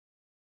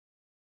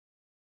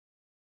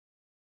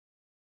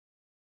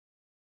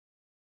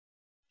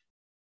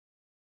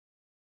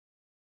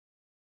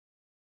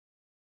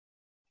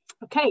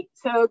Okay,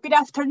 so good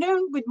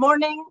afternoon, good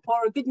morning,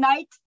 or good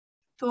night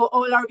to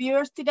all our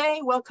viewers today.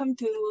 Welcome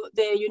to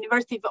the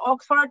University of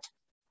Oxford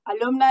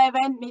Alumni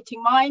Event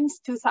Meeting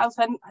Minds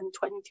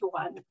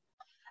 2021.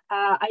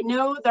 I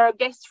know there are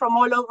guests from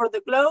all over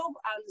the globe,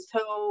 and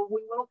so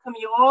we welcome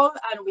you all,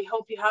 and we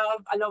hope you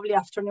have a lovely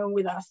afternoon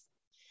with us.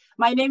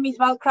 My name is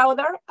Val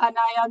Crowder, and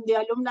I am the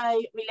Alumni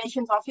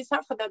Relations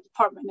Officer for the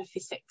Department of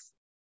Physics.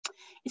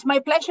 It's my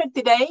pleasure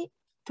today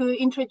to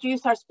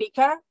introduce our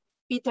speaker,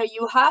 Péter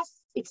Juhász.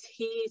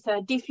 He's a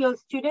DPhil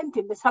student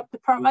in the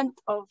sub-department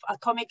of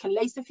atomic and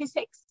laser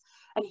physics,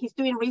 and he's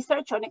doing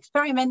research on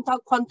experimental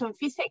quantum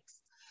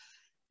physics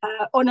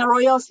on a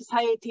Royal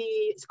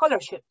Society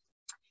scholarship.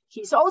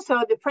 He's also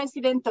the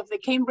president of the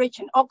Cambridge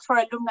and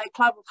Oxford Alumni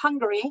Club of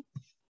Hungary,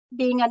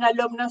 being an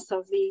alumnus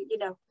of the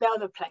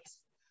other place.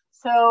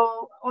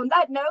 So on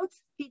that note,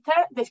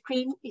 Péter, the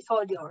screen is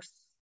all yours.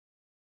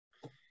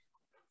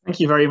 Thank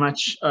you very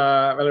much,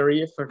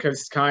 Valerie, for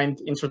this kind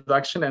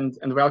introduction,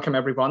 and welcome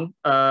everyone.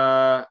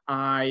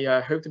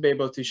 I hope to be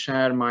able to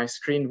share my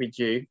screen with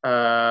you,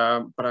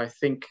 but I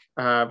think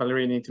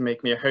Valerie needs to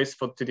make me a host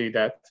to do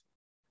that,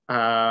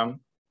 and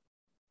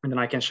then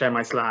I can share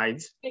my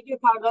slides. Beg your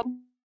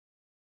pardon.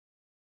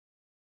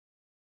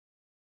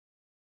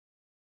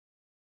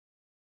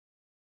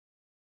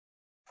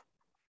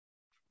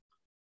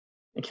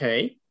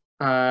 Okay,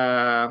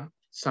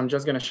 so I'm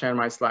just going to share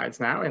my slides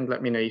now, and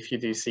let me know if you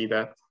do see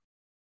that.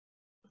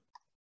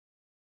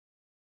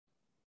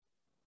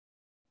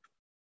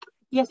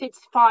 Yes, it's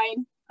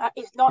fine.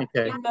 It's not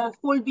in the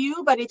full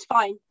view, but it's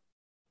fine.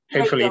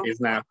 Hopefully it is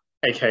now.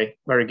 Okay,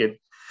 very good.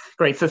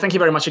 Great. So thank you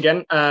very much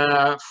again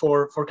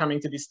for coming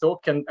to this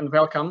talk, and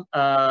welcome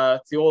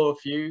to all of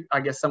you. I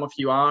guess some of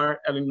you are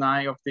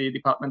alumni of the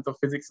Department of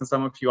Physics and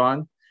some of you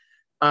aren't.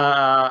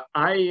 I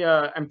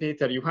am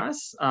Péter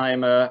Juhász.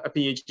 I'm a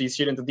PhD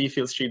student, a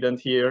DPhil student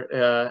here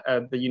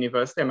at the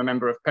university. I'm a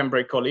member of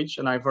Pembroke College,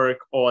 and I work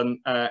on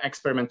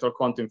experimental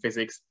quantum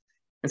physics.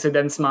 And so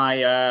then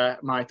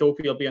my talk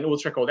will be on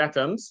ultra-cold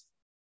atoms,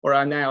 or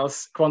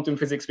else quantum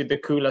physics with the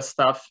coolest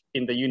stuff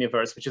in the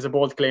universe, which is a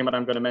bold claim that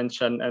I'm going to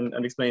mention and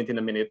explain it in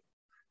a minute.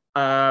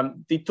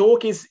 The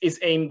talk is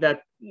aimed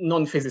at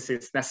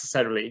non-physicists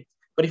necessarily,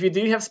 but if you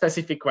do have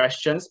specific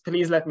questions,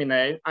 please let me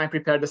know. I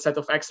prepared a set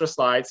of extra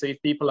slides, so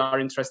if people are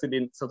interested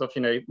in sort of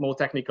more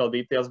technical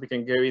details, we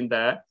can go in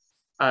there.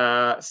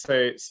 Just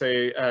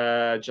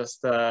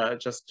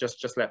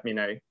let me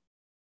know.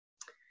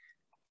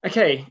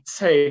 Okay,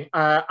 so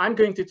I'm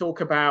going to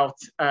talk about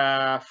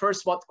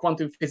first what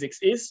quantum physics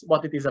is,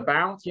 what it is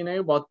about,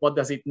 what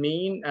does it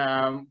mean,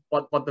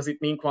 what does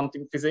it mean,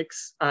 quantum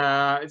physics.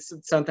 It's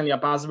certainly a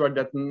buzzword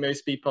that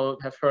most people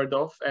have heard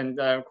of, and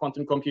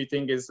quantum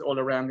computing is all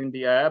around in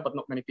the air, but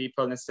not many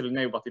people necessarily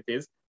know what it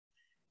is.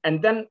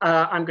 And then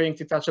I'm going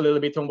to touch a little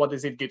bit on what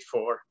is it good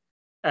for,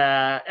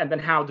 and then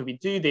how do we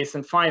do this,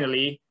 and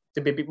finally,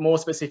 to be a bit more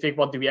specific,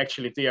 what do we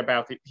actually do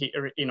about it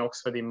here in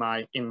Oxford in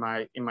my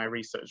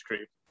research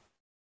group.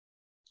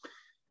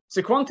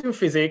 So quantum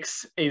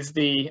physics is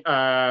the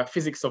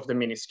physics of the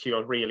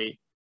minuscule, really.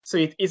 So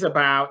it is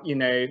about,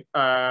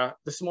 the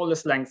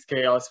smallest length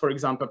scales, for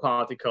example,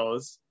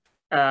 particles,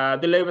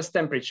 the lowest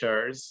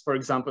temperatures, for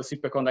example,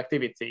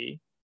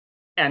 superconductivity,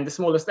 and the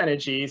smallest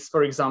energies,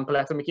 for example,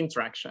 atomic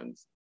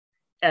interactions.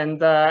 And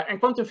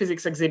quantum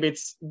physics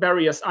exhibits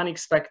various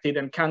unexpected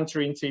and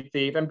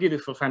counterintuitive and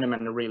beautiful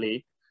phenomena,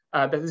 really,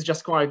 that is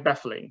just quite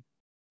baffling.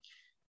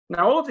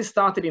 Now, all of this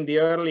started in the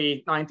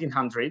early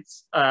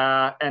 1900s,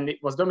 and it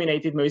was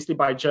dominated mostly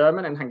by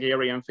German and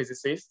Hungarian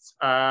physicists.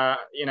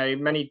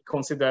 Many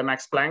consider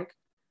Max Planck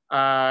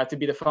to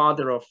be the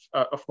father of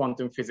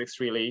quantum physics,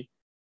 really.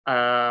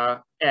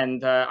 I'm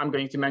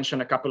going to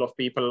mention a couple of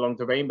people along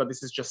the way, but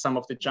this is just some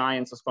of the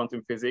giants of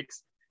quantum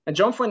physics. And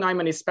John von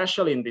Neumann is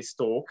special in this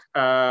talk,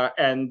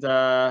 and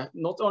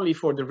not only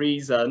for the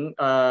reason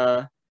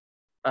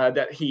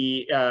that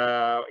he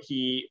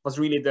was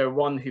really the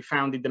one who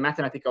founded the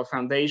mathematical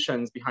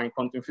foundations behind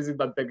quantum physics,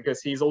 but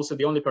because he's also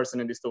the only person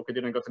in this talk who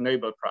didn't get a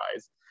Nobel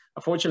Prize.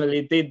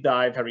 Unfortunately, he did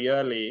die very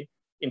early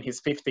in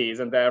his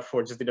 50s and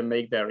therefore just didn't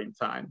make there in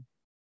time.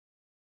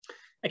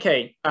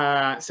 Okay,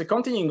 so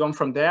continuing on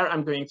from there,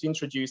 I'm going to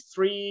introduce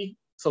three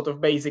sort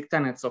of basic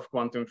tenets of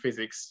quantum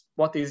physics.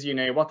 What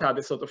are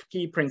the sort of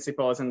key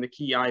principles and the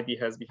key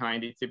ideas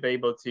behind it to be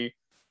able to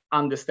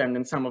understand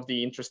and some of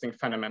the interesting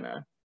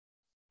phenomena.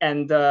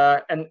 And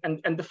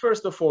the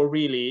first of all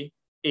really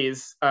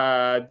is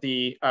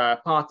the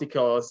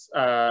particles,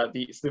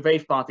 the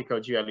wave-particle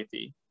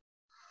duality.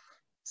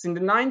 So in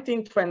the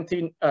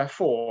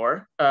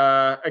 1924,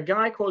 a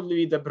guy called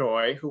Louis de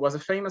Broglie, who was a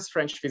famous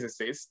French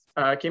physicist,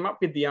 came up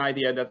with the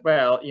idea that,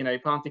 well,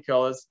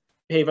 particles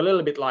behave a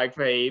little bit like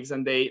waves,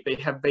 and they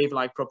have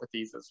wave-like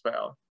properties as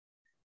well.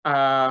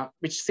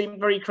 Which seemed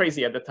very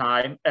crazy at the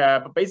time,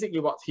 but basically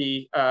what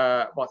he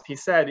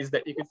said is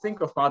that you could think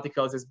of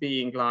particles as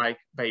being like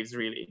waves,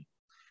 really.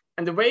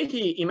 And the way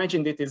he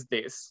imagined it is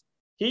this: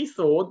 he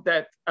thought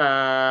that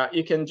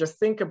you can just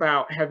think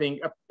about having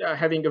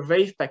a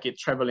wave packet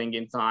traveling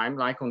in time,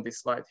 like on this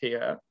slide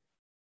here,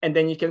 And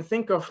then you can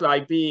think of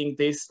like being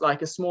this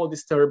like a small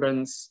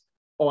disturbance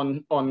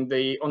on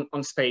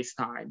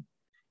space-time.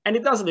 And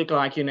it does look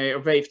like, you know, a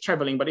wave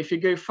traveling, but if you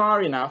go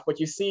far enough, what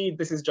you see,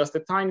 this is just a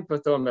tiny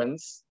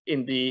perturbance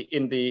in the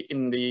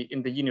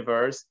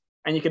universe,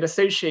 and you can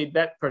associate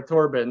that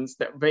perturbance,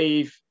 that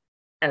wave,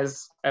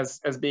 as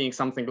being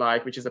something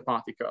like, which is a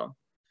particle.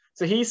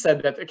 So he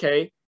said that,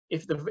 okay,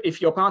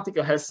 if your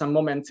particle has some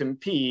momentum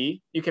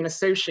p, you can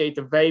associate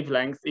the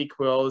wavelength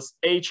equals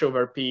h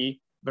over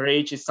p, where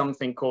h is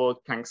something called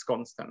Planck's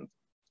constant,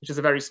 which is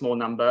a very small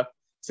number.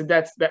 So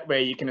that's that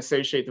way you can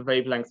associate the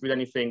wavelength with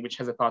anything which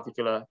has a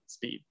particular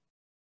speed.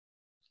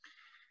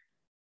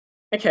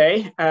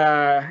 Okay,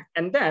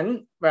 and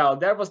then, well,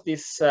 there was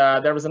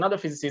another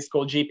physicist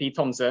called G.P.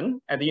 Thomson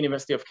at the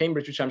University of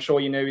Cambridge, which I'm sure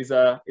you know is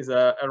a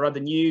rather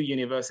new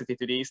university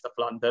to the east of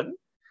London,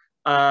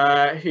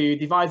 who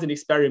devised an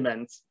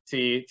experiment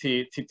to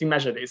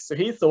measure this. So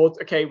he thought,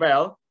 okay,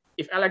 well,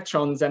 if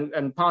electrons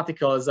and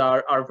particles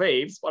are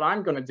waves, what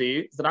I'm going to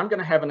do is that I'm going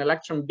to have an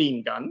electron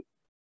beam gun,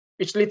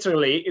 which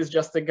literally is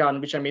just a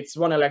gun which emits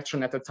one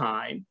electron at a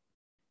time.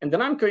 And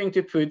then I'm going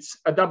to put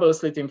a double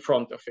slit in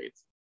front of it.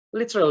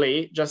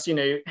 Literally just, you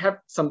know, have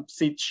some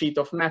sheet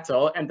of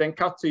metal and then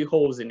cut 2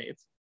 holes in it,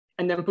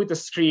 and then put a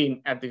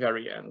screen at the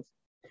very end.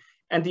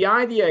 And the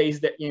idea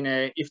is that, you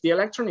know, if the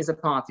electron is a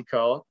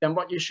particle, then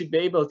what you should be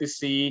able to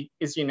see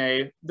is, you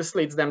know, the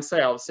slits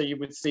themselves. So you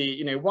would see,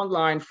 you know, one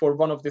line for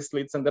one of the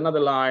slits and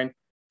another line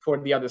for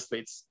the other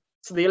slits.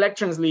 So the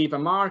electrons leave a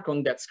mark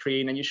on that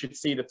screen, and you should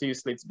see the 2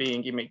 slits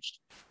being imaged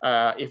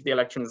if the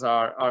electrons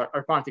are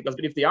particles.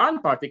 But if they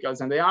aren't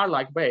particles and they are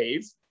like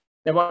waves,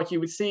 then what you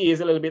would see is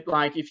a little bit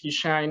like if you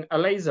shine a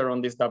laser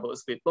on this double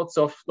slit, lots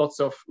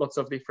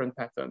of different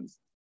patterns.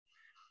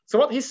 So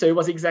what he saw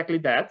was exactly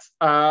that.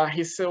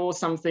 He saw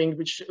something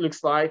which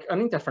looks like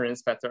an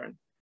interference pattern.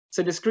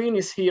 So the screen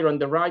is here on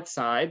the right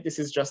side. This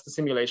is just a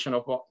simulation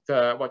of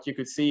what you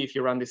could see if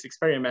you run this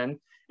experiment.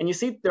 And you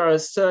see there are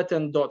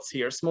certain dots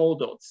here, small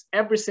dots.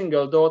 Every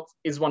single dot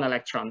is 1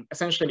 electron,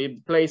 essentially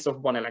the place of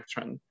 1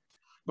 electron.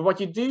 But what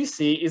you do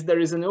see is there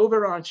is an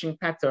overarching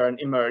pattern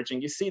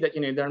emerging. You see that,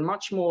 you know, there are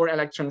much more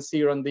electrons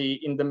here in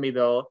the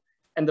middle,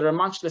 and there are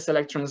much less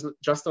electrons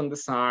just on the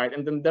side,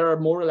 and then there are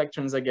more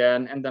electrons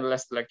again, and then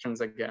less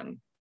electrons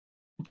again.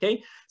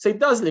 Okay, so it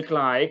does look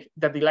like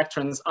that the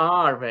electrons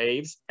are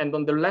waves, and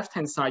on the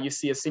left-hand side, you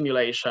see a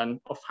simulation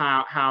of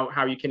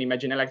how you can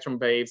imagine electron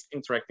waves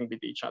interacting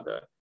with each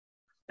other.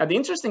 Now, the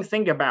interesting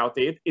thing about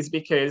it is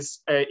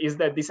is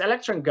that this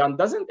electron gun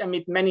doesn't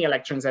emit many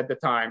electrons at the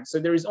time. So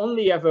there is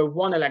only ever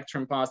 1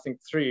 electron passing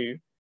through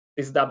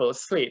this double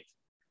slit.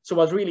 So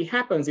what really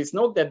happens is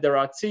not that there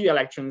are 2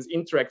 electrons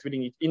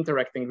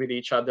interacting with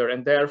each other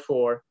and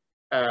therefore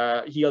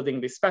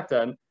yielding this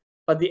pattern,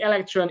 but the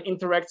electron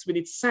interacts with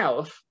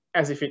itself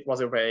as if it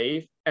was a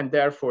wave and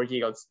therefore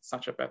yields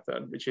such a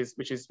pattern, which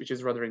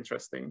is rather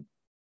interesting.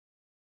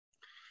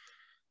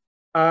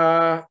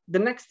 The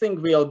next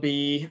thing will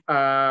be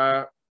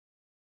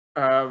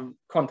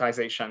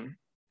quantization.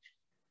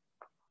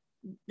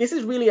 This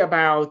is really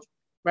about,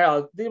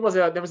 well, there was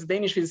a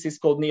Danish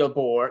physicist called Niels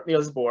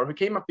Bohr, who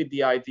came up with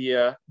the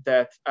idea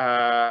that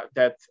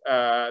that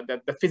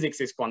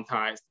physics is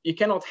quantized. You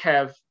cannot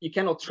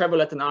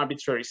travel at an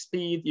arbitrary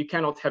speed. You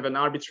cannot have an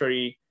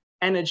arbitrary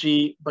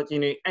energy, but, you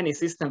know, any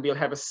system will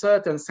have a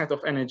certain set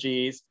of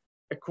energies,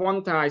 a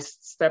quantized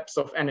steps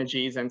of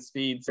energies and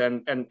speeds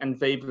and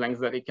wavelengths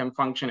that it can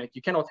function at.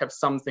 You cannot have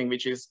something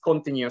which is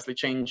continuously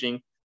changing,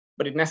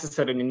 but it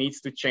necessarily needs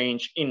to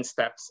change in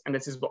steps. And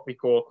this is what we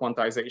call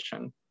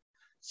quantization.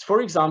 So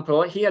for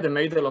example, he had a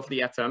model of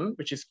the atom,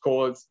 which is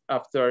called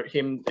after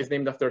him, is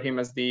named after him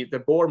as the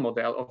Bohr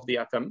model of the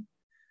atom,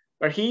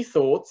 where he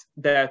thought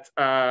that,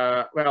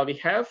 well, we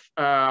have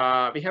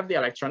the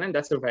electron, and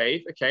that's a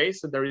wave. Okay,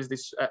 so there is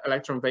this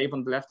electron wave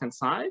on the left-hand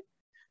side.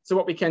 So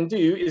what we can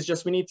do is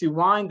just we need to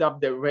wind up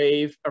the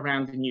wave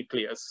around the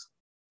nucleus,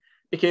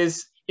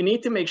 because you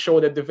need to make sure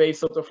that the wave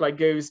sort of like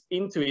goes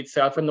into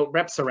itself and not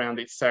wraps around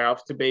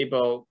itself to be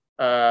able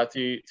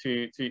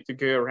to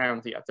go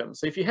around the atom.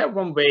 So if you have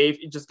 1 wave,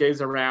 it just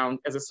goes around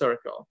as a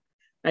circle.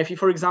 Now, if you,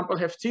 for example,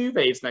 have 2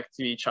 waves next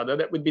to each other,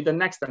 that would be the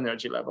next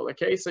energy level.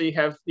 Okay, so you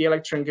have the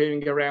electron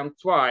going around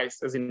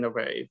twice as in a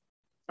wave.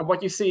 And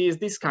what you see is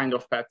this kind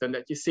of pattern,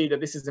 that you see that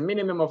this is the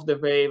minimum of the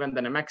wave and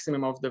then a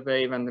maximum of the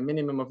wave and the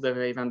minimum of the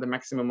wave and the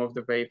maximum of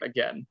the wave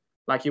again,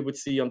 like you would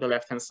see on the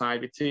left-hand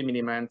side with 2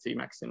 minima and 2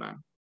 maxima.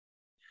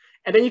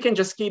 And then you can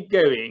just keep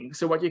going.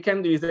 So what you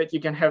can do is that you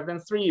can have then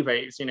 3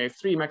 waves, you know,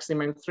 3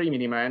 maxima and 3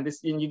 minima, and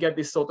you get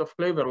this sort of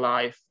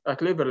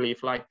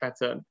cloverleaf-like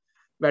pattern,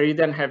 where you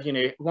then have, you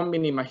know, 1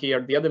 minima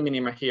here, the other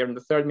minima here, and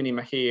the 3rd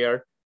minima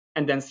here,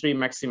 and then 3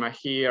 maxima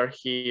here,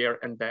 here,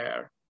 and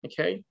there.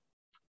 Okay.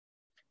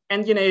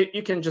 And, you know,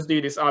 you can just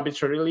do this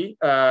arbitrarily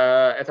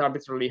at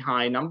arbitrarily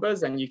high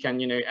numbers, and you can,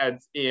 you know, add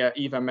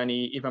even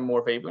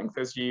more wavelengths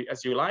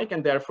as you like,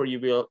 and therefore you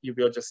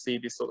will just see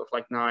this sort of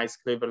like nice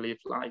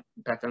cloverleaf-like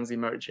patterns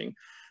emerging.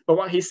 But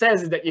what he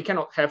says is that you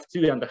cannot have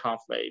 2.5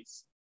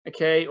 waves.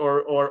 okay,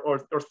 or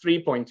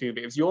 3.2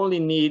 waves. You only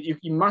need,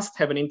 you must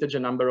have an integer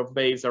number of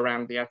waves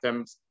around the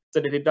atoms so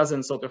that it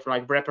doesn't sort of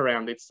like wrap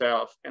around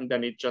itself and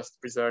then it just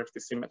preserves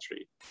the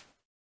symmetry.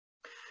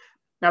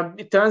 Now,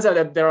 it turns out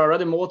that there are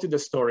rather more to the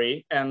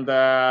story, and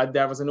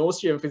there was an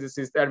Austrian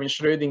physicist, Erwin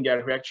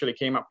Schrödinger, who actually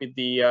came up with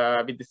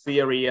the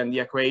theory and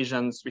the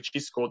equations, which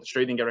is called the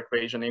Schrödinger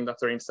equation, named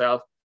after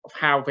himself, of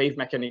how wave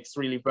mechanics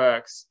really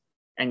works,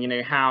 and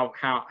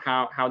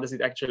how does it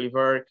actually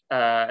work.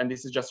 And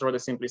this is just a rather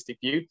simplistic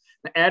view.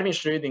 Now, Erwin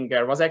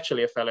Schrödinger was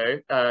actually a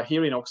fellow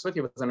here in Oxford.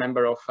 He was a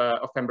member of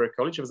Pembroke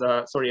College. He was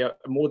a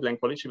Magdalen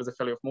College. He was a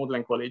fellow of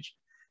Magdalen College.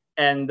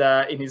 And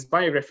in his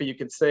biography, you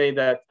could say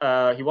that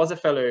he was a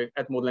fellow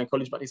at Magdalen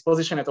College, but his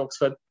position at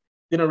Oxford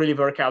didn't really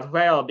work out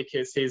well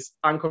because his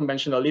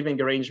unconventional living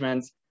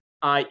arrangements,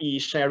 i.e.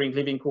 sharing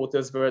living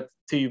quarters with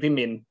 2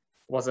 women,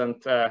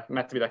 wasn't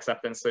met with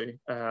acceptance. So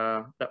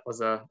that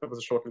was a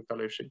short-lived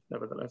fellowship,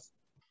 nevertheless.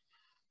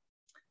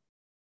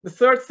 The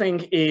third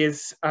thing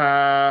is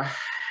about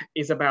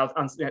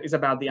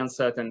the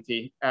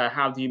uncertainty.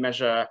 How do you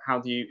measure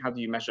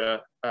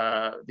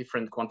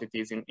different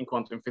quantities in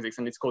quantum physics?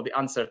 And it's called the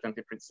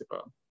uncertainty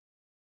principle.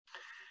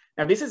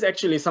 Now, this is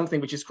actually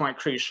something which is quite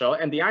crucial,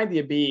 and the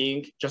idea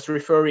being, just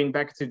referring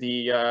back to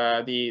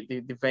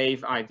the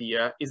wave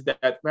idea, is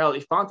that, well,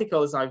 if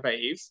particles are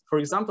waves, for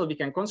example, we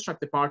can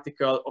construct a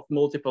particle of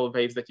multiple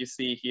waves that you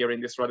see here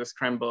in this rather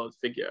scrambled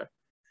figure.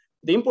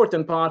 The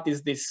important part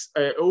is this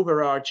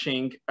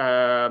overarching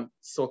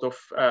sort of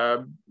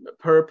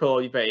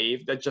purple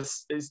wave that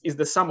just is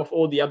the sum of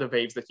all the other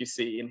waves that you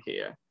see in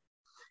here.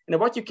 And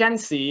what you can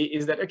see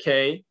is that,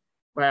 okay,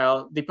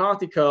 well, the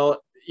particle,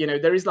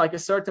 there is like a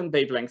certain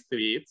wavelength to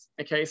it.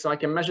 Okay, so I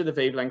can measure the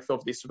wavelength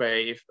of this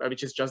wave,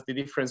 which is just the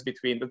difference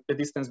between the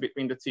distance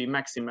between the 2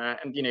 maxima,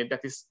 and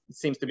that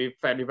seems to be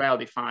fairly well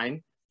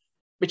defined.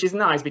 Which is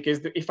nice because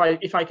if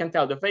I can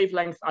tell the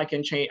wavelength, I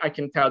can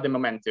tell the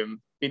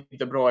momentum with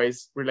de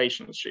Broglie's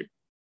relationship.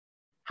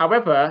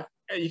 However,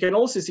 you can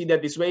also see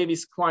that this wave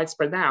is quite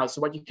spread out.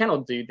 So what you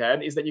cannot do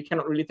then is that you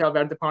cannot really tell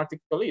where the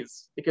particle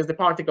is, because the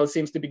particle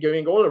seems to be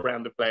going all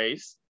around the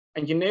place,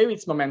 and you know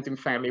its momentum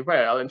fairly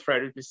well and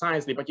fairly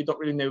precisely, but you don't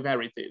really know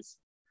where it is.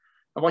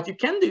 And what you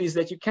can do is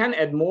that you can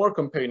add more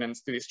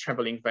components to this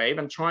traveling wave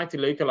and try to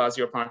localize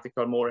your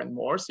particle more and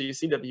more. So you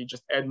see that you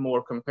just add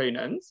more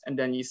components, and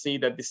then you see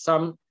that the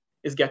sum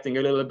is getting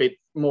a little bit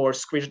more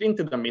squished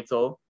into the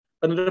middle.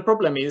 But the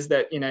problem is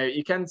that,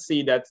 you can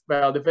see that,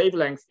 well, the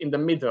wavelength in the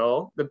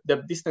middle, the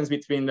distance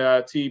between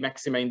the 2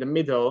 maxima in the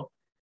middle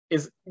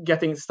is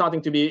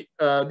starting to be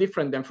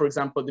different than, for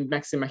example, the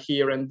maxima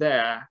here and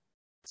there,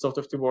 sort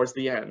of towards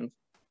the end.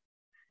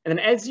 And then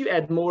as you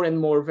add more and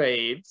more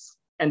waves,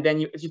 and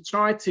then you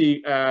try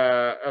to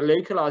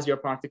localize your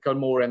particle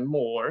more and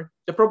more,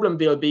 the problem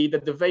will be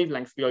that the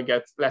wavelength will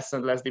get less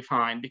and less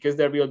defined, because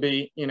there will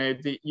be,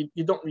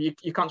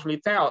 you can't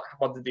really tell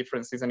what the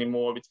difference is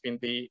anymore between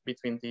the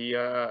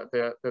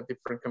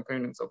different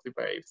components of the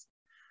waves.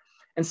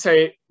 And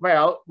so,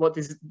 well, what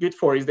is good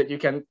for is that you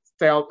can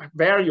tell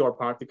where your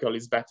particle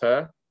is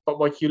better, but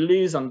what you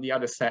lose on the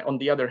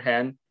other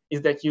hand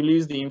is that you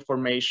lose the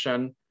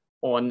information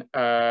on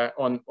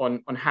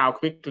how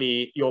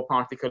quickly your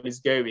particle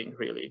is going,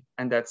 really,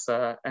 and that's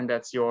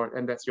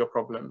your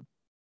problem.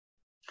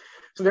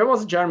 So there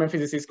was a German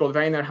physicist called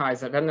Werner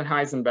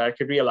Heisenberg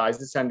who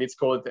realized this, and it's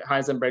called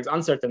Heisenberg's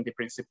uncertainty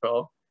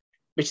principle,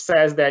 which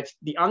says that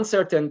the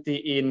uncertainty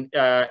in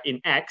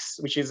x,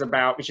 which is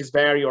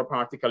where your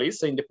particle is,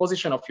 so in the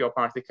position of your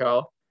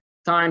particle,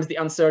 times the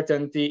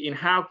uncertainty in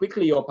how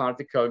quickly your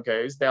particle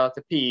goes,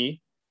 delta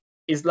p,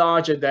 is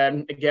larger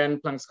than, again,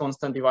 Planck's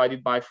constant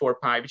divided by 4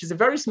 pi, which is a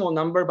very small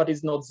number, but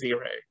it's not 0.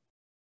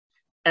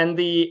 And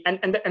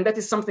that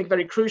is something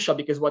very crucial,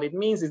 because what it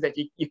means is that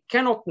you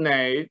cannot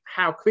know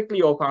how quickly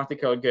your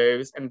particle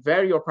goes and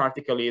where your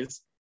particle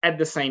is at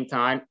the same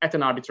time at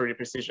an arbitrary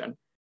precision.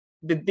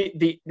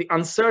 The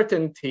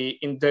uncertainty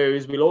in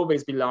those will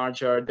always be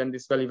larger than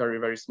this very, very,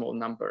 very small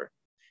number.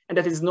 And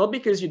that is not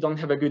because you don't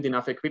have a good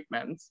enough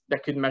equipment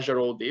that could measure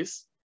all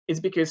this. It's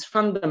because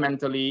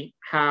fundamentally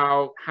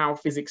how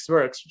physics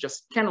works, you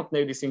just cannot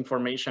know this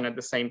information at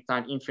the same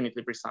time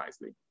infinitely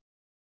precisely.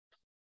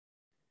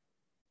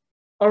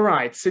 All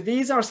right, so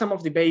these are some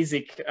of the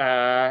basic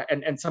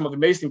and some of the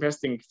most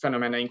interesting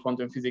phenomena in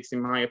quantum physics,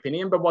 in my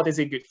opinion, but what is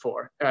it good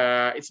for?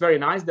 It's very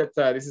nice that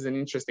this is an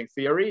interesting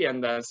theory,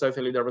 and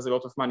certainly there was a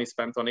lot of money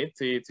spent on it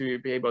to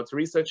be able to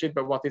research it,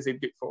 but what is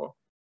it good for?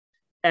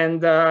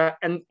 And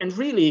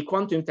really,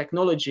 quantum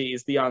technology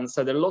is the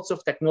answer. There are lots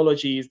of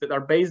technologies that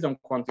are based on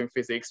quantum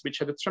physics, which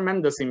had a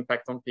tremendous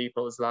impact on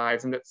people's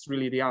lives, and that's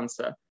really the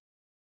answer.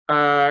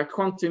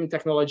 Quantum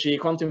technology,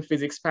 quantum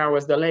physics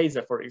powers the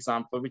laser, for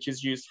example, which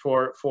is used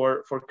for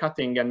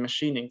cutting and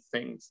machining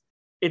things.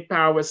 It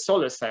powers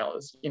solar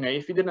cells.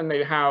 If you didn't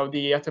know how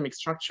the atomic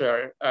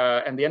structure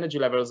and the energy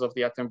levels of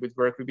the atom would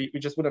work, we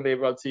just wouldn't be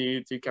able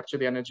to capture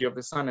the energy of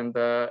the sun, and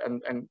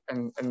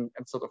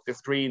sort of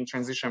this green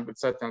transition would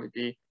certainly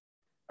be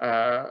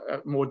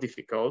more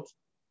difficult.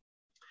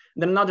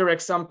 Then another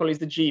example is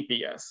the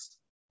GPS.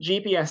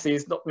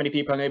 GPSs, not many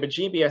people know, but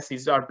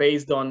GPSs are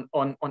based on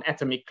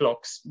atomic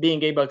clocks,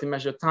 being able to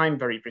measure time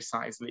very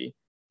precisely.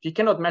 If you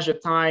cannot measure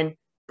time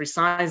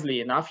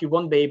precisely enough, you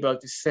won't be able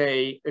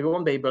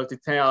to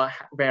tell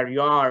where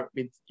you are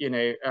with,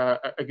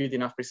 a good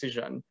enough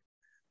precision.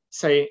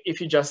 So if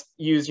you just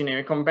use,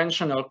 a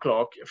conventional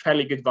clock, a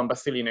fairly good one, but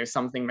still,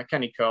 something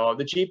mechanical,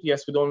 the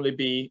GPS would only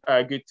be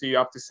good to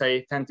up to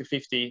say 10 to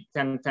 50,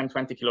 10,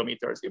 20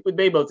 kilometers. It would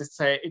be able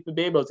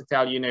to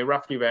tell,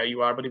 roughly where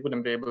you are, but it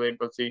wouldn't be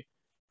able to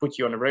put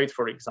you on a road,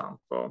 for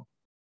example.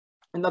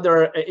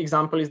 Another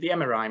example is the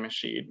MRI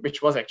machine,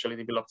 which was actually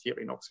developed here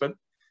in Oxford.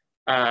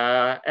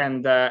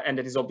 And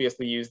it is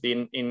obviously used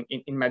in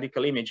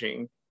medical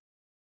imaging.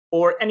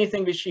 Or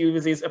anything which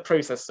uses a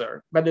processor,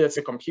 whether it's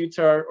a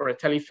computer or a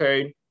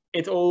telephone,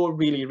 it all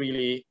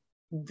really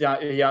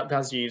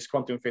does use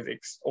quantum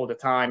physics all the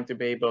time to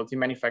be able to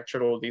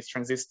manufacture all these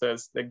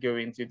transistors that go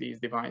into these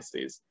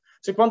devices.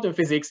 So quantum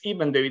physics,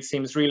 even though it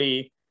seems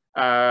really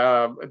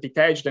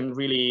detached and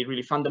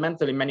really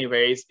fundamental in many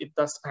ways, it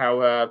does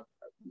power,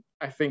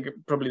 I think,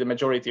 probably the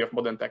majority of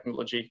modern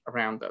technology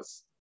around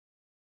us.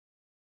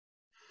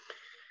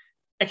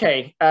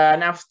 Okay,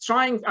 now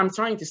I'm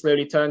trying to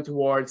slowly turn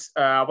towards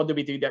what do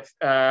we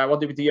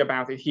do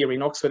about it here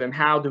in Oxford, and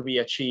how do we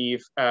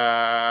achieve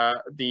how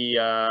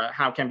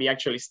can we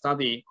actually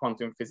study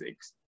quantum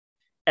physics?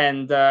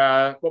 And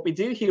what we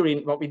do here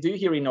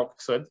in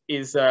Oxford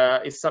is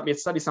we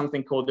study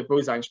something called the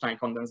Bose-Einstein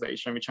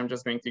condensation, which I'm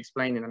just going to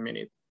explain in a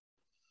minute.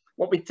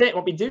 What we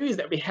do is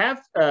that we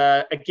have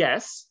a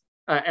gas,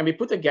 and we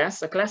put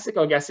a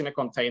classical gas, in a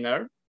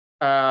container.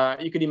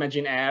 You could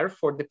imagine air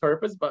for the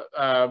purpose, but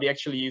we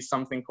actually use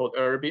something called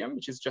erbium,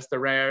 which is just a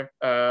rare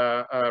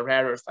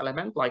earth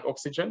element, like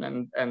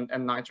oxygen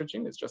and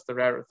nitrogen. It's just a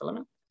rare earth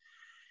element.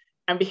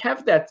 And we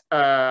have that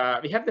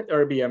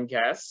erbium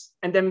gas,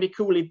 and then we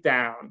cool it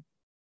down.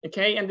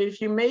 Okay, and if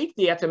you make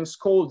the atoms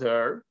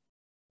colder,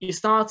 you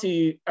start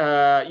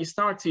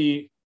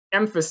to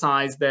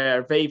emphasize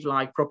their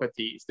wave-like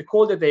properties. The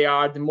colder they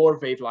are, the more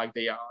wave-like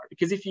they are.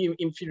 Because if you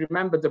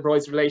remember the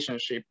Broy's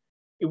relationship,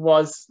 it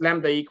was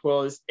lambda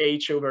equals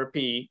h over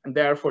p, and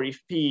therefore if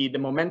p, the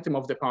momentum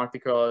of the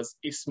particles,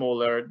 is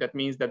smaller, that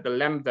means that the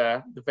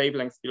lambda, the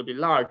wavelength, will be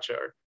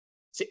larger.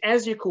 So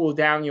as you cool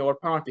down your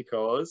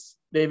particles,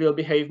 they will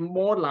behave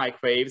more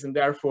like waves, and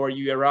therefore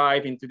you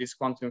arrive into this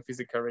quantum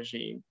physical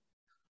regime.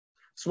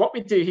 So what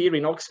we do here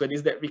in Oxford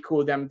is that we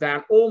cool them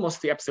down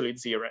almost to absolute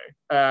zero,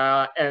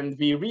 and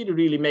we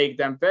really make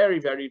them very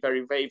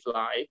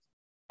wave-like,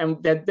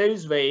 and that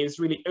those waves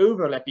really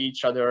overlap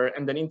each other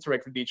and then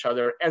interact with each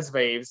other as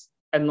waves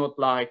and not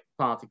like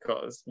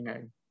particles,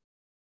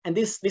 And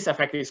this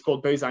effect is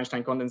called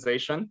Bose-Einstein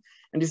condensation.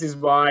 And this is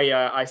why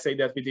I say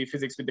that we do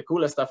physics with the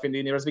coolest stuff in the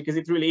universe, because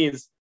it really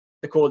is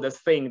the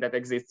coldest thing that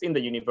exists in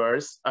the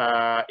universe.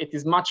 It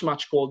is much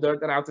colder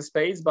than outer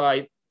space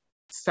by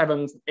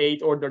 7,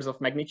 8 orders of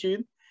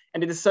magnitude.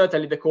 And it is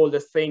certainly the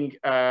coldest thing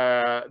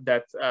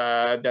that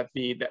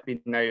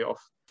we know of.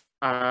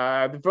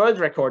 The world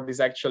record is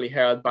actually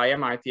held by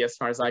MIT, as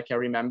far as I can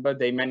remember.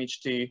 They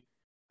managed to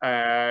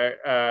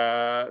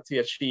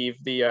achieve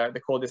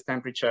the coldest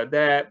temperature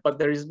there, but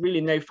there is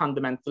really no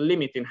fundamental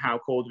limit in how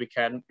cold we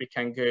can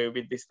go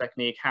with this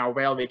technique, how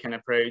well we can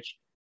approach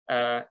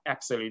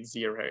absolute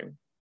zero.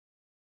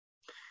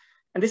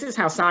 And this is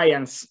how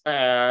Science,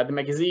 the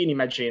magazine,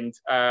 imagined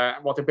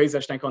what a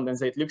Bose-Einstein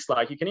condensate looks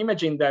like. You can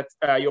imagine that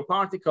your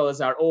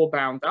particles are all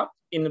bound up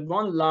in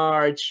one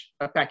large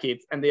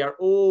packet, and they are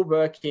all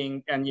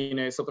working and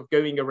sort of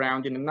going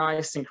around in a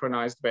nice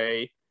synchronized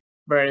way.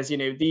 Whereas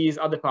these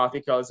other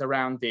particles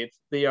around it,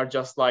 they are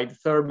just like the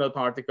thermal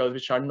particles,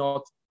 which are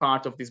not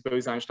part of this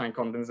Bose-Einstein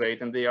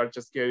condensate, and they are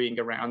just going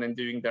around and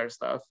doing their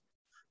stuff.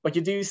 But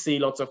you do see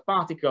lots of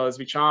particles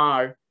which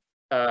are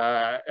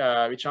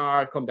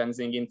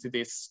condensing into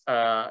this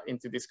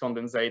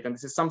condensate, and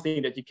this is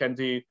something that you can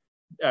do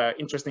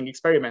interesting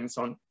experiments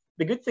on.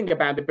 The good thing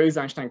about the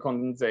Bose-Einstein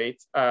condensate,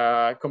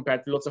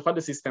 compared to lots of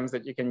other systems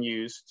that you can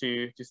use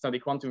to study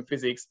quantum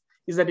physics,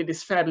 is that it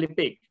is fairly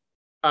big.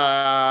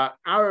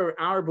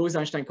 Our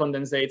Bose-Einstein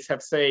condensates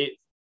have, say,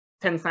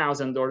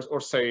 10,000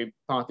 or so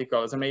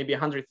particles, or maybe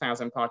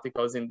 100,000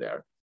 particles in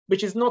there,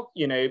 which is not,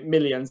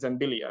 millions and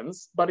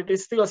billions, but it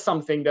is still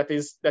something that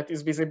is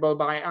visible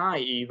by eye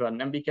even,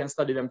 and we can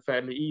study them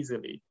fairly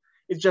easily.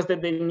 It's just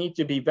that they need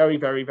to be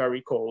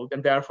very cold,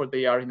 and therefore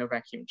they are in a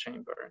vacuum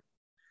chamber.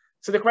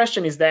 So the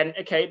question is then,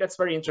 okay, that's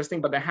very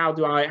interesting, but then how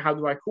do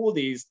I cool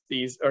these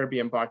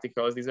erbium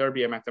particles, these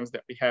erbium atoms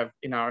that we have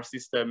in our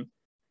system?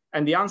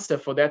 And the answer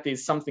for that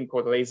is something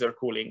called laser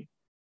cooling.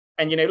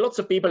 And lots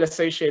of people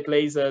associate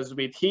lasers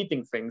with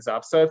heating things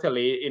up.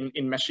 Certainly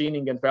in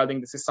machining and welding,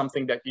 this is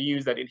something that you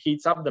use, that it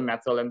heats up the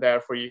metal, and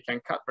therefore you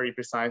can cut very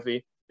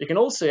precisely. You can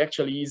also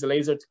actually use a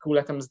laser to cool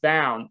atoms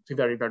down to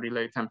very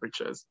low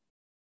temperatures.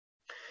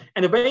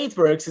 And the way it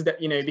works is that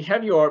we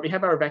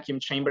have our vacuum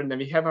chamber, and then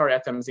we have our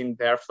atoms in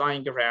there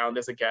flying around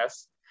as a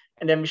gas,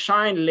 and then we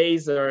shine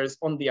lasers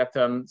on the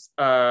atoms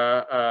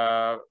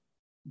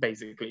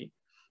basically.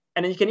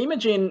 And you can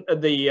imagine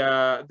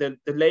the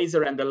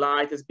laser and the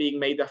light as being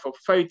made up of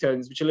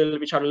photons, which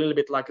are a little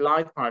bit like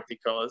light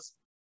particles.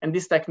 And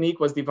this technique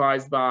was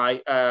devised by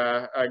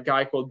a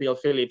guy called Bill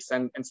Phillips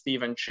and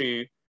Stephen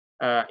Chu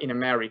in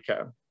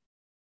America.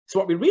 So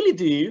what we really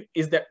do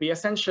is that we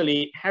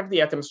essentially have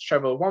the atoms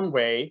travel one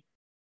way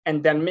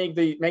and then make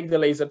the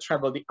laser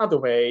travel the other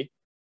way.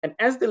 And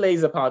as the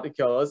laser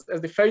particles, as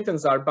the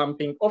photons are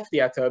bumping off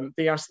the atom,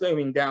 they are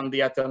slowing down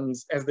the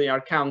atoms as they are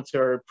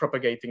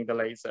counter-propagating the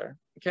laser,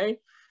 okay?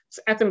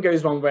 So atom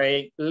goes one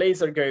way,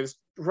 laser goes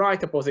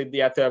right opposite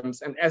the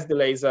atoms, and as the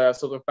laser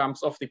sort of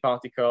bumps off the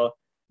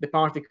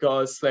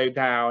particles slow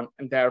down,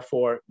 and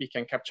therefore we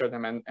can capture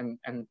them and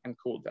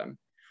cool them.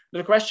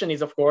 The question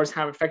is, of course,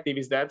 how effective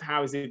is that?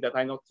 How is it that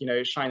I not,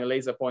 shine a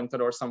laser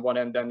pointer or someone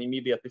and then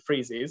immediately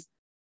freezes?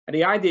 And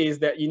the idea is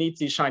that you need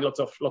to shine lots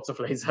of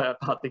laser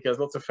particles,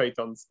 lots of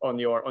photons on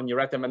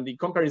your atom. And the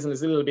comparison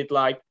is a little bit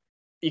like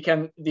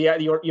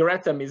your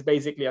atom is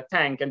basically a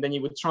tank, and then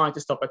you would try to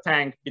stop a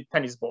tank with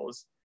tennis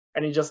balls,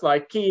 and you just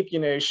like keep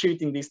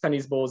shooting these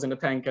tennis balls in the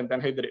tank and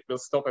then hope that it will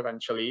stop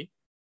eventually.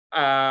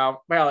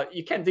 Well,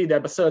 you can do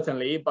that, but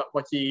certainly. But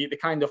the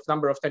kind of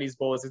number of tennis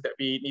balls is that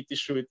we need to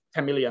shoot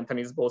 10 million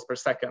tennis balls per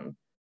second.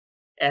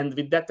 And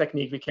with that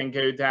technique, we can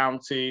go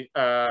down to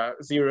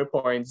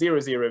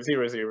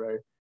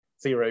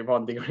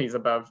 0.0000001 degrees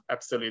above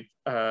absolute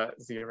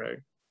zero.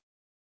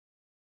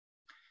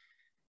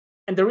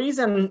 And the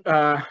reason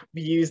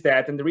we use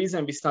that, and the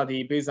reason we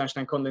study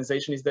Bose-Einstein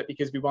condensation, is that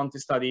because we want to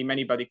study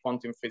many-body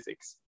quantum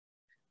physics.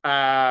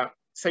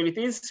 So it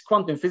is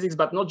quantum physics,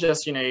 but not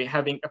just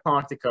having a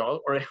particle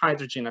or a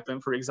hydrogen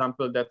atom, for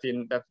example, that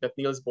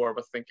Niels Bohr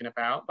was thinking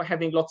about, but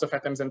having lots of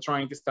atoms and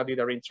trying to study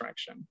their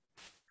interaction.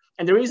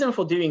 And the reason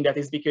for doing that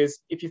is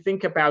because if you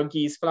think about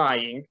geese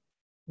flying,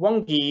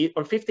 1 geese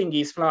or 15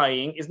 geese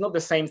flying is not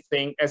the same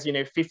thing as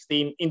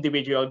 15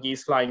 individual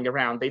geese flying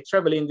around. They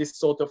travel in this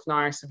sort of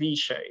nice V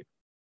shape.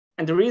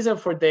 And the reason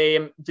for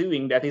them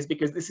doing that is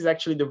because this is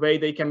actually the way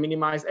they can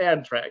minimize air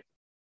drag.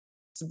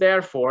 So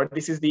therefore,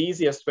 this is the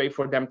easiest way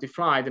for them to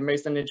fly, the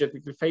most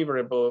energetically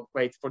favorable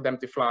way for them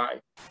to fly.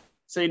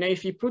 So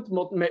if you put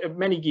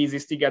many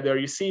geese together,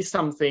 you see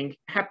something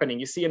happening.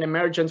 You see an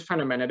emergent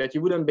phenomena that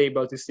you wouldn't be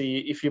able to see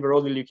if you were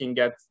only looking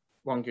at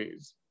 1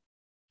 goose.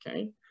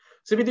 Okay.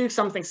 So we do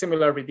something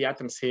similar with the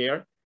atoms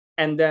here,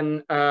 and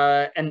then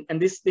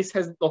this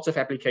has lots of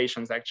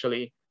applications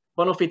actually.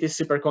 One of it is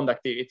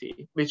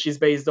superconductivity, which is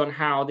based on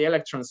how the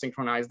electrons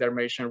synchronize their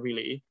motion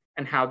really,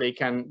 and how they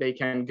can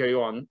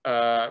go on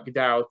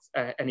without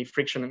any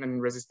friction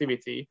and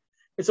resistivity.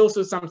 It's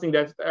also something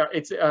that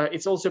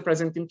it's also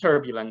present in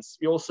turbulence.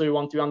 We also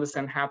want to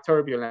understand how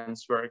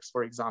turbulence works.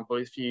 For example,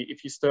 if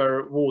you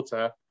stir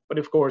water, but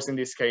of course in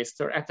this case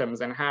stir atoms,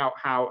 and how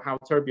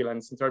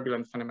turbulence and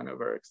turbulent phenomena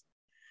works.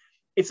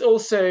 It's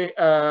also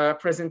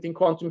present in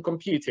quantum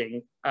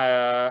computing,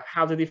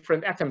 how the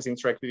different atoms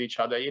interact with each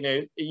other.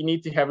 You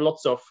need to have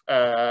lots of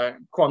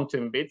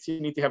quantum bits. You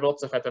need to have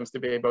lots of atoms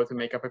to be able to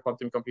make up a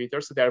quantum computer.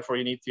 So therefore,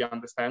 you need to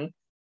understand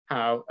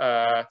how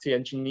to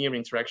engineer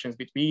interactions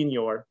between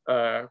your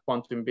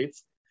quantum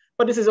bits.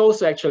 But this is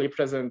also actually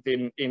present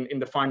in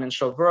the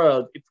financial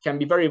world. It can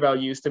be very well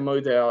used to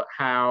model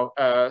how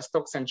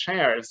stocks and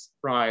shares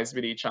rise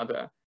with each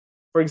other.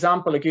 For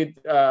example, a good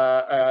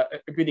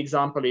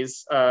example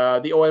is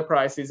the oil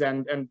prices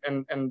and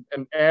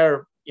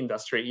air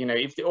industry.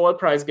 If the oil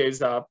price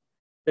goes up,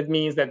 that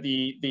means that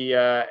the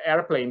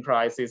airplane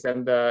prices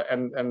and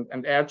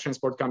air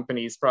transport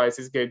companies'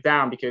 prices go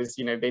down because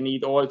they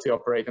need oil to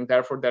operate, and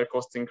therefore their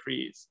costs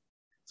increase.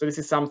 So this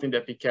is something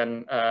that we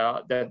can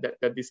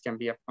that this can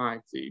be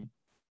applied to.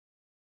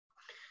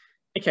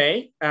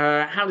 Okay,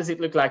 how does it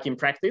look like in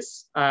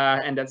practice?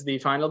 And that's the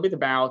final bit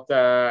about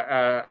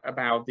the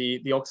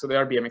Oxford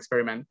erbium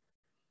experiment.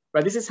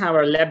 Well, this is how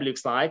our lab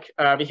looks like.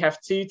 We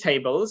have 2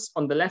 tables.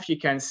 On the left, you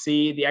can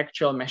see the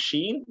actual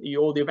machine,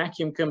 all the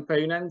vacuum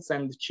components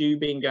and the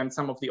tubing and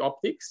some of the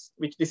optics,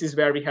 which this is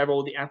where we have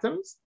all the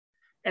atoms.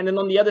 And then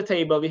on the other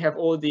table, we have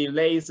all the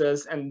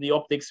lasers and the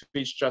optics,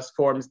 which just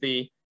forms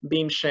the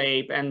beam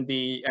shape and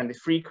the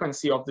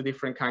frequency of the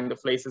different kind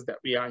of lasers that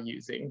we are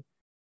using.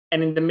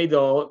 And in the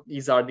middle,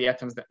 these are the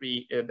atoms that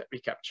we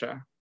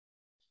capture.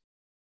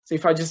 So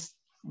if I just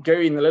go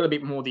in a little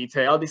bit more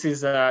detail, this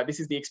is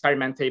the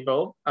experiment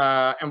table.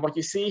 And what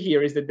you see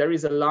here is that there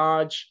is a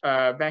large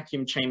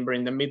vacuum chamber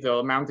in the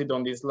middle mounted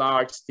on this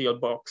large steel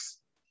box.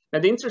 Now,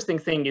 the interesting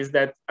thing is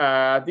that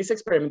this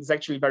experiment is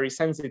actually very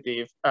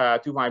sensitive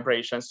to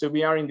vibration. So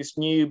we are in this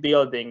new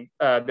building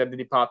that the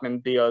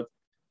department built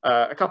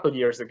a couple of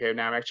years ago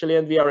now, actually,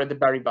 and we are at the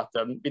very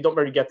bottom. We don't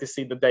really get to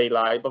see the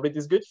daylight, but what it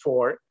is good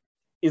for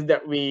is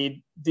that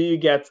we do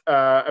get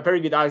a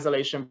very good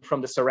isolation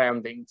from the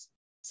surroundings.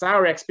 So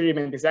our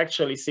experiment is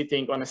actually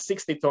sitting on a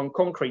 60-ton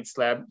concrete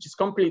slab, which is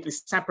completely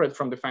separate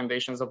from the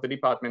foundations of the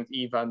department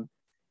even.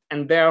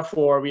 And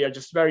therefore, we are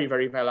just very,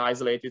 very well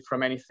isolated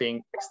from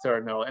anything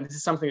external. And this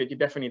is something that you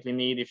definitely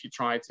need if you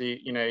try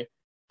to,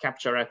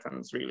 capture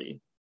atoms, really.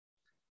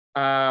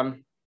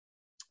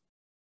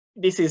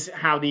 this is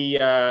how the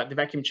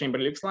vacuum chamber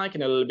looks like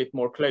in a little bit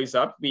more close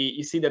up.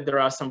 You see that there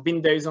are some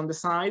windows on the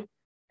side,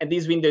 and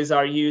these windows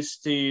are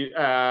used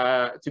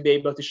to be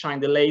able to shine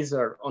the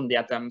laser on the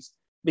atoms,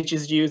 which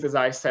is used, as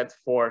I said,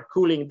 for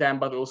cooling them,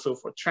 but also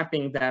for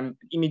trapping them,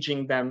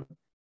 imaging them,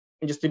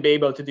 and just to be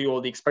able to do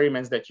all the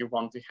experiments that you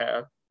want to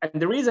have.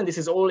 And the reason this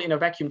is all in a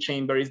vacuum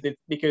chamber is that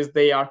because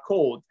they are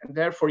cold, and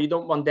therefore you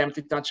don't want them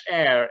to touch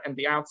air and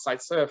the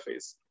outside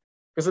surface,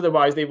 because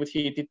otherwise they would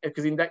heat it,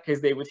 because in that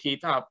case they would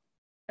heat up,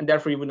 and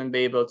therefore you wouldn't be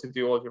able to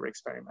do all your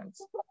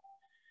experiments.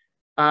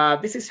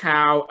 This is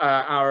how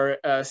our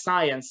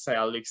science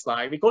cell looks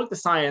like. We call it the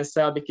science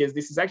cell because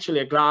this is actually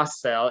a glass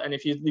cell, and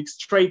if you look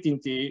straight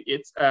into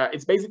it,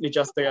 it's basically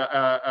just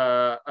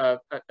a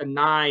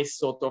nice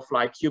sort of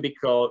like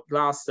cubical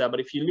glass cell. But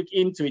if you look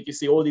into it, you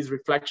see all these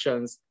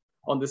reflections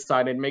on the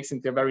side. It makes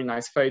into a very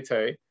nice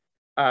photo.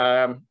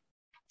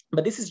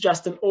 But this is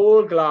just an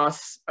all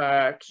glass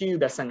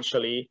cube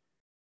essentially,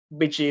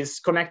 which is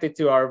connected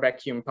to our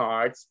vacuum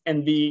parts,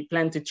 and we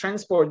plan to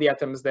transport the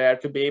atoms there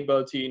to be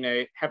able to, you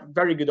know, have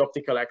very good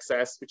optical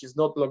access, which is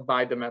not blocked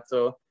by the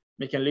metal.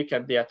 We can look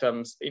at the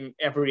atoms in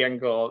every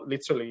angle,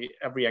 literally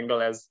every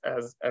angle as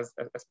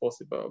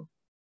possible.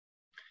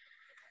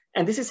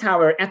 And this is how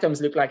our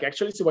atoms look like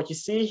actually. So what you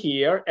see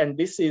here, and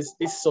this is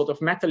this sort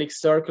of metallic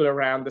circle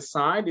around the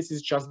side. This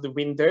is just the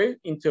window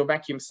into a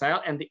vacuum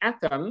cell, and the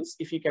atoms,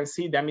 if you can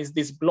see them, is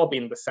this blob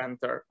in the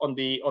center on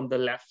the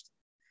left.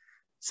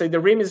 So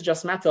the rim is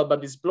just metal,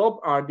 but this blob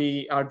are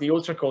the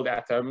ultra cold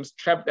atoms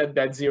trapped at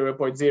that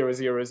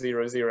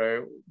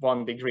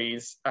 0.00001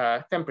 degrees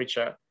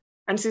temperature.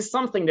 And this is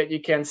something that you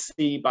can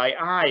see by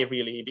eye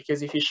really,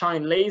 because if you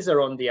shine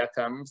laser on the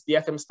atoms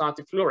start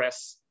to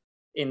fluoresce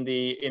in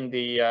the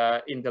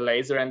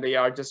laser, and they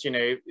are just, you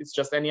know, it's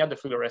just any other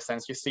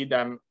fluorescence. You see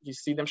them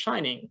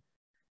shining,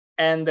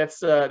 and that's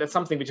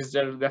something which is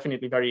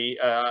definitely very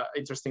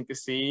interesting to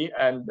see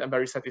and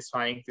very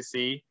satisfying to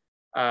see.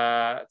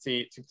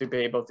 To be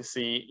able to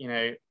see, you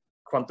know,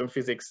 quantum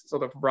physics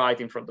sort of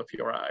right in front of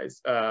your eyes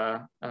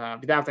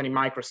without any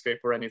microscope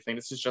or anything.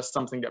 This is just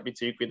something that we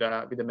took with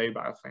a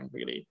mobile phone,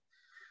 really.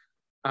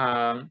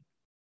 And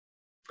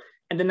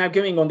then now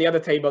going on the other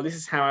table, this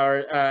is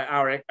how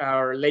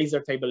our laser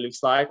table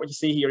looks like. What you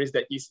see here is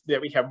that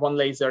we have one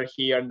laser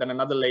here, and then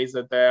another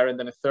laser there, and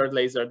then a third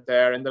laser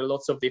there, and there are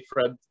lots of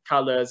different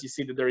colors. You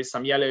see that there is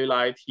some yellow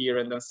light here,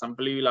 and then some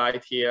blue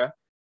light here.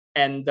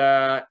 And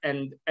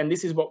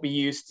this is what we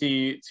use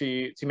to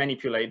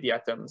manipulate the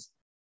atoms.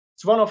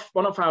 So one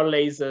of our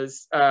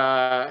lasers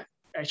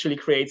actually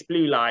creates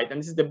blue light,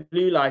 and this is the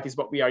blue light is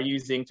what we are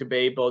using to be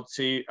able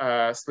to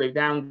slow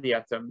down the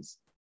atoms.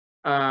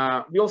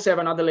 We also have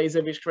another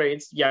laser which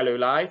creates yellow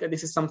light, and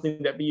this is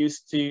something that we use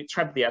to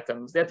trap the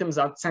atoms. The atoms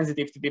are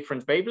sensitive to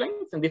different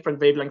wavelengths, and different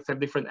wavelengths have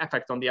different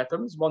effect on the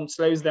atoms. One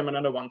slows them,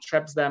 another one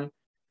traps them.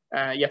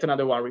 Yet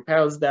another one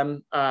repels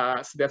them,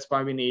 so that's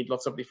why we need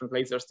lots of different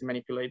lasers to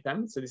manipulate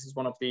them. So this is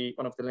one of the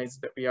lasers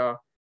that we are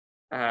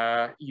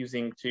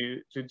using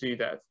to do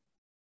that.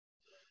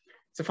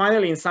 So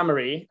finally, in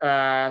summary,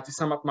 to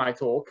sum up my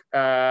talk,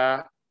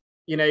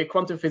 you know,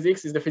 quantum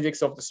physics is the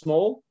physics of the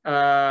small.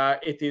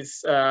 It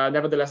is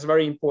nevertheless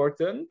very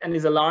important, and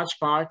is a large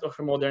part of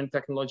a modern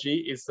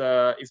technology is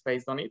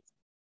based on it.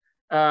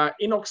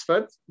 In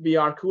Oxford, we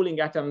are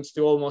cooling atoms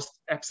to almost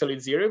absolute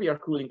zero. We are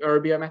cooling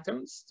erbium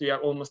atoms to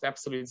almost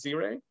absolute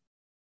zero.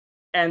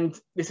 And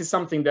this is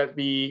something that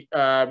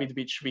with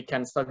which we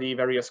can study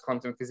various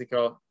quantum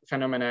physical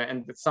phenomena.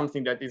 And it's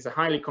something that is a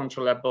highly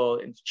controllable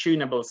and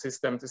tunable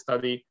system to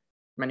study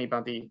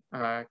many-body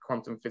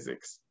quantum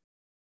physics.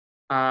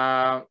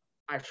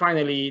 I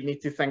finally need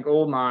to thank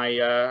all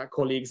my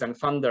colleagues and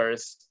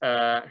funders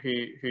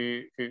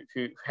who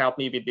helped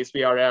me with this.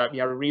 We are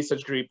a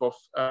research group of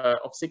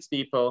 6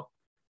 people,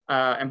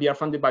 and we are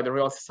funded by the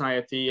Royal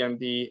Society and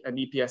the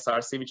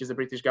EPSRC, which is a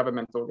British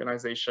government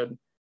organization.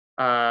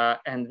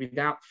 And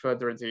without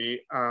further ado,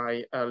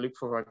 I look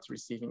forward to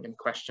receiving any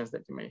questions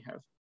that you may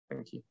have.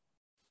 Thank you.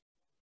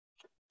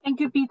 Thank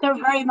you, Peter,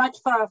 very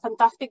much for a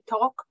fantastic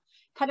talk.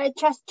 Can I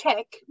just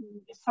check,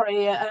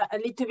 sorry, a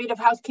little bit of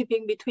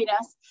housekeeping between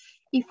us.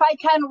 If I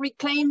can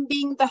reclaim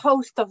being the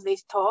host of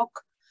this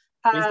talk,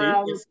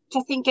 yes.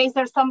 just in case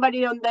there's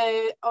somebody on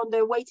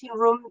the waiting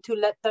room to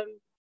let them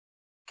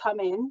come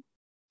in,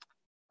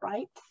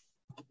 right?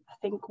 I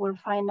think we'll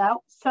find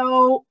out.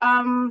 So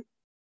there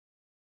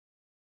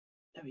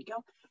we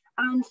go.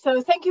 And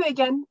so thank you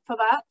again for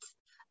that.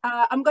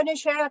 I'm going to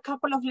share a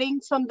couple of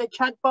links on the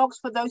chat box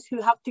for those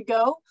who have to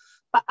go.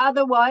 But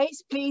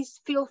otherwise, please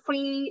feel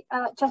free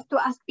just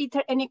to ask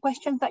Peter any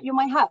questions that you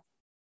might have.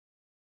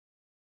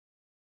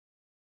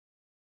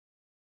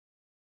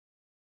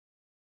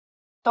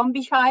 Don't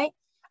be shy,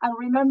 and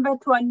remember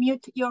to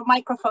unmute your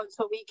microphone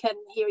so we can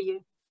hear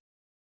you.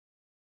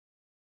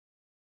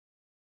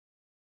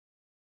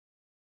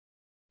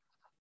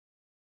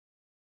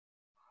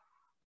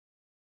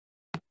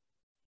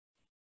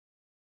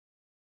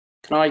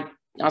 Can I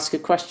ask a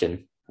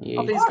question?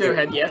 Please go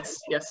ahead. Yes,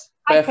 yes.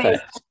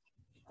 Perfect.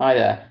 Hi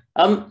there.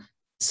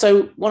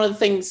 So one of the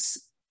things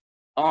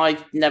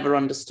I've never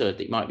understood,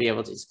 that you might be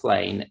able to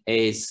explain,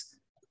 is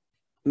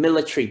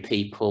military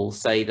people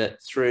say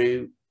that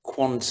through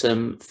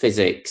quantum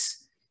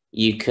physics,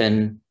 you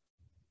can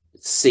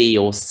see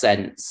or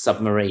sense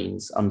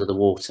submarines under the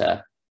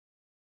water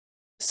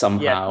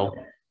somehow.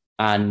 Yeah.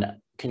 And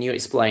can you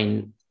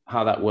explain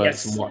how that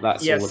works and what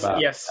that's all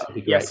about? Yes,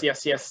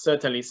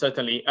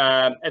 certainly.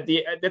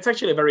 That's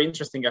actually a very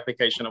interesting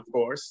application, of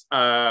course.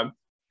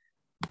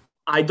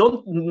 I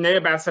don't know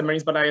about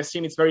submarines, but I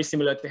assume it's very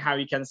similar to how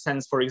you can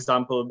sense, for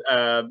example,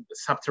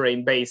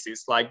 subterranean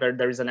bases, like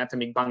there is an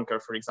atomic bunker,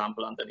 for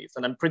example, underneath.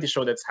 And I'm pretty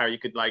sure that's how you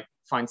could like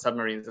find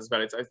submarines as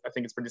well. I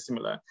think it's pretty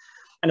similar.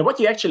 And what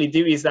you actually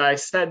do is that I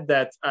said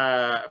that,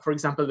 for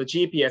example, the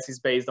GPS is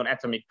based on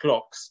atomic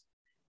clocks.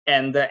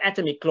 And the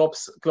atomic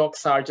clocks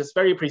are just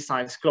very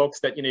precise clocks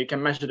that you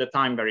can measure the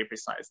time very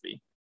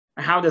precisely.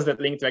 And how does that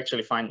link to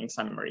actually finding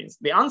submarines?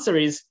 The answer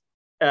is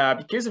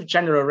because of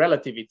general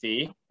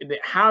relativity,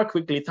 how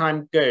quickly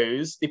time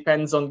goes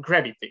depends on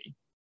gravity.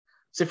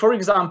 So for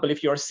example,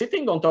 if you're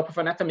sitting on top of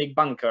an atomic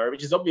bunker,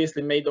 which is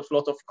obviously made of a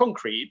lot of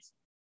concrete,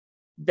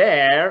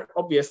 there,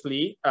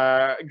 obviously,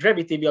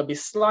 gravity will be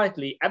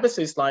slightly, ever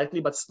so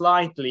slightly, but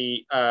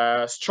slightly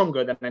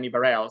stronger than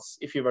anywhere else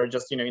if you were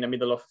just, in the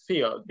middle of a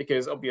field,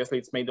 because obviously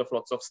it's made of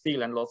lots of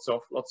steel and lots of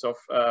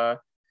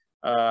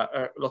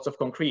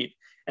concrete.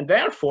 And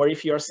therefore,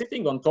 if you are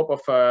sitting on top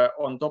of an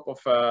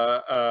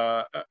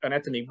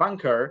atomic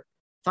bunker,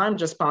 time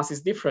just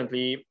passes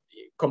differently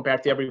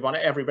compared to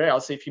everywhere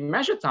else. So if you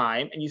measure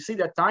time and you see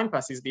that time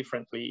passes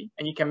differently,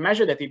 and you can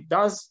measure that it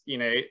does,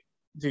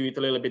 do it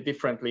a little bit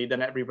differently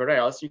than everywhere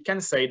else, you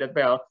can say that,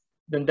 well,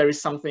 then there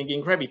is something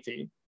in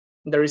gravity.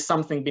 There is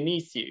something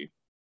beneath you.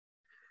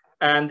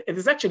 And it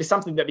is actually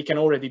something that we can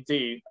already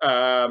do.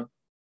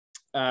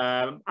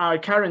 Our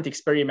current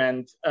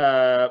experiment,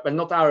 well,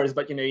 not ours,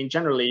 but in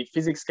generally,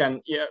 physics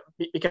can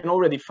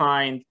already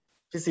find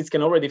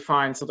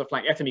sort of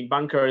like atomic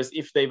bunkers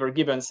if they were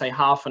given, say,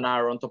 half an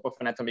hour on top of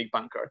an atomic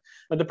bunker.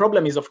 But the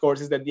problem is, of course,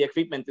 is that the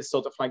equipment is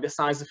sort of like the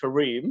size of a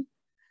room,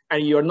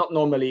 and you're not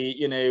normally,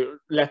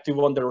 let to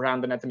wander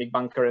around an atomic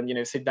bunker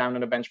and, sit down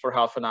on a bench for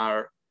half an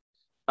hour.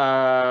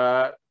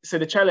 So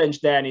the challenge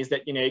then is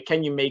that,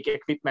 can you make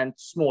equipment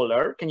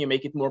smaller? Can you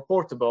make it more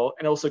portable?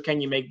 And also, can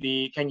you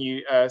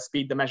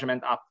speed the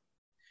measurement up?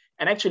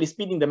 And actually,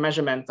 speeding the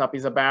measurement up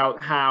is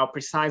about how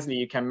precisely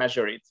you can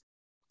measure it.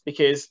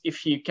 Because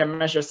if you can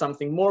measure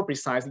something more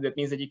precisely, that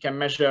means that you can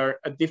measure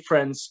a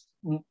difference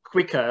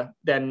quicker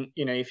than,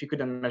 if you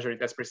couldn't measure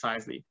it as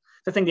precisely.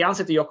 So I think the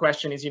answer to your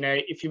question is,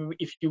 if you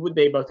would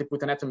be able to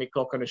put an atomic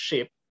clock on a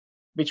ship,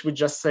 which would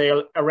just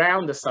sail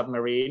around the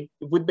submarine,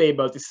 it would be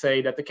able to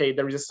say that, okay,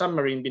 there is a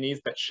submarine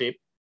beneath that ship,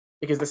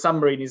 because the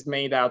submarine is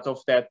made out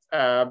of that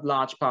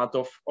large part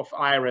of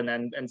iron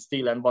and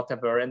steel and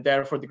whatever, and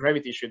therefore the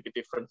gravity should be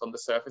different on the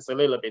surface a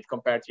little bit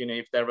compared to,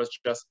 if there was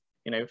just,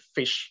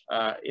 fish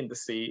in the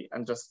sea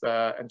and just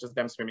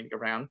them swimming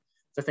around.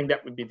 So I think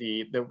that would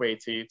be the way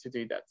to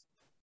do that.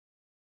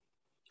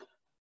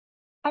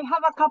 I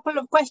have a couple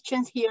of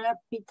questions here,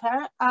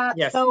 Peter.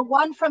 Yes. So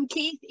one from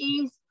Keith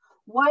is,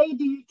 why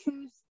do you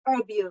choose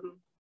erbium?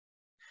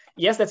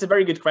 Yes, that's a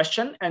very good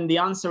question. And the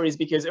answer is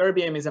because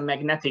erbium is a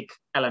magnetic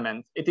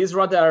element. It is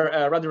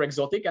rather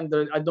exotic, and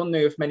I don't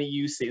know of many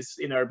uses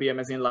in erbium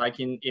as in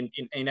like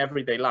in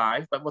everyday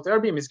life. But what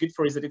erbium is good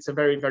for is that it's a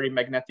very, very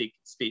magnetic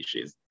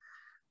species.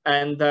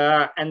 And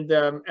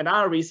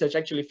our research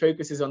actually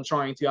focuses on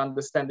trying to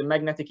understand the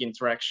magnetic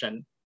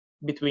interaction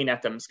between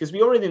atoms, because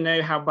we already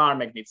know how bar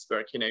magnets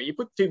work. You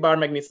put two bar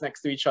magnets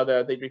next to each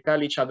other, they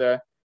repel each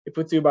other. You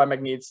put two bar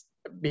magnets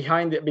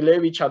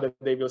below each other,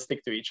 they will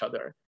stick to each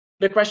other.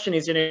 The question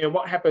is,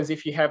 what happens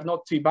if you have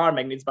not two bar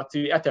magnets, but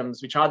two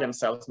atoms, which are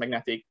themselves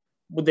magnetic?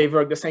 Would they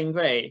work the same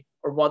way?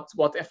 Or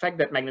what effect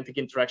that magnetic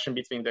interaction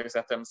between those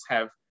atoms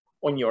have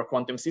on your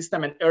quantum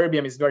system? And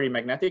erbium is very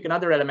magnetic.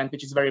 Another element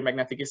which is very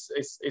magnetic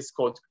is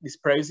called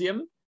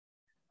dysprosium.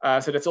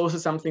 So that's also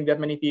something that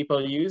many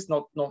people use,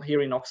 not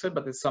here in Oxford,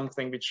 but it's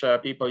something which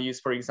people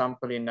use, for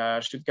example, in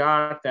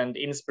Stuttgart and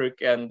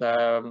Innsbruck and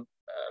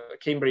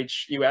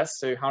Cambridge, US.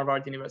 So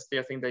Harvard University,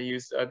 I think they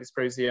use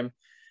dysprosium.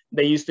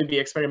 There used to be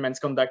experiments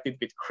conducted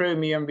with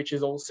chromium, which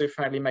is also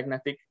fairly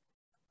magnetic.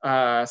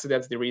 So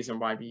that's the reason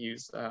why we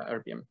use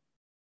erbium.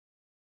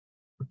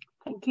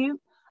 Thank you.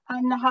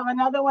 And I have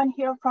another one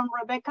here from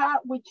Rebecca,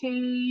 which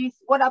is,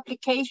 what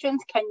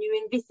applications can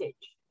you envisage?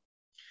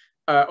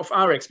 Of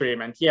our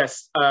experiment,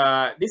 yes.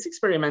 This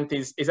experiment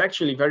is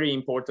actually very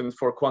important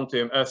for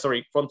quantum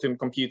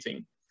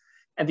computing.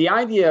 And the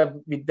idea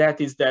with that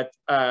is that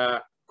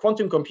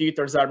quantum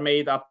computers are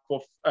made up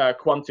of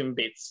quantum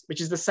bits,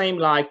 which is the same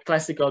like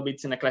classical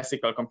bits in a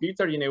classical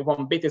computer.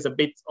 One bit is a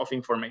bit of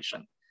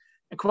information.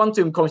 And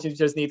quantum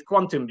computers need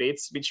quantum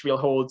bits, which will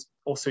hold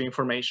also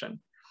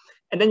information.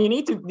 And then you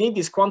need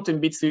these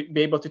quantum bits to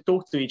be able to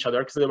talk to each other,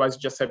 because otherwise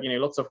you just have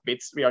lots of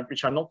bits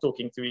which are not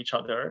talking to each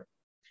other.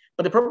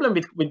 But the problem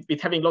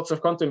with having lots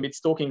of quantum bits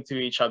talking to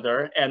each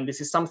other, and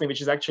this is something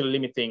which is actually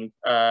limiting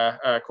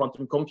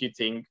quantum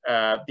computing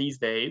these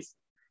days,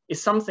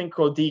 is something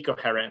called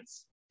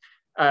decoherence.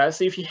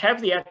 So if you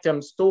have the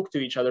atoms talk to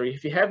each other,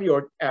 if you have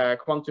your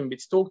quantum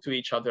bits talk to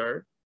each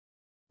other,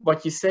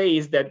 what you say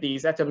is that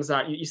these atoms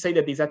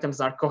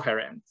are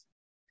coherent.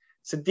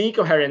 So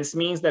decoherence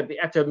means that the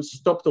atoms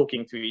stop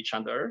talking to each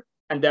other,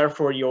 and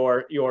therefore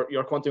your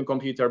quantum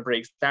computer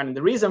breaks down. And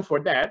the reason for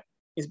that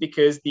is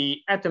because the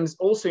atoms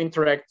also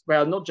interact,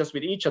 well, not just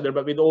with each other,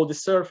 but with all the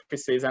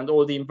surfaces and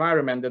all the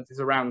environment that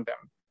is around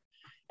them.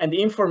 And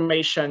the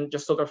information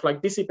just sort of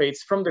like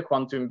dissipates from the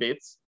quantum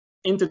bits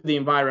into the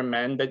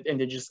environment, and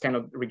they just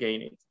cannot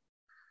regain it.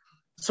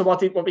 So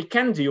what we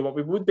can do, what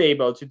we would be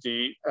able to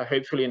do,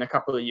 hopefully in a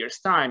couple of years'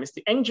 time, is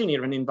to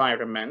engineer an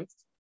environment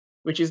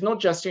which is not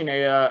just any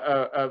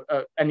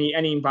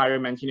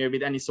environment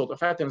with any sort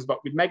of atoms, but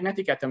with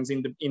magnetic atoms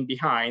in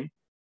behind.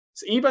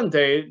 So even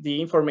though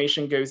the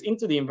information goes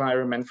into the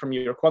environment from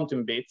your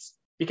quantum bits,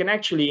 we can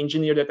actually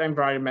engineer that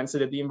environment so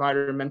that the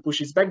environment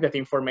pushes back that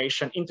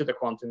information into the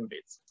quantum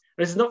bits.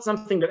 This is not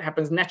something that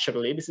happens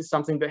naturally. This is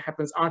something that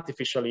happens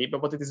artificially.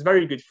 But what it is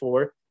very good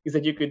for is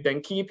that you could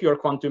then keep your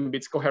quantum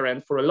bits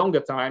coherent for a longer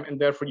time, and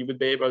therefore you would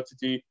be able to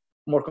do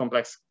more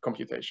complex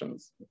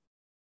computations.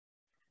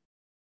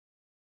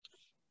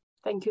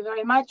 Thank you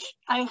very much.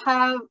 I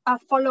have a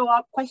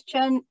follow-up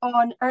question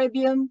on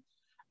erbium,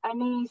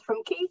 and it's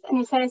from Keith, and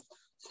he says,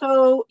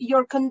 so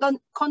your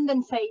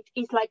condensate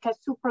is like a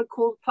super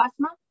cool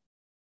plasma?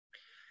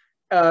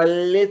 A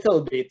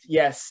little bit,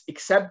 yes,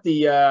 except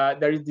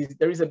there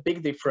is a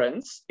big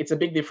difference. It's a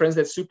big difference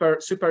that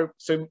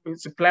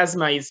so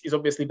plasma is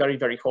obviously very,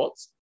 very hot.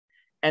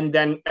 And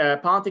then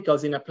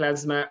particles in a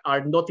plasma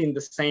are not in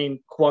the same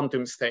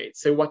quantum state.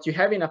 So what you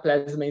have in a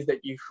plasma is that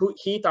you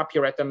heat up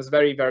your atoms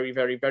very, very,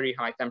 very, very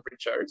high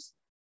temperatures,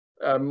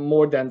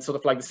 more than sort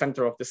of like the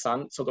center of the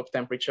sun sort of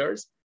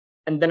temperatures.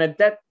 And then at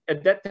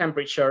that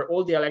temperature,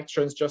 all the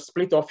electrons just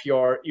split off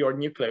your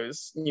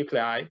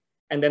nuclei,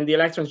 and then the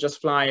electrons just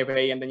fly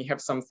away, and then you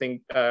have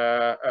something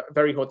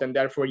very hot, and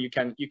therefore you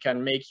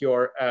can make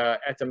your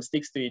atoms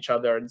stick to each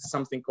other. It's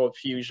something called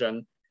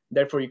fusion.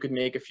 Therefore, you could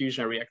make a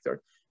fusion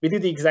reactor. We do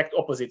the exact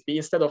opposite. We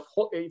instead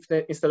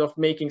of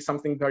making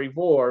something very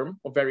warm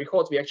or very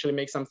hot, we actually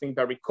make something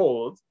very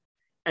cold.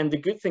 And the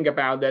good thing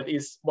about that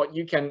is what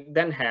you can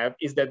then have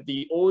is that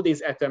all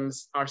these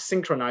atoms are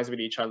synchronized with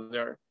each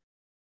other.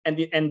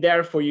 And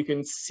therefore you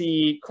can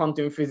see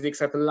quantum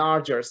physics at a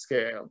larger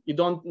scale. You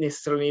don't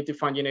necessarily need to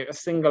find a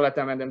single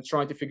atom and then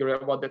try to figure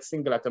out what that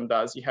single atom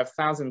does. You have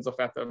thousands of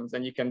atoms,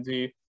 and you can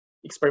do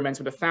experiments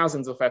with the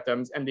thousands of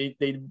atoms, and they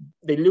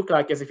look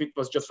like as if it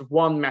was just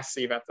one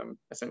massive atom,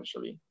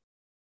 essentially.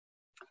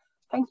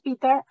 Thanks,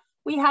 Peter.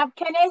 We have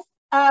Kenneth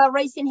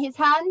raising his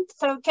hand.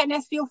 So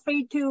Kenneth, feel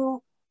free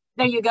to,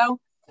 there you go.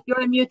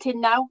 You're unmuted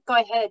now. Go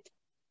ahead.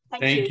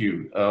 Thank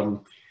you.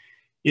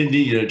 In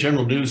the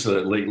general news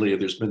lately,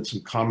 there's been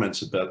some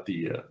comments about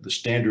the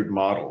standard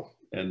model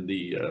and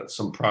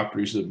some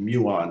properties of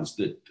muons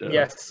that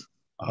yes,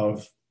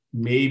 of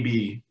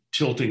maybe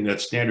tilting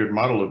that standard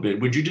model a bit.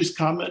 Would you just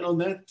comment on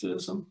that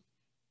some?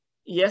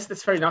 Yes,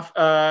 that's fair enough.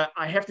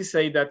 I have to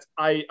say that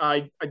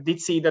I did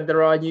see that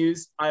there are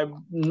news.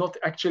 I'm not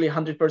actually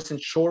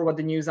 100% sure what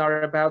the news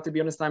are about, to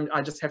be honest.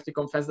 I just have to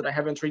confess that I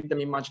haven't read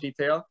them in much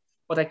detail.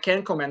 What I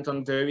can comment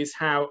on, though, is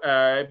how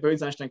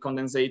Bose-Einstein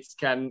condensates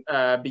can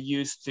be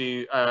used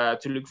to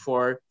look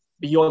for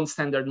beyond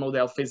standard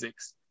model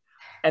physics.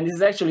 And this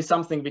is actually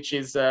something which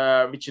is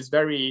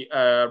very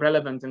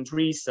relevant and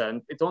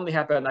recent. It only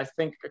happened, I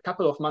think, a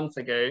couple of months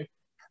ago,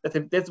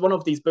 that one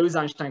of these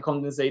Bose-Einstein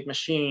condensate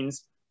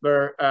machines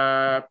were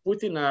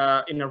put in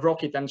a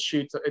rocket and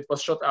it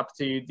was shot up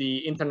to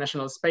the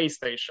International Space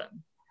Station.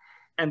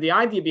 And the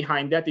idea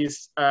behind that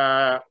is,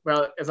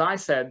 well, as I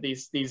said,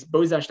 these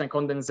Bose-Einstein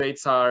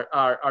condensates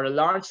are a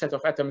large set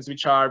of atoms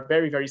which are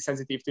very, very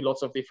sensitive to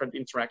lots of different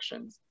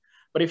interactions.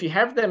 But if you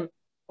have them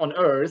on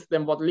Earth,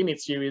 then what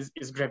limits you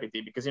is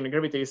gravity, because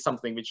gravity is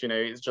something which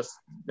is just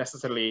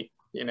necessarily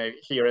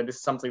here, and this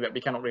is something that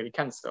we cannot really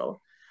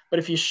cancel. But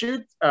if you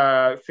shoot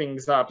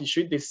things up, you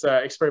shoot this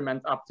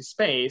experiment up to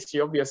space,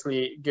 you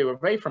obviously go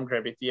away from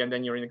gravity, and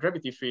then you're in a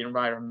gravity-free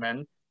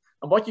environment.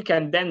 And what you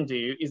can then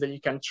do is that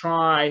you can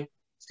try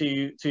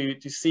to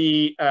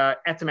see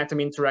atom-atom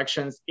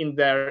interactions in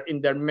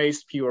their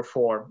most pure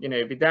form,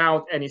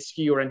 without any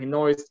skew or any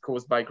noise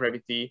caused by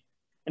gravity.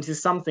 And this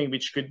is something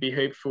which could be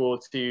hopeful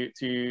to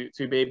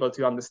be able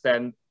to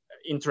understand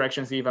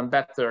interactions even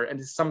better. And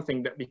this is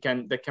something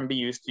that can be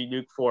used to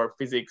look for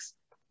physics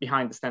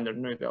behind the standard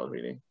model,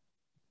 really.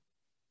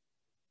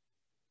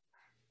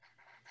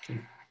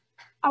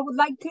 I would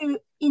like to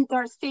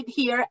intercede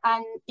here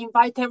and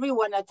invite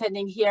everyone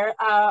attending here.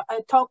 A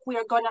talk we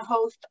are going to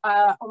host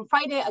on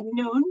Friday at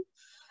noon.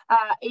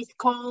 It's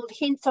called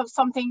Hints of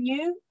Something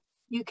New.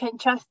 You can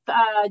just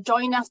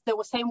join us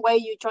the same way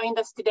you joined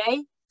us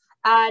today.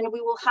 And we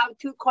will have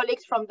two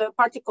colleagues from the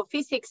particle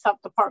physics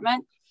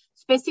sub-department,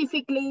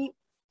 specifically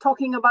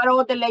talking about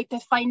all the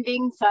latest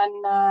findings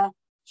and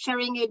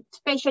sharing it,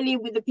 especially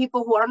with the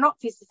people who are not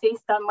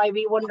physicists and might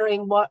be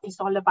wondering what it's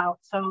all about.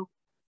 So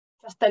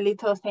just a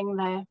little thing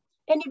there.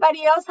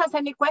 Anybody else has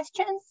any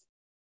questions?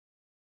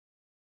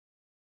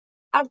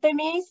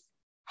 Artemis,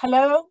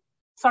 hello.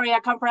 Sorry, I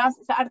can't pronounce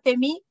it.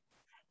 Artemi,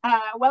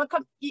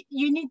 welcome.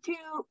 You need to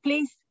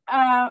please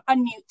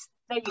unmute.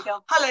 There you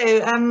go.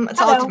 Hello, it's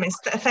Hello. Artemis.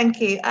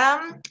 Thank you.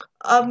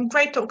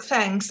 Great talk,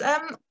 thanks.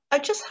 I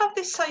just have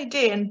this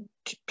idea, and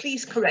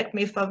please correct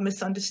me if I've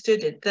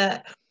misunderstood it,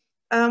 that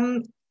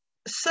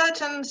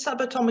certain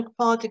subatomic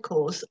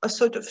particles are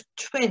sort of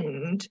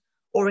twinned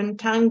or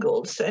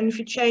entangled. So, and if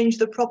you change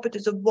the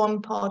properties of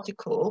one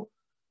particle,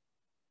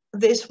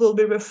 this will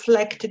be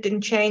reflected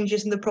in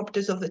changes in the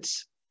properties of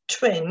its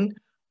twin,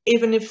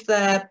 even if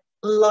they're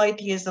light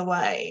years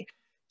away.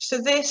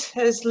 So this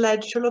has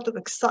led to a lot of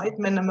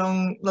excitement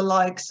among the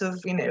likes of,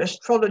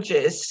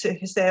 astrologists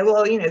who say,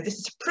 well, this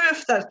is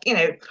proof that,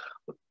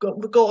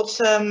 we've got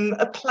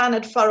a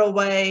planet far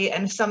away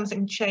and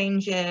something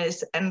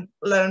changes, and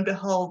lo and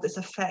behold, this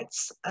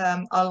affects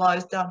our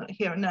lives down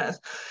here on Earth.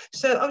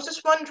 So I was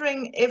just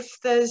wondering if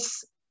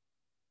there's,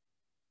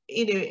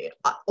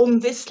 on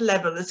this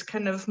level, this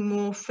kind of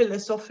more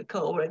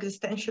philosophical or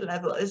existential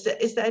level, is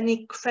there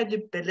any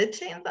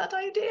credibility in that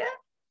idea?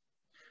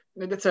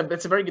 That's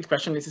a very good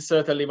question. This is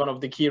certainly one of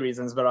the key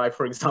reasons where I,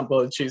 for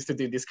example, choose to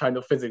do this kind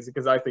of physics,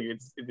 because I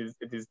think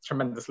it is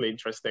tremendously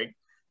interesting.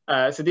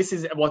 So this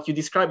is what you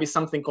describe is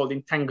something called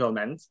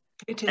entanglement,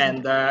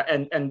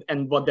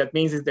 and what that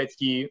means is that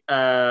you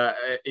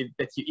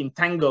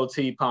entangle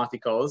two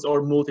particles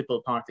or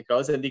multiple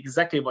particles, and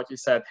exactly what you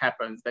said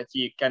happens, that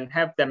you can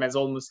have them as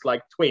almost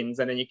like twins,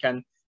 and then you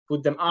can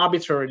put them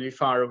arbitrarily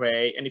far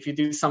away, and if you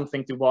do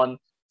something to one,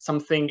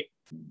 something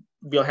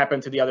will happen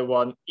to the other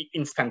one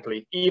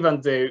instantly, even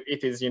though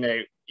it is,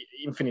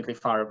 infinitely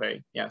far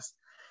away. Yes.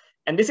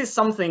 And this is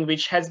something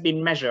which has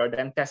been measured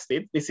and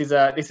tested. This is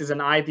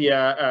an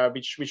idea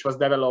which was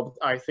developed,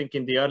 I think,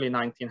 in the early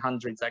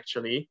 1900s,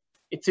 actually.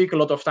 It took a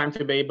lot of time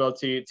to be able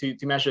to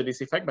measure this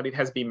effect, but it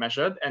has been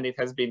measured and it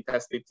has been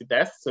tested to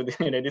death. So,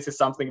 this is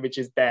something which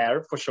is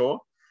there for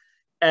sure.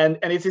 And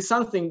it is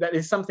something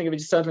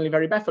which is certainly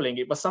very baffling.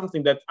 It was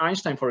something that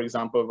Einstein, for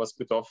example, was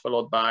put off a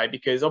lot by,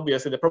 because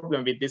obviously the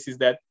problem with this is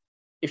that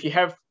if you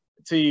have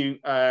two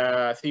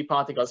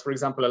particles, for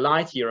example, a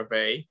light year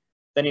away,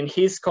 then in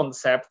his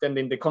concept and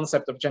in the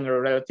concept of general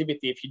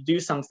relativity, if you do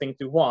something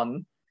to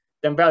one,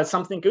 then, well,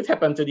 something could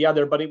happen to the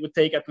other, but it would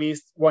take at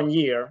least 1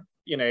 year,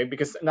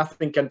 because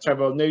nothing can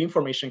travel, no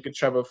information could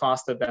travel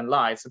faster than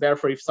light. So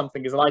therefore, if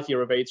something is a light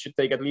year away, it should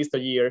take at least a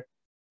year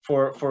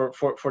for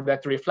that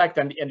to reflect,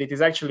 and it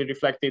is actually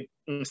reflected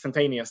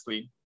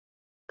instantaneously.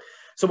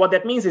 So what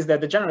that means is that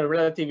the general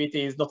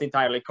relativity is not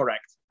entirely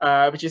correct,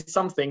 which is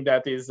something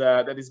that is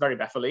very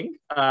baffling.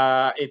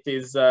 It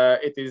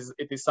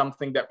is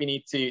something that we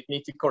need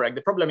to correct.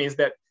 The problem is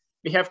that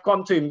we have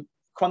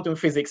quantum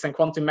physics and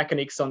quantum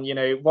mechanics on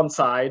one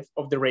side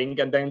of the ring,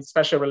 and then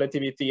special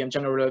relativity and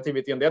general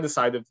relativity on the other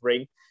side of the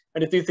ring,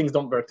 and the two things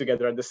don't work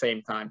together at the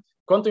same time.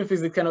 Quantum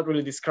physics cannot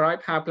really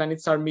describe how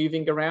planets are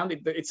moving around.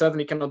 It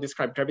certainly cannot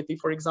describe gravity,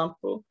 for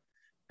example.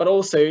 But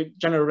also,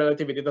 general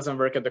relativity doesn't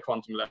work at the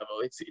quantum level.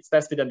 It's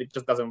tested and it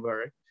just doesn't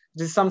work.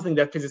 This is something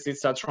that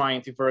physicists are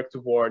trying to work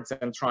towards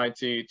and try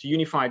to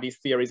unify these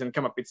theories and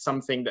come up with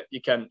something that you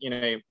can,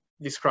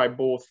 describe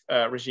both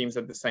regimes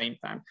at the same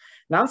time.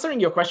 Now, answering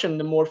your question on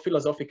the more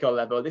philosophical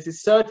level, this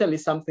is certainly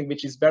something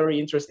which is very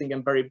interesting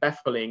and very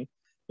baffling,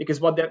 because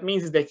what that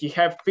means is that you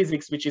have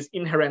physics which is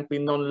inherently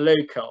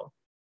non-local.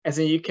 As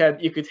in, you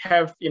could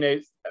have,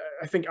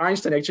 I think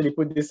Einstein actually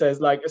put this as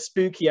like a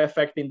spooky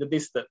effect in the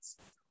distance,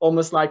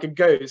 almost like a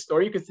ghost,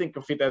 or you could think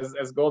of it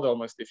as God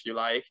almost, if you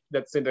like,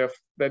 that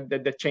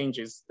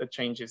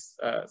changes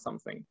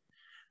something.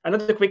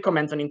 Another quick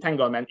comment on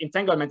entanglement.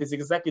 Entanglement is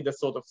exactly the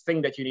sort of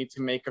thing that you need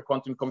to make a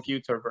quantum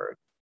computer work.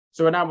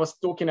 So when I was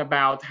talking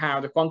about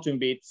how the quantum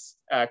bits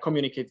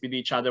communicate with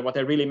each other, what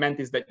I really meant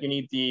is that you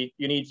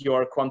need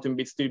your quantum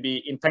bits to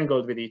be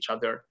entangled with each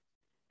other.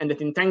 And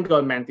that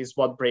entanglement is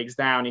what breaks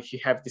down if you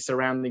have the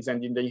surroundings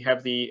and then you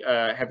have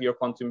your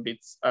quantum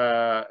bits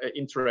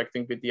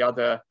interacting with the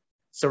other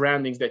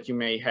surroundings that you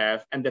may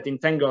have, and that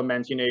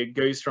entanglement,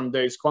 goes from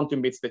those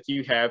quantum bits that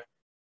you have,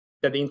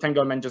 that the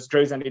entanglement just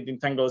grows and it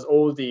entangles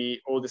all the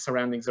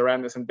surroundings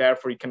around us, and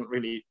therefore you can't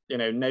really,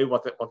 know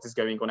what is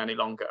going on any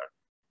longer.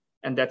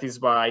 And that is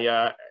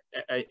why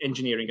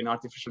engineering an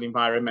artificial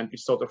environment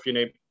which sort of,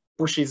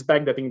 pushes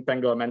back that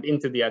entanglement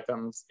into the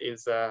atoms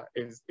is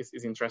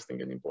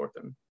interesting and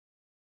important.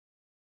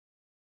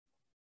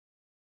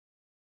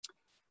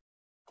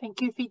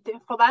 Thank you, Peter,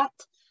 for that.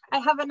 I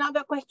have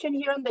another question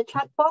here on the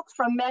chat box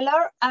from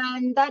Meller,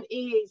 and that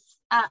is,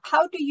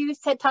 how do you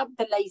set up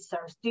the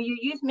lasers? Do you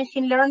use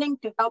machine learning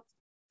to help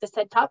the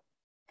setup?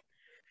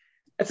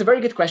 It's a very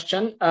good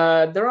question.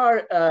 There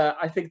are,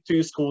 I think,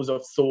 two schools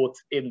of thought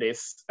in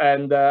this,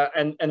 and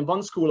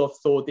one school of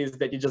thought is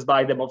that you just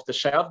buy them off the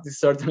shelf. This is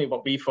certainly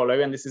what we follow,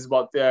 and this is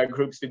what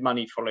groups with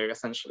money follow,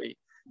 essentially,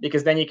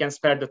 because then you can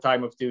spare the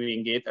time of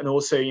doing it. And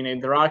also,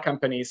 there are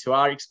companies who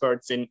are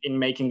experts in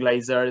making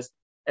lasers,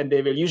 and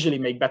they will usually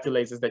make better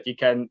lasers that you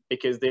can,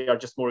 because they are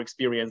just more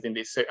experienced in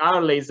this. So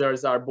our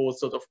lasers are both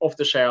sort of off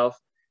the shelf,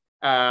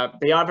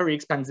 They are very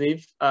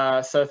expensive.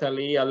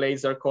 Certainly, a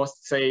laser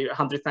costs, say,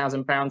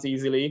 £100,000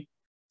 easily.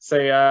 So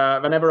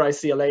whenever I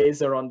see a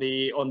laser on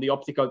the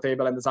optical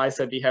table, and as I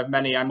said, we have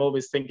many, I'm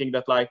always thinking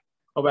that, like,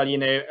 oh well, you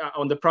know,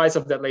 on the price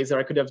of that laser,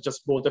 I could have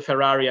just bought a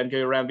Ferrari and go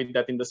around with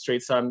that in the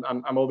street. So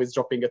I'm always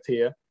dropping a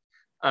tear.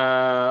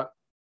 But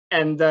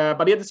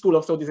the other school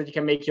of thought is that you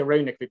can make your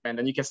own equipment,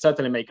 and you can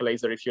certainly make a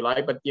laser if you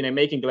like. But you know,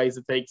 making a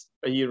laser takes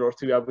a year or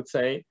two, I would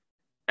say,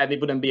 and it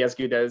wouldn't be as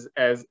good as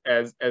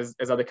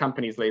other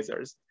companies'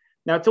 lasers.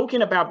 Now,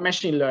 talking about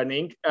machine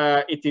learning,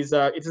 it's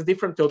a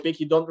different topic.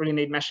 You don't really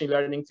need machine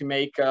learning to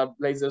make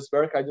lasers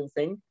work, I don't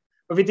think.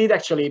 But we did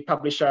actually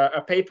publish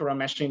a paper on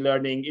machine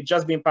learning. It's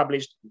just been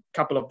published a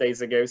couple of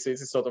days ago, so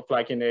it's sort of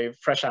like, you know,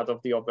 fresh out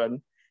of the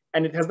oven.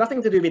 And it has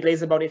nothing to do with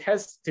laser, but it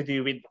has to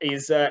do with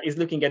is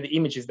looking at the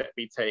images that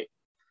we take.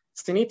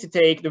 So you need to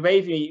take, the way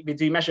we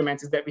do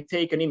measurements is that we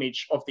take an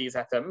image of these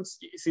atoms.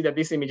 You see that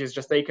this image is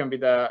just taken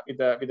with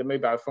a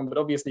mobile phone, but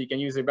obviously you can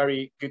use a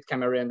very good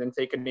camera and then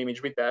take an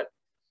image with that.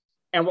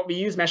 And what we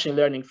use machine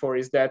learning for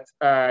is that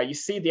you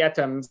see the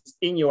atoms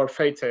in your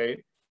photo,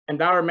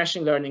 and our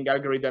machine learning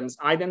algorithms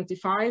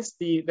identifies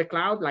the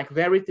cloud, like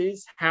where it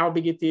is, how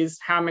big it is,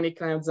 how many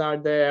clouds are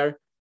there,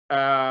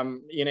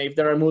 you know, if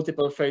there are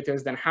multiple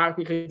photos, then how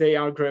quickly they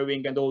are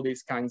growing, and all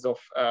these kinds of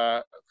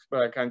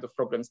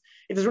problems.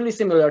 It is really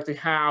similar to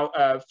how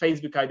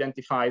Facebook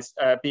identifies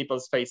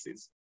people's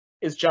faces.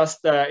 It's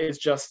just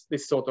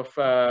this sort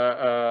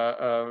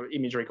of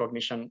image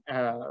recognition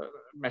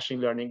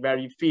machine learning, where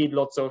you feed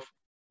lots of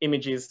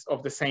images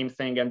of the same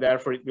thing, and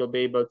therefore it will be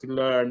able to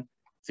learn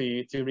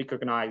to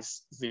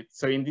recognize it.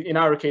 So in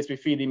our case, we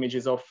feed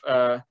images of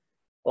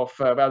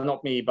well,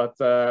 not me, but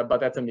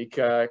atomic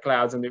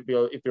clouds, and it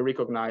will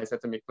recognize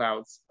atomic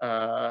clouds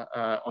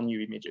on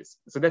new images.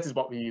 So that is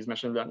what we use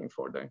machine learning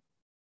for, though.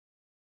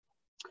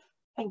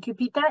 Thank you,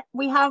 Peter.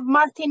 We have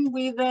Martin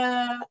with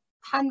a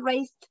hand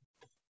raised.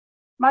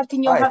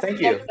 Martin, Hi, thank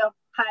you.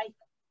 Hi.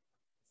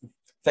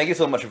 Thank you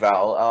so much,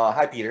 Val.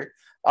 Hi, Peter.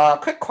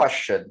 Quick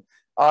question.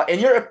 In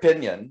your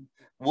opinion,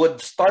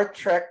 would Star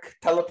Trek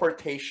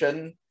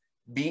teleportation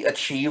be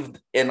achieved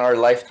in our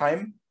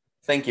lifetime?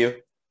 Thank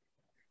you.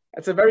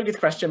 That's a very good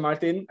question,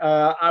 Martin.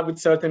 I would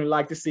certainly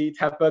like to see it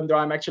happen, though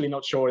I'm actually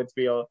not sure it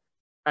will.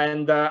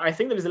 And I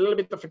think there is a little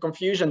bit of a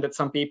confusion that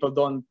some people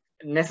don't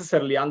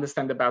necessarily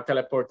understand about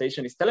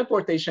teleportation.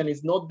 Teleportation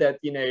is not that,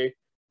 you know,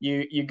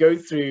 you go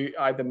through,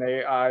 I don't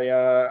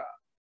know,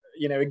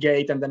 you know, a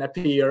gate and then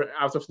appear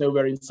out of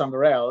nowhere in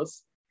somewhere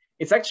else.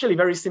 It's actually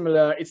very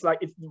similar. It's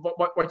like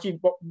what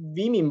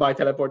we mean by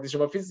teleportation,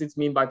 what physicists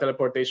mean by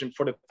teleportation,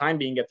 for the time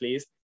being at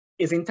least,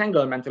 is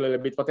entanglement a little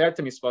bit, what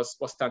Artemis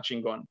was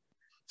touching on.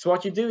 So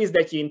what you do is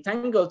that you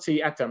entangle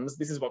two atoms.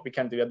 This is what we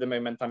can do at the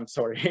moment, I'm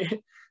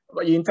sorry.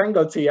 But you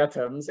entangle two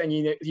atoms and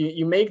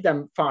you make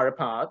them far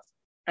apart,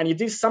 and you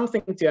do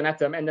something to an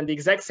atom, and then the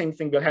exact same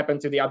thing will happen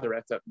to the other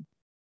atom.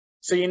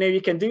 So, you know, you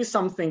can do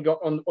something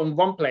on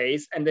one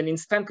place, and then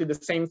instantly the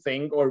same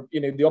thing, or, you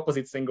know, the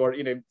opposite thing, or,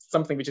 you know,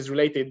 something which is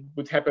related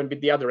would happen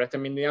with the other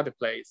atom in the other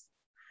place.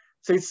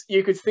 So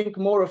you could think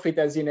more of it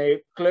as, you know,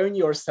 clone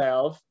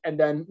yourself and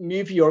then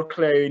move your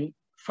clone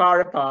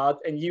far apart,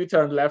 and you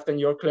turn left and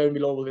your clone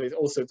will always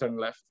also turn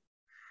left.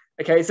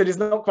 Okay, so it's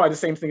not quite the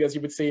same thing as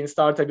you would see in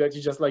Star Trek, that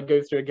you just like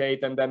go through a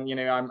gate and then, you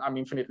know, I'm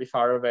infinitely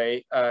far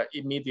away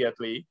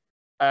immediately.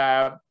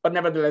 But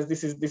nevertheless,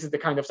 this is the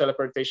kind of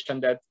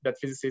teleportation that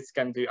physicists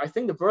can do. I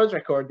think the world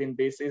record in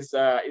this is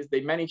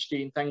they managed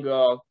to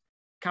entangle a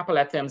couple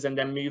atoms and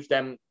then move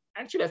them,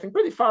 actually I think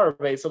pretty far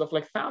away, sort of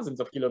like thousands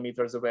of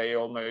kilometers away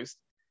almost,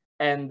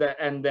 and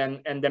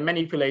then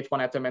manipulate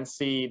one atom and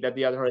see that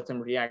the other atom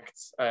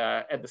reacts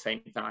at the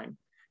same time.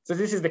 So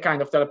this is the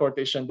kind of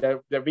teleportation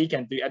that we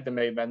can do at the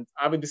moment.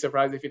 I would be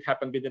surprised if it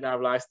happened within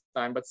our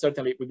lifetime, but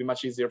certainly it would be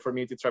much easier for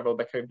me to travel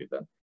back home with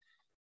them.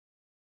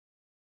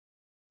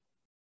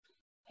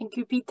 Thank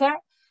you, Peter.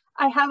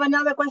 I have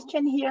another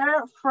question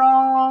here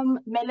from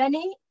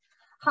Melanie.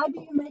 How do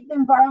you make the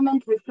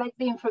environment reflect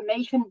the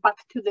information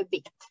back to the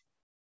bit?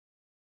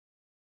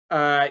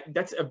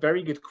 That's a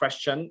very good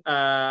question.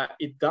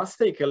 It does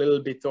take a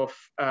little bit of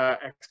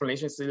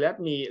explanation. So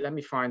let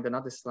me find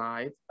another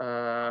slide,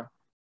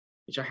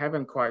 which I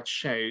haven't quite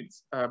showed,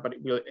 but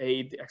it will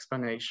aid the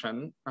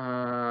explanation.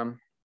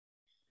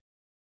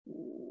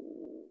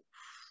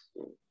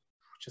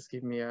 Just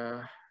give me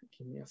a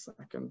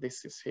second.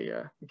 This is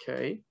here.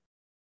 Okay.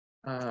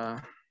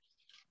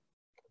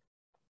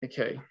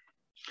 Okay.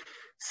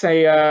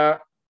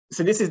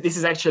 So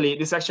this actually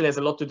has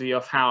a lot to do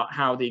with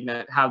how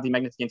the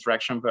magnetic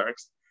interaction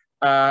works.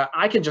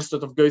 I can just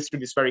sort of go through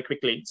this very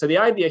quickly. So the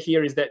idea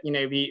here is that, you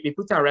know, we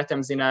put our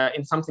atoms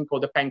in something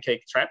called a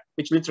pancake trap,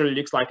 which literally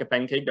looks like a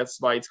pancake.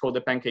 That's why it's called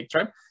a pancake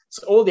trap.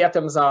 So all the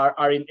atoms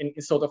are in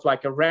sort of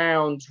like a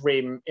round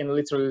rim, in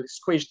literally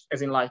squished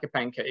as in like a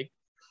pancake.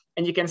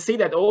 And you can see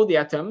that all the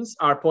atoms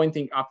are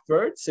pointing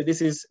upwards. So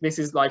this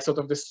is like sort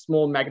of the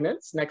small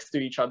magnets next to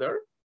each other.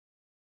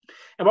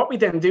 And what we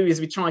then do is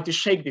we try to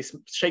shake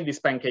this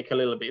pancake a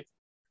little bit.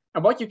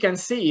 And what you can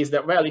see is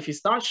that, well, if you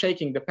start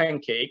shaking the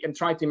pancake and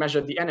try to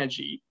measure the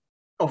energy,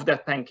 of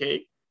that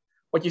pancake,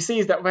 what you see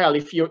is that, well,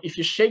 if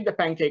you shake the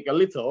pancake a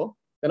little,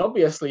 then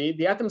obviously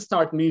the atoms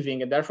start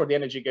moving and therefore the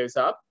energy goes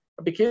up.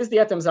 But because the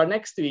atoms are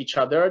next to each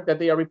other, that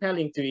they are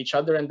repelling to each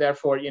other, and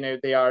therefore, you know,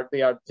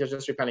 they're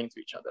just repelling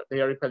to each other. They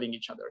are repelling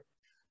each other.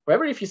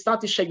 However, if you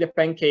start to shake the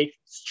pancake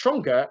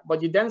stronger,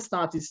 what you then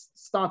start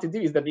to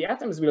do is that the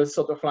atoms will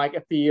sort of like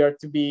appear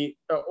to be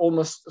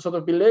almost sort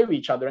of below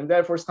each other, and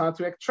therefore start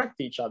to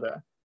attract each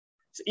other.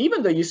 So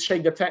even though you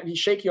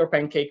shake your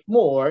pancake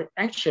more,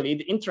 actually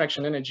the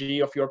interaction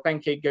energy of your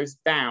pancake goes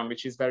down,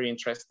 which is very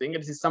interesting.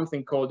 This is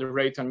something called the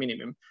Roton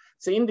minimum.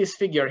 So in this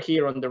figure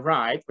here on the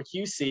right, what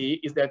you see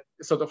is that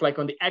sort of like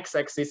on the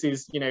x-axis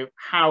is, you know,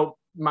 how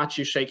much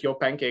you shake your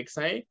pancake,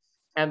 say,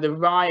 and the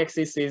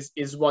y-axis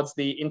is what's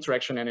the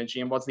interaction energy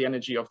and what's the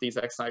energy of these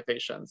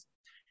excitations.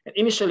 And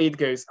initially it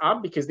goes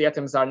up because the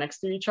atoms are next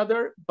to each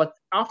other, but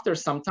after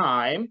some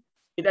time,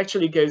 it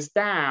actually goes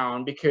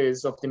down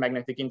because of the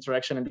magnetic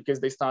interaction and because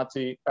they start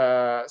to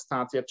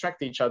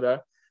attract each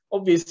other.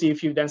 Obviously,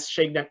 if you then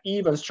shake them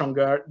even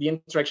stronger, the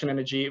interaction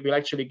energy will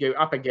actually go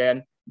up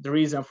again. The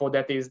reason for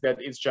that is that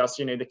it's just,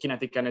 you know, the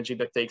kinetic energy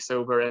that takes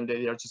over and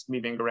they are just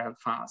moving around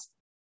fast.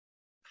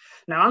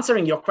 Now,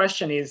 answering your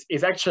question is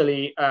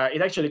actually,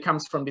 it actually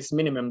comes from this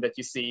minimum that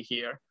you see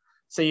here.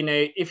 So, you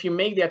know, if you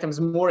make the atoms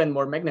more and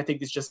more magnetic,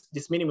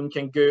 this minimum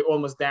can go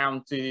almost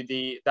down to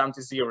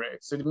zero.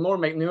 So the more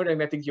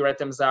magnetic your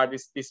atoms are,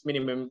 this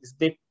minimum, this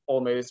dip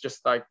almost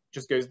just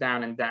goes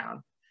down and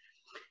down.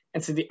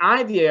 And so the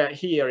idea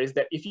here is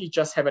that if you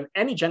just have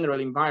any general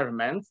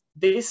environment,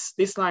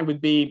 this line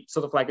would be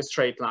sort of like a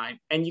straight line,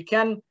 and you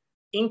can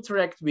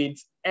interact with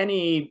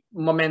any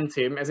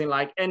momentum, as in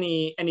like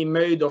any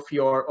mode of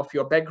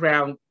your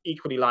background,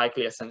 equally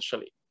likely,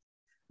 essentially.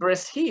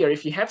 Whereas here,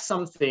 if you have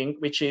something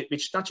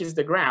which touches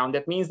the ground,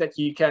 that means that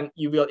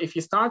you will, if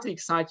you start to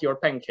excite your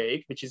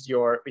pancake, which is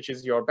your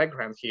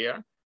background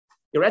here,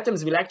 your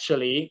atoms will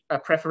actually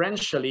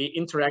preferentially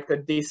interact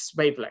at this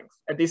wavelength,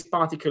 at this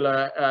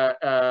particular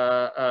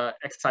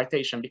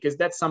excitation, because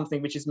that's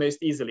something which is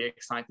most easily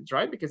excited,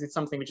 right? Because it's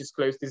something which is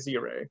close to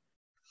zero.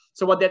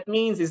 So what that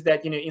means is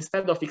that, you know,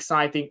 instead of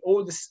exciting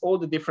all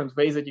the different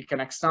ways that you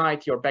can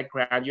excite your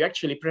background, you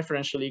actually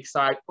preferentially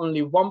excite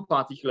only one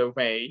particular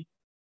way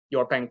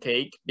your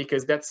pancake,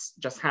 because that's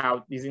just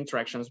how these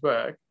interactions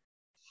work.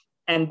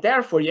 And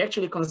therefore you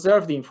actually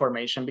conserve the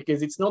information,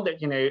 because it's not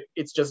that, you know,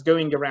 it's just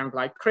going around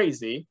like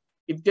crazy.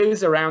 It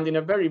goes around in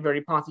a very,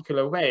 very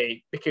particular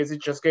way, because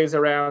it just goes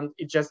around,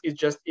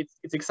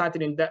 it's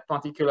excited in that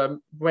particular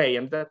way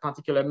and that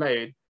particular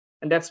mode.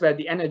 And that's where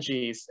the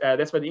energy is,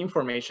 that's where the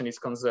information is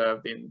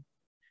conserved in.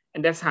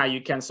 And that's how you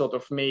can sort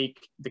of make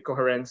the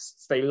coherence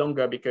stay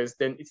longer, because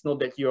then it's not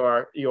that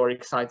you're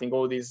exciting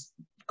all these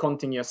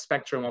continuous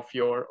spectrum of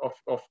your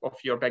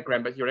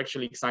background, but you're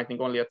actually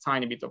exciting only a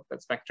tiny bit of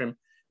that spectrum.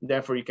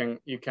 Therefore, you can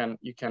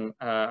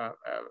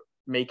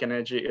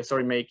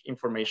make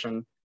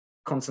information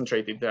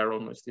concentrated there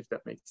almost, if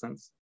that makes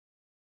sense.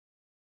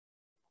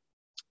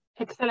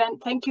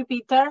 Excellent, thank you,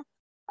 Peter.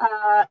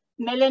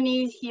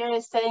 Melanie here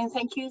is saying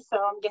thank you, so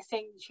I'm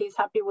guessing she's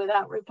happy with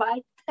that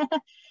reply.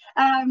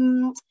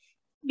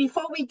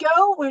 Before we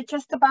go, we're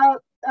just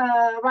about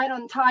right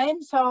on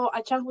time, so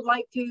I just would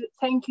like to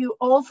thank you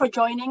all for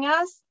joining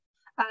us.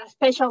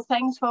 Special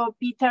thanks for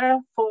Peter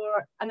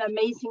for an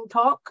amazing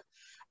talk.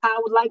 I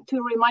would like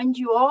to remind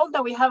you all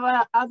that we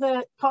have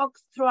other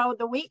talks throughout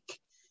the week.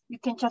 You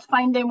can just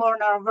find them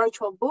on our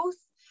virtual booth.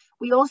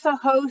 We also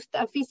host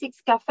a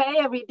physics cafe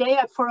every day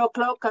at 4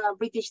 o'clock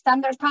British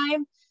Standard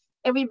Time.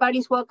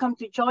 Everybody's welcome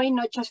to join,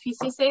 not just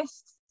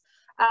physicists.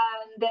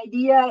 And the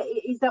idea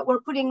is that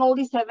we're putting all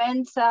these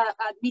events at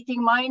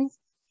Meeting Minds,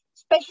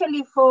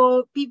 especially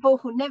for people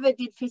who never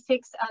did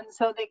physics, and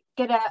so they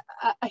get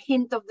a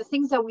hint of the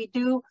things that we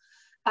do.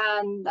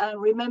 And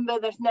remember,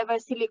 there's never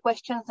silly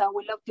questions, and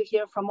we love to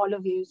hear from all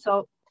of you.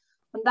 So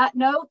on that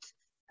note,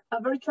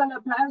 a virtual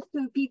applause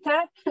to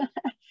Peter.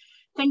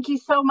 Thank you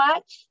so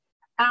much.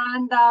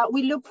 And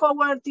we look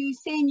forward to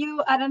seeing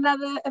you at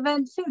another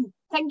event soon.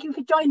 Thank you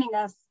for joining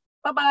us.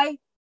 Bye-bye.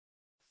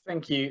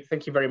 Thank you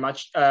very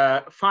much.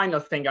 Final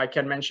thing I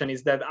can mention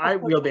is that I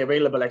will be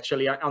available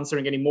actually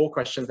answering any more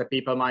questions that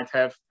people might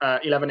have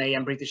 11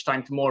 a.m. British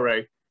time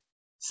tomorrow.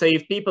 So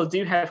if people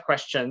do have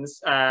questions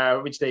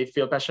which they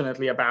feel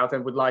passionately about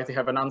and would like to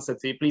have an answer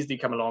to, please do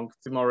come along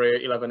tomorrow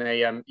 11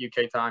 a.m.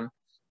 UK time.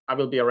 I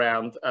will be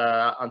around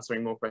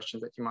answering more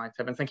questions that you might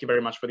have. And thank you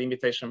very much for the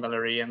invitation,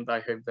 Valerie, and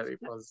I hope that it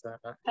was...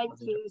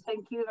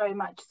 Thank you very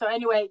much. So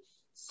anyway,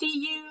 see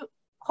you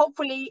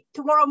hopefully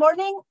tomorrow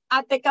morning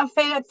at the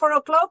cafe at 4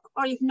 o'clock,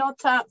 or if not,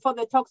 for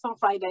the talks on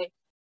Friday.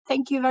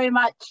 Thank you very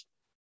much.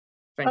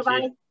 Bye-bye.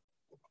 You.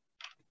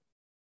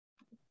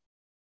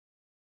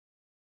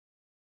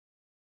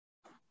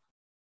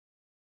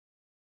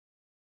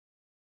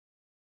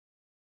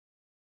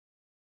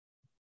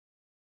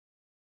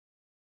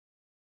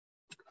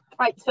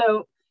 Right,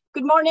 so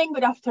good morning,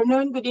 good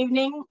afternoon, good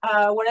evening,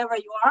 wherever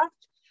you are.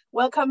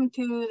 Welcome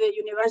to the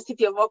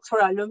University of Oxford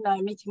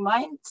Alumni Meeting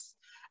Minds.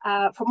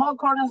 from all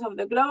corners of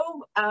the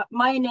globe.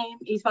 My name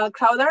is Val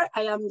Crowder.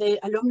 I am the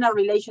Alumni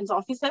Relations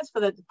Officer for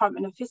the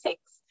Department of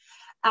Physics.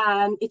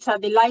 And it's a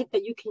delight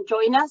that you can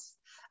join us.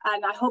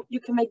 And I hope you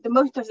can make the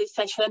most of this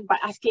session by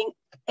asking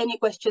any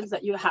questions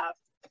that you have.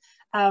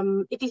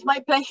 It is my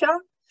pleasure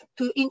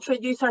to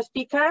introduce our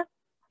speaker,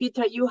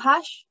 Péter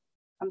Juhász.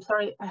 I'm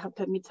sorry, I have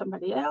to admit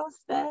somebody else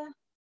there.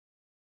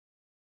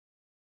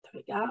 There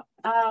we go.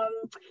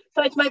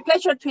 So it's my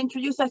pleasure to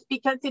introduce our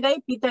speaker today,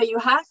 Péter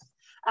Juhász.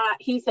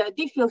 He's a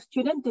DPhil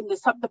student in the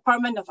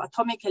sub-department of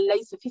atomic and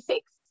laser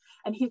physics,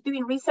 and he's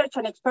doing research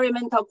on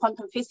experimental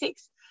quantum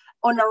physics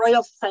on a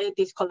Royal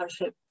Society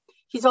scholarship.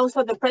 He's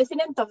also the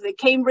president of the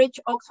Cambridge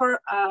Oxford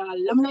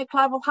Alumni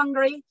Club of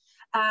Hungary,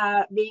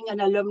 being an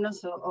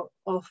alumnus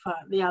of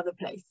the other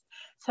place.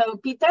 So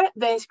Péter,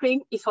 the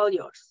screen is all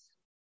yours.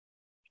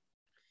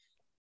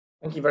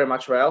 Thank you very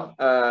much, Val,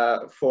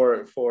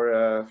 for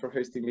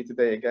hosting me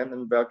today again,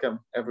 and welcome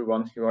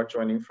everyone who are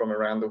joining from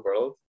around the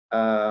world.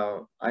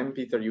 I'm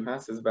Péter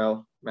Juhász, as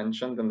Val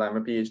mentioned, and I'm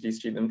a PhD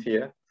student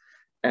here.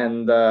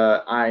 And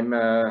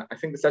I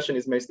think the session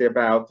is mostly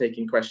about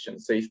taking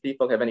questions. So if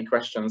people have any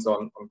questions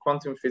on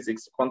quantum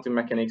physics, quantum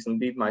mechanics,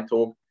 indeed my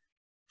talk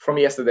from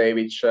yesterday,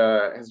 which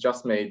has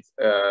just made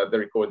the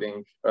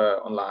recording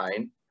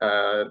online,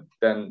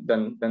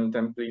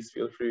 then please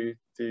feel free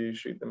to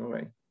shoot them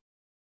away.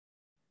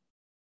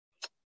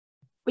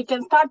 We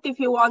can start if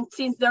you want,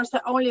 since there's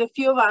only a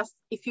few of us.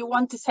 If you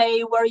want to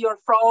say where you're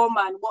from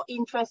and what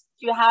interests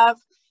you have,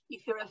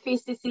 if you're a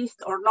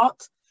physicist or not,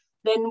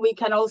 then we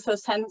can also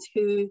sense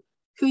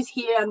who's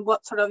here and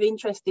what sort of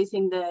interest is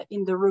in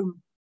the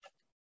room.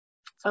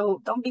 So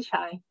don't be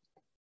shy.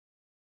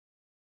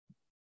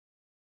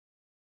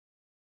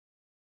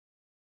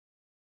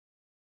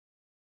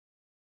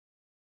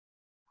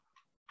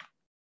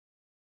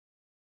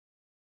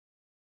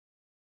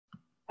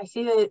 I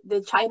see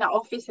the China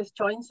office has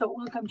joined, so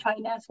welcome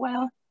China as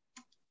well.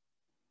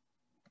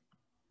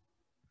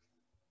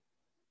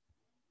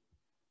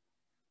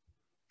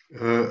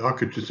 I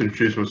could just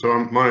introduce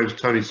myself. My name is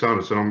Tony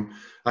Sanderson. I'm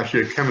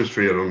actually a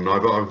chemistry alumni,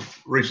 but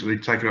I've recently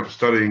taken up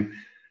studying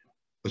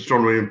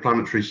astronomy and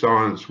planetary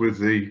science with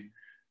the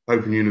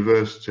Open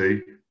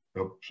University,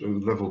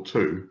 level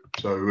 2.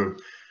 So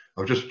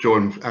I've just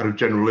joined out of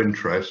general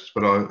interest,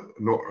 but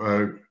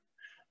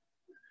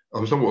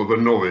I'm somewhat of a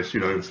novice,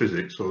 in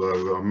physics,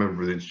 although I'm a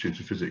member of the Institute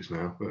of Physics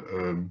now. But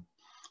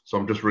so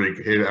I'm just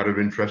really here out of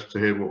interest to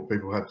hear what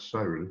people had to say,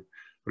 really.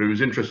 But it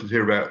was interesting to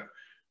hear about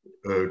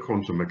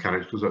quantum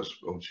mechanics, because that's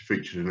obviously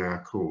featured in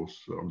our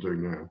course that I'm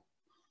doing now.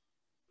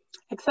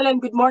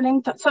 Excellent. Good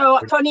morning. So,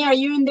 Tony, are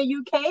you in the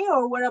UK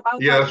or whereabouts?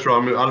 Yeah, that's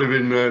right. I live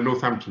in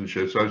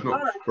Northamptonshire, so it's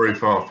not very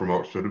far from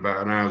Oxford,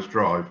 about an hour's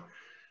drive.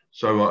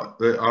 So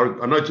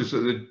I noticed that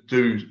they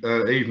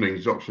do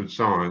evenings Oxford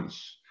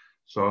Science,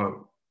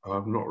 so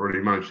I've not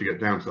really managed to get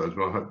down to those,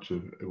 but I hope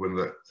to when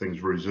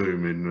things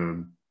resume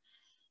in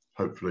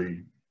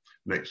hopefully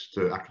next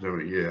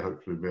academic year,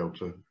 hopefully be able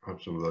to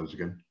have some of those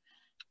again.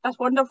 That's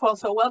wonderful.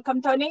 So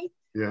welcome, Tony.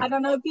 Yeah. I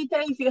don't know,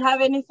 Péter, if you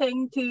have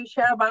anything to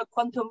share about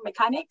quantum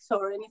mechanics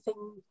or anything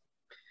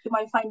you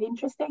might find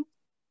interesting.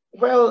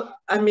 Well,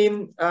 I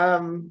mean,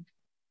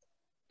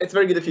 it's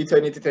very good of you,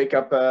 Tony, to take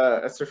up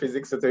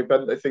astrophysics at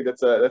Open. I think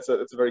that's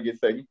a very good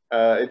thing.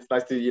 It's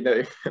nice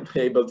to be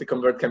able to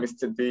convert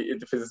chemists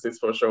into physicists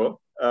for sure.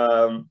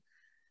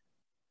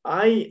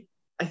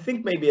 I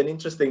think maybe an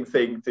interesting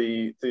thing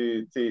to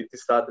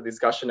start the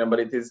discussion on, but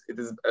it is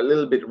a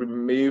little bit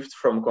removed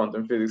from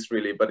quantum physics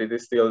really, but it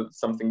is still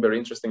something very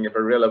interesting and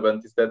very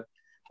relevant, is that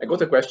I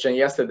got a question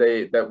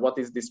yesterday that what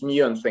is this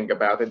muon thing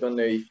about? I don't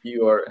know if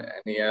you or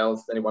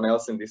anyone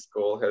else in this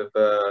call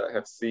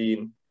have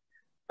seen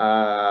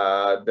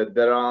that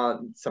there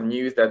are some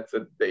news that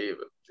the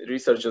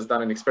researchers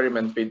done an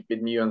experiment with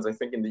muons, I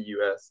think in the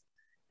US.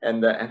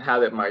 And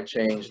how that might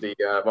change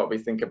what we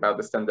think about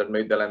the standard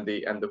model and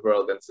the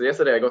world. And so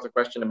yesterday I got a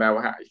question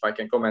about if I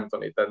can comment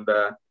on it,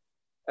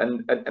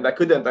 and I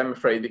couldn't, I'm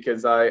afraid,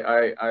 because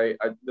I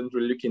didn't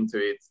really look into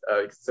it.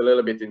 It's a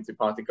little bit into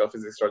particle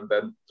physics rather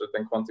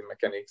than quantum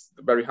mechanics,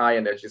 the very high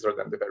energies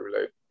rather than the very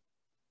low.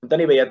 But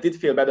anyway, I did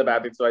feel bad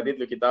about it, so I did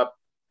look it up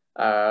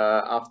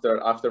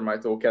after my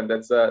talk, and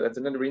that's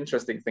another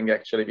interesting thing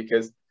actually,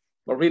 because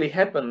what really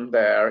happened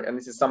there, and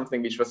this is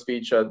something which was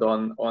featured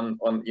on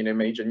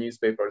major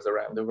newspapers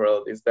around the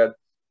world, is that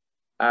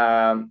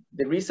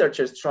the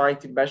researchers tried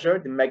to measure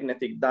the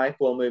magnetic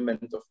dipole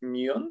moment of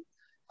muon.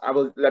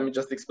 Let me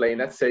just explain.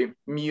 Let's say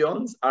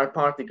muons are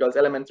particles,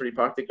 elementary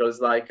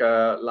particles like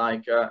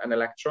an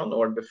electron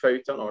or the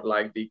photon or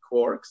like the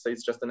quark. So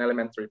it's just an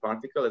elementary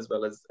particle as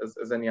well as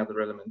any other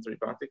elementary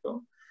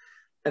particle.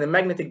 And the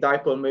magnetic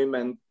dipole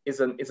moment is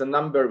a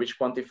number which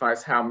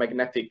quantifies how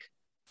magnetic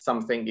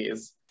something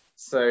is.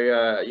 So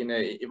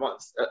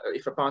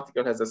if a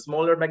particle has a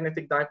smaller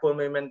magnetic dipole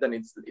moment, then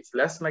it's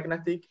less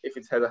magnetic. If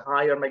it has a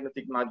higher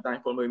magnetic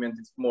dipole moment,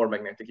 it's more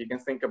magnetic. You can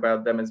think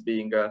about them as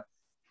being a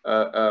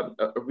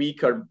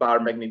weaker bar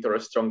magnet or a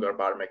stronger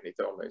bar magnet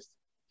almost.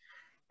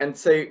 And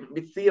so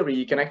with theory,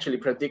 you can actually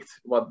predict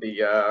what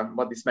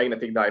this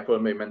magnetic dipole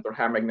moment or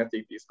how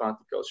magnetic these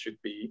particles should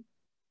be.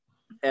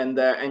 And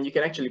you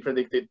can actually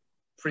predict it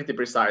pretty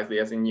precisely,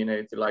 as in,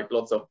 to like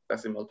lots of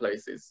decimal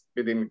places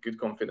within good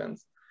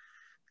confidence.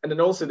 And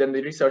then also the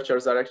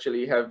researchers are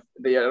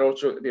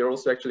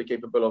also actually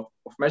capable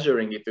of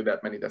measuring it to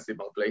that many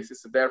decimal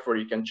places. So therefore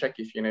you can check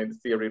if, the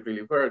theory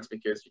really works,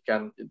 because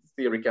the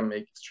theory can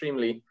make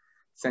extremely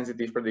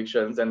sensitive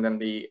predictions, and then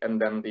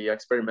the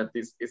experiment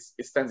is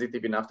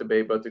sensitive enough to be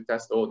able to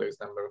test all those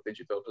number of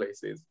digital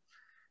places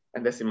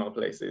and decimal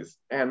places.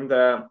 And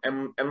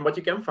what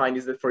you can find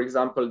is that, for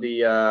example,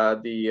 the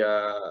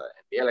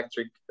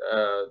electric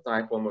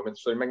dipole moment,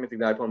 so the magnetic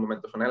dipole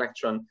moment of an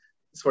electron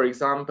is, for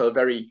example,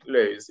 very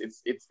close.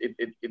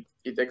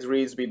 It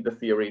agrees with the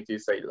theory to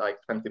say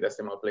like 20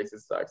 decimal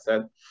places, as I've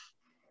said.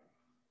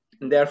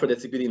 And therefore,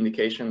 that's a good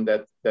indication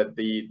that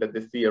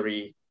the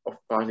theory of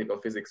particle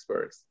physics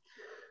works.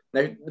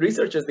 Now,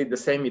 researchers did the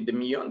same with the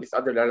muon, this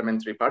other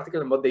elementary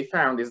particle, and what they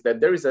found is that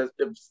there is a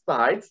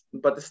slight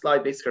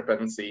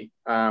discrepancy,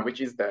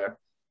 which is there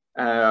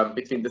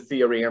between the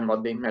theory and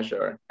what they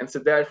measure. And so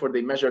therefore,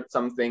 they measured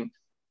something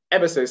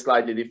ever so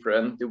slightly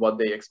different to what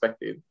they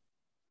expected.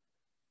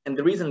 And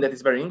the reason that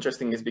is very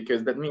interesting is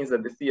because that means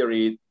that the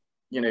theory,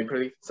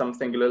 predicts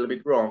something a little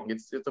bit wrong.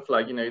 It's sort of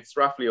like, it's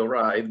roughly all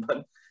right,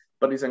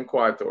 but isn't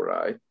quite all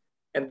right.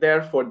 And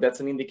therefore, that's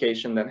an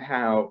indication that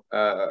how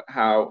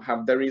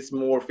there is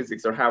more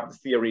physics, or how the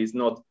theory is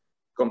not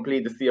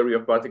complete. The theory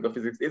of particle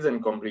physics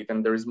isn't complete,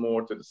 and there is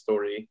more to the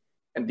story.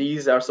 And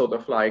these are sort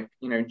of like,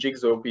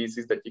 jigsaw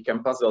pieces that you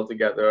can puzzle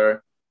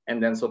together,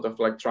 and then sort of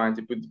like trying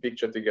to put the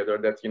picture together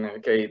that,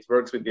 okay, it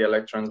works with the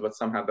electrons, but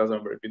somehow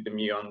doesn't work with the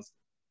muons.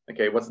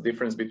 Okay, what's the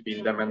difference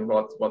between them, and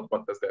what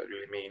does that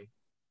really mean?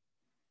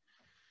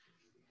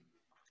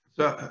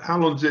 So how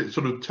long does it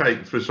sort of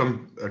take for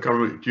some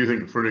do you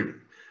think, for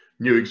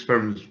new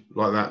experiments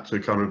like that to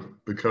kind of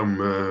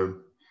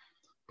become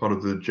part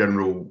of the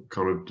general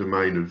kind of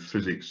domain of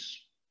physics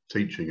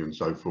teaching and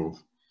so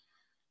forth?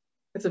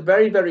 It's a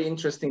very, very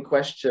interesting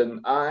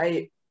question.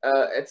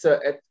 It's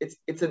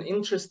an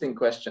interesting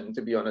question,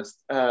 to be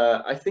honest.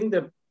 I think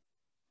that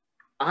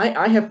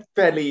I have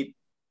fairly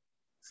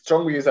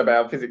strong views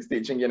about physics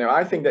teaching.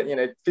 I think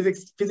that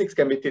physics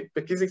can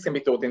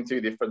be taught in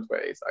two different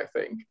ways. I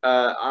think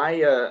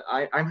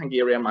I'm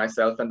Hungarian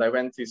myself, and I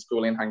went to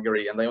school in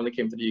Hungary, and I only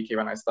came to the UK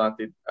when I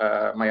started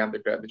my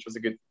undergrad, which was a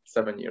good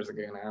 7 years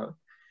ago now.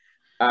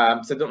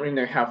 So I don't really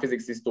know how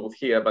physics is taught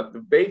here, but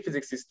the way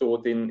physics is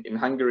taught in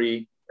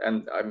Hungary,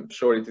 and I'm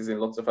sure it is in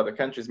lots of other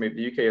countries, maybe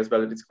the UK as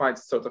well, it's quite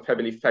sort of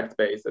heavily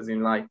fact-based, as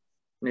in like,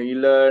 you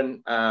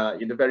learn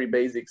the very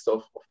basics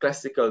of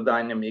classical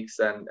dynamics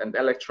and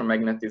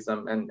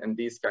electromagnetism and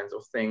these kinds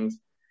of things,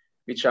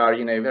 which are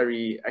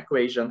very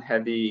equation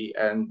heavy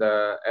and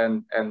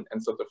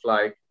sort of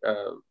like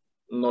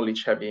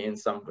knowledge heavy in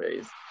some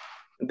ways.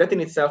 And that in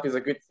itself is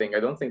a good thing.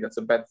 I don't think that's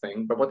a bad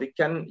thing. But what it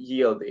can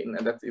yield in,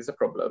 and that is a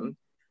problem,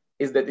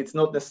 is that it's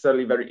not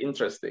necessarily very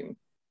interesting.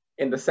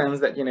 In the sense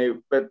that,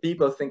 when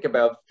people think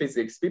about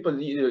physics, people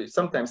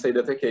sometimes say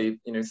that, okay,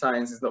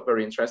 science is not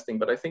very interesting,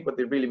 but I think what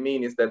they really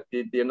mean is that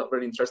they're not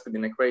very interested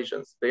in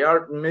equations.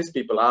 Most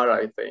people are,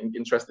 I think,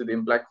 interested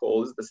in black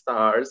holes, the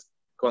stars,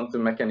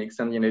 quantum mechanics,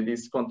 and,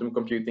 this quantum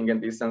computing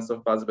and this sense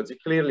of buzz. But you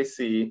clearly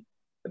see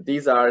that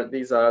these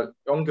are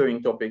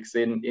ongoing topics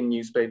in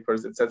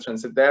newspapers, etc. And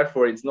so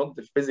therefore, it's not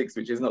the physics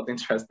which is not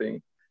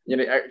interesting.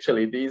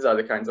 Actually, these are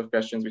the kinds of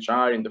questions which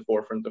are in the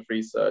forefront of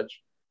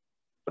research.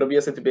 But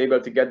obviously, to be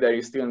able to get there,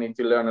 you still need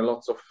to learn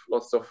lots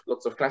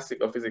of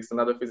classical physics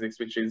and other physics,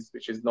 which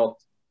is not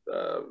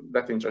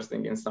that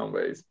interesting in some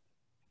ways.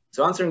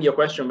 So answering your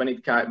question, when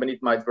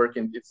it might work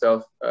its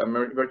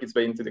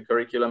way into the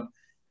curriculum,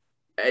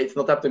 it's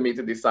not up to me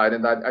to decide,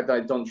 and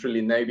I don't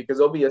really know,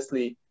 because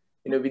obviously,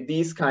 with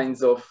these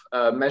kinds of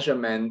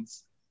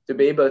measurements, to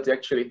be able to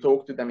actually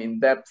talk to them in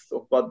depth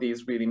of what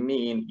these really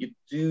mean, you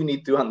do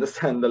need to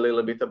understand a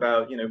little bit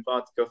about,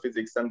 particle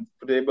physics. And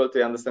to be able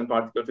to understand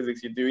particle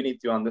physics, you do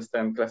need to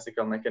understand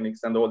classical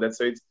mechanics and all that.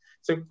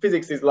 So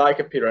physics is like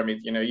a pyramid.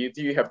 You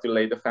do have to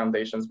lay the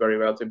foundations very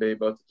well to be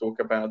able to talk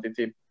about the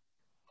tip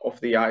of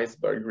the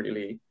iceberg,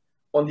 really.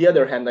 On the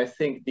other hand, I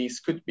think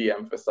these could be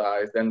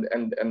emphasized, and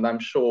I'm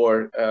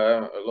sure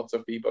lots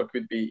of people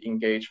could be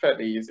engaged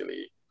fairly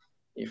easily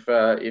if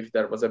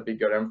there was a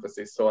bigger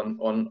emphasis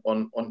on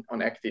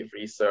active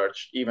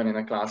research, even in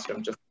a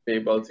classroom, just to be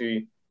able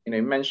to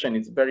mention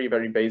it very,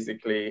 very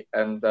basically,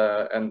 and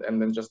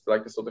then just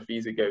like a sort of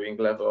easygoing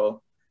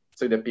level,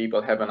 so that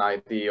people have an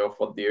idea of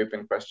what the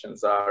open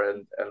questions are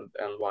and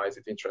why is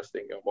it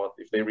interesting, and what,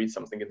 if they read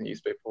something in the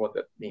newspaper, what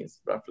that means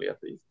roughly,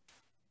 at least.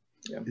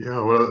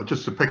 Yeah, well,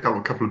 just to pick up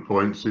a couple of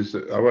points, is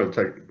that I won't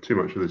take too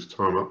much of this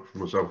time up for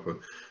myself, but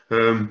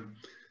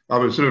I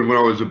was sort of, when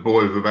I was a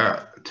boy of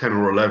about 10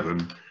 or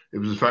 11, it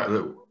was the fact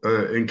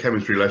that in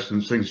chemistry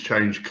lessons, things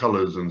change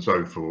colours and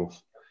so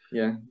forth.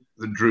 Yeah.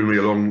 That drew me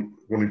along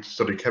wanting to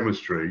study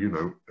chemistry,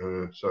 the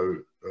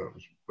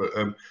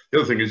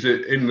other thing is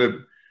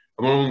that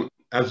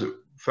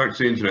thanks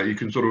to the internet, you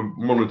can sort of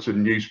monitor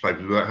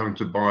newspapers without having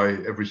to buy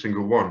every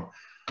single one.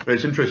 And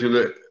it's interesting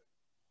that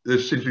there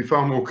seems to be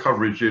far more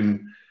coverage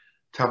in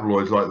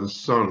tabloids like The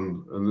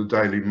Sun and the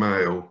Daily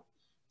Mail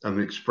and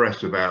the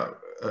Express about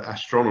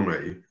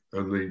astronomy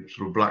and the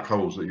sort of black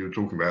holes that you were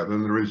talking about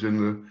than there is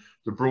in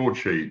the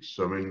broadsheets.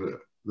 I mean,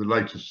 the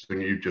latest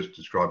thing you just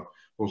described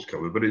was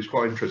covered, but it's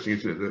quite interesting,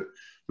 isn't it, that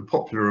the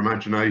popular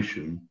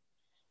imagination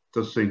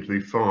does seem to be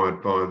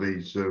fired by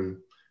these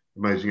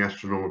amazing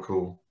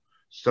astronomical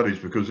studies,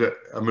 because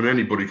I mean,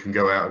 anybody can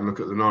go out and look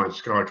at the night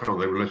sky, can't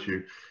they, unless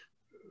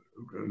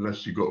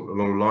you've got a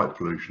lot of light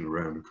pollution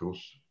around, of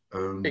course.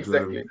 And,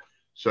 exactly.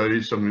 So it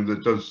is something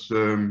that does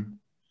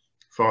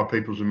fire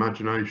people's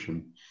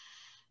imagination.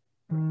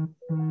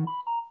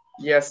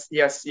 Yes.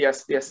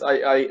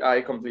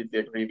 I completely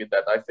agree with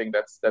that. I think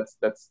that's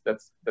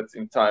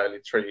entirely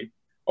true.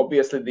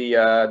 Obviously,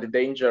 the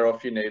danger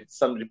of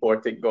some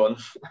reporting on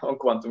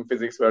quantum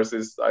physics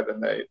versus, I don't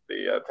know,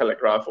 the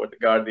Telegraph or the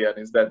Guardian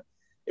is that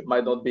it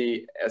might not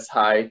be as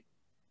high.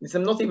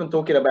 I'm not even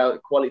talking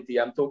about quality.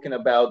 I'm talking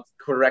about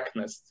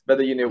correctness.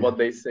 Whether what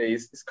they say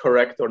is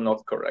correct or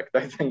not correct.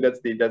 I think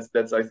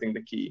that's I think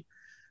the key.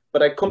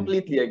 But I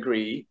completely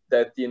agree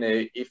that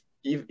if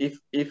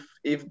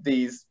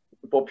these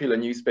popular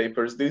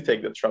newspapers do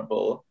take the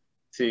trouble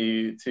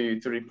to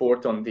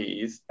report on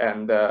these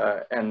and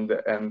they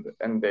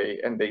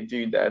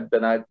do that,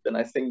 then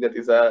I think that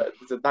is a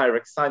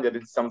direct sign that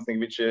it's something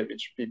which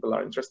people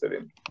are interested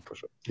in, for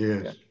sure.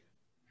 Yes. Yeah.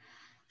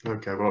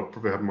 Okay, well, I'll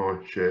probably have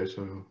my share,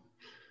 so.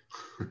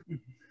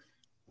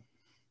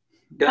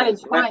 That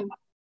is fine.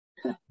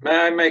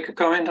 May I make a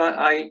comment?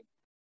 Hi,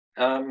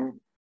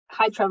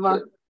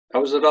 Trevor. I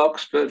was at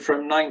Oxford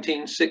from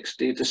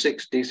 1960 to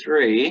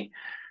 63.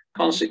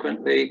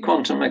 Consequently,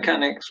 quantum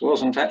mechanics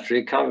wasn't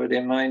actually covered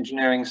in my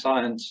engineering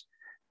science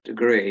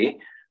degree.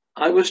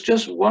 I was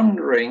just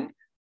wondering,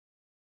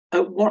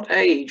 at what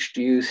age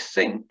do you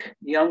think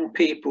young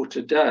people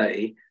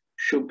today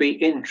should be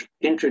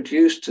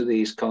introduced to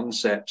these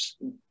concepts?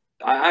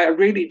 I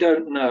really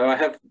don't know. I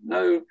have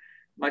none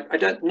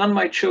of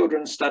my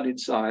children studied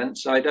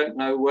science. I don't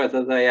know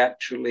whether they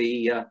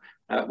actually,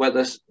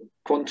 whether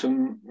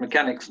quantum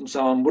mechanics and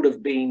so on would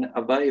have been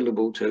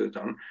available to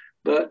them.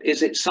 But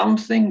is it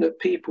something that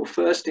people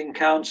first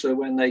encounter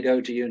when they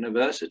go to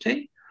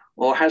university?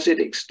 Or has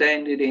it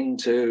extended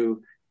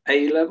into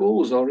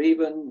A-levels or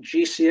even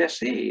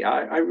GCSE?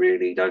 I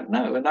really don't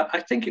know. And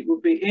I think it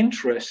would be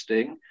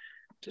interesting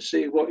to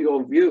see what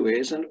your view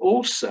is. And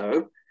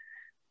also,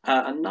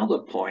 another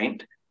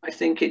point, I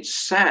think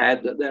it's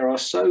sad that there are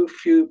so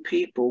few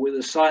people with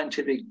a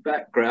scientific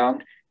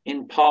background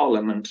in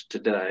Parliament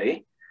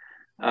today.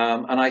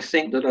 And I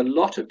think that a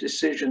lot of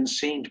decisions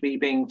seem to be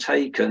being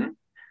taken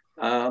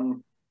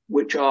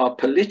which are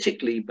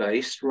politically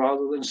based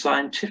rather than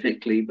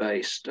scientifically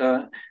based.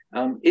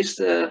 Is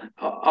the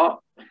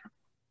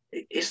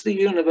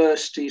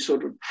university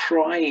sort of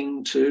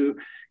trying to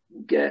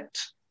get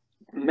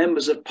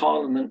members of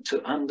Parliament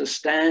to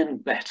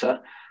understand better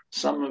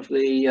some of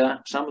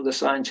the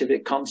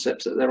scientific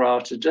concepts that there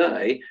are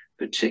today,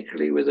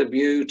 particularly with a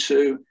view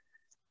to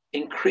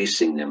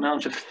increasing the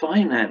amount of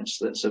finance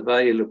that's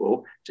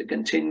available to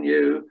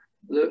continue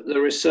the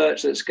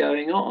research that's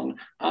going on?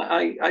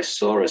 I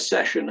saw a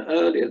session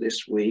earlier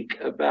this week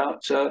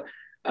about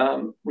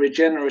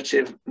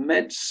regenerative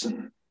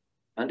medicine,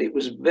 and it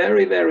was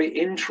very, very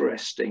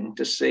interesting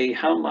to see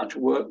how much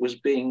work was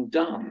being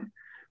done.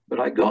 But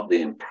I got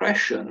the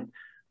impression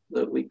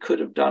that we could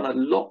have done a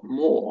lot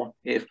more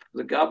if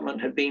the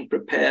government had been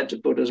prepared to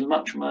put as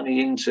much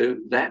money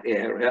into that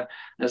area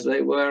as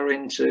they were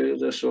into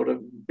the sort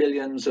of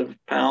billions of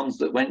pounds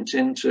that went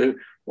into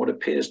what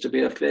appears to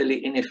be a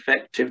fairly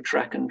ineffective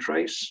track and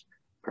trace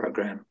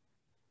program.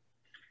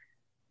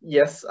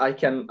 Yes, I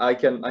can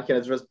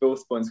address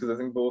both points because I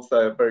think both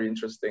are very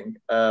interesting.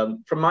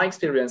 From my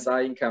experience, I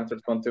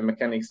encountered quantum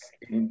mechanics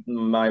in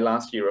my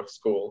last year of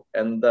school,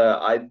 and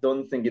I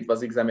don't think it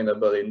was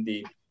examinable in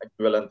the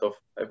equivalent of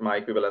my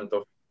equivalent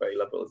of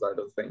A-levels, I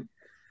don't think.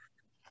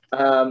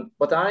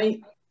 What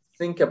I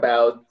think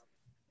about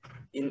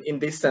in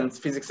this sense,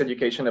 physics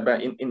education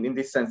about in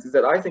this sense is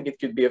that I think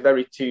it could be a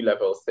very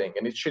two-level thing,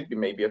 and it should be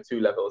maybe a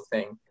two-level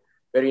thing.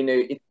 Where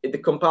the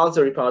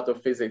compulsory part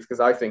of physics, because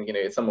I think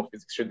some of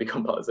physics should be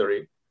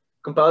compulsory.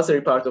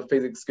 Compulsory part of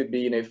physics could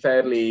be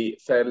fairly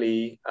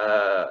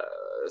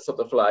sort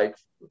of like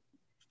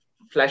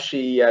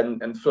flashy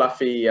and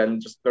fluffy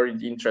and just very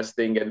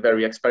interesting and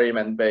very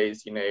experiment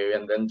based,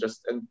 and then it's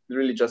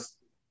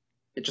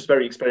just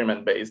very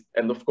experiment based.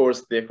 And of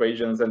course, the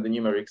equations and the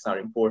numerics are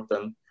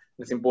important.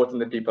 It's important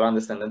that people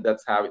understand that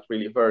that's how it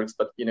really works.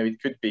 But it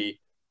could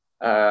be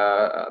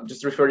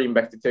just referring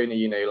back to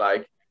Tony,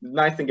 like. The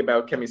nice thing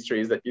about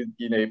chemistry is that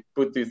you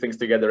put two things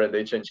together and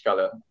they change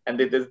color, and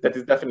that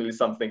is definitely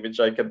something which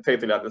I can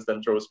totally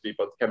understand draws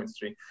people to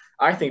chemistry.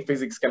 I think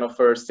physics can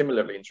offer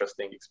similarly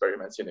interesting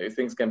experiments.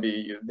 Things can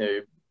be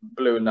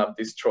blown up,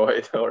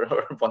 destroyed, or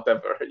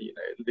whatever.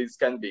 These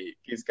can be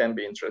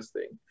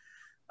interesting,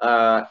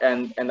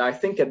 and I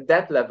think at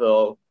that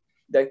level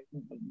that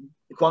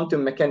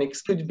quantum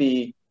mechanics could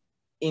be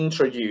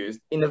introduced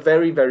in a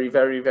very, very,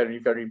 very, very,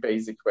 very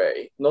basic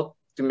way, not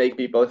to make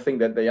people think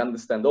that they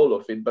understand all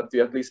of it, but to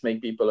at least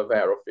make people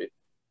aware of it.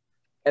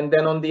 And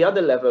then on the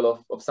other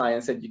level of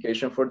science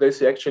education, for those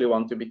who actually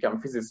want to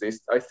become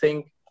physicists, I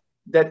think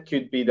that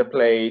could be the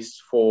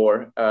place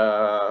for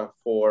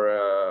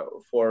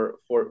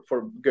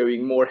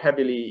going more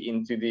heavily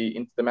into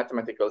the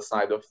mathematical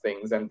side of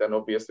things, and then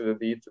obviously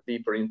the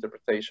deeper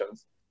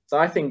interpretations. So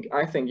I think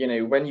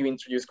when you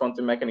introduce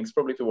quantum mechanics,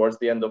 probably towards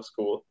the end of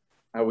school,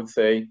 I would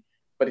say,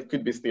 but it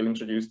could be still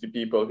introduced to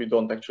people who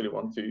don't actually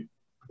want to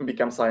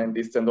become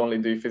scientists and only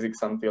do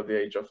physics until the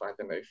age of, I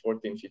don't know,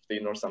 14,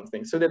 15 or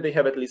something, so that they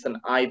have at least an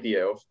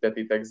idea of that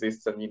it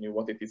exists and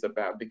what it is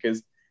about,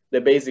 because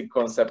the basic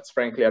concepts,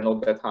 frankly, are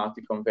not that hard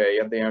to convey,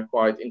 and they are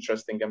quite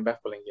interesting and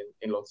baffling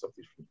in lots of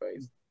different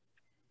ways.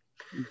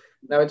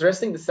 Now,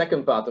 addressing the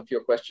second part of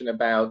your question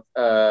about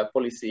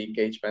policy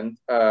engagement,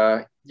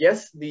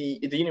 yes, the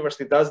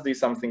university does do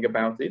something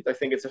about it. I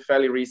think it's a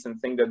fairly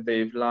recent thing that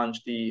they've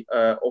launched the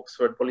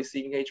Oxford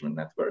Policy Engagement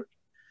Network,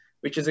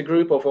 which is a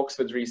group of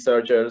Oxford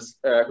researchers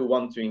who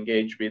want to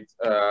engage with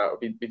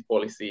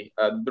policy.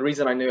 The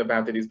reason I know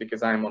about it is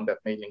because I'm on that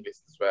mailing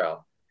list as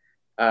well.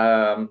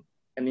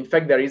 And in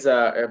fact, there is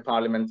a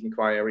parliament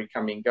inquiry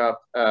coming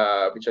up,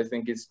 which I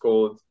think is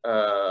called,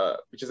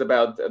 which is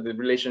about the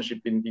relationship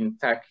in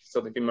tech,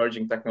 sort of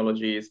emerging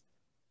technologies,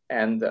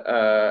 and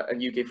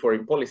UK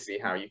foreign policy,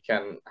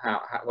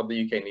 what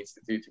the UK needs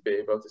to do to be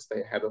able to stay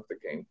ahead of the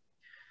game.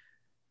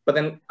 But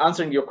then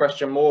answering your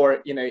question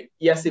more,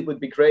 yes, it would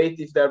be great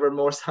if there were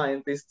more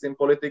scientists in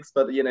politics,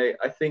 but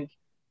I think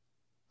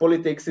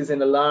politics is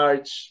in a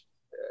large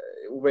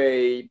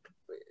way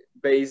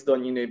based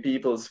on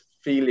people's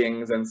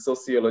feelings and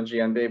sociology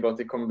and be able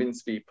to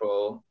convince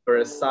people,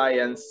 whereas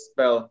science,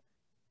 well,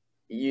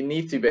 you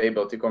need to be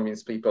able to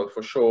convince people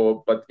for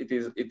sure, but it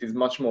is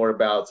much more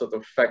about sort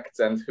of facts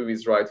and who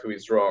is right, who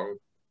is wrong,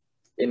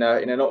 in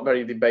a not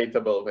very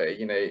debatable way,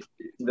 in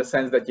the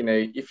sense that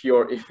if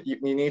you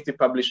need to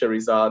publish a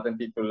result and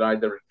people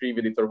either agree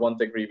with it or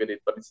won't agree with it,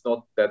 but it's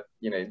not that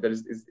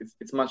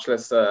it's much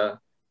less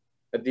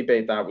a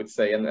debate, I would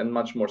say, and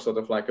much more sort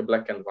of like a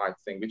black and white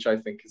thing, which I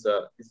think is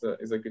a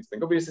good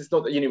thing. Obviously, it's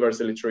not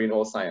universally true in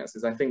all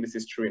sciences. I think this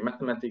is true in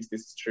mathematics,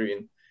 this is true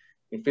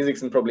in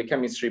physics and probably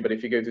chemistry, but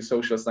if you go to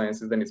social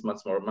sciences, then it's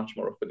much more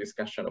of a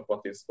discussion of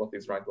what is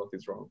right, what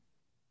is wrong.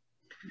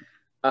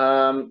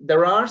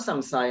 There are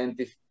some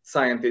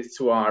scientists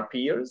who are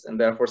peers and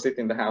therefore sit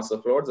in the House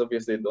of Lords.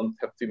 Obviously, they don't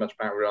have too much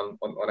power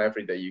on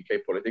everyday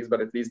UK politics, but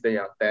at least they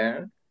are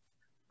there.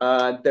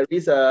 There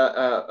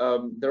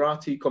are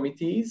two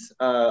committees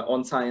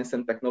on science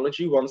and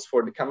technology. One's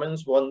for the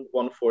Commons, one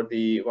for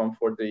the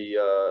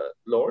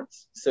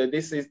Lords. So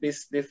this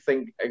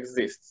thing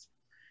exists,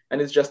 and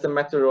it's just a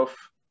matter of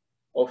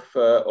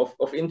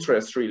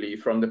interest really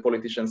from the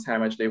politicians how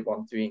much they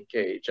want to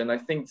engage. And I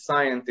think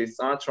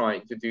scientists are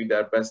trying to do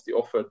their best to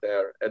offer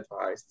their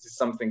advice. This is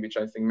something which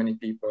I think many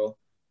people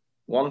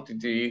want to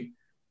do.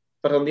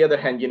 But on the other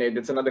hand,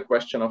 that's another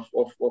question of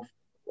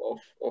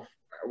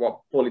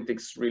what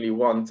politics really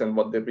want and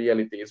what the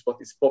reality is,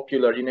 what is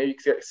popular.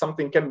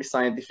 Something can be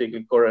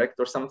scientifically correct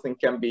or something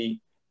can be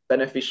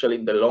beneficial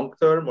in the long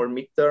term or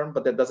mid-term,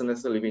 but that doesn't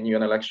necessarily win you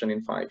an election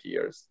in 5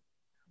 years.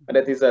 And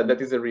that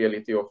is a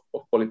reality of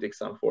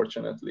politics,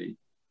 unfortunately.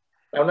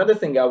 Now, another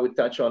thing I would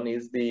touch on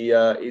is the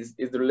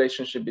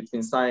relationship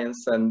between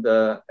science and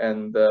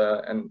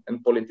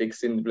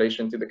politics in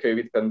relation to the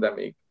COVID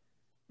pandemic.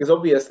 Because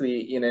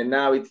obviously,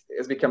 now it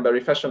has become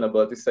very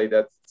fashionable to say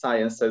that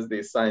science says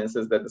this, science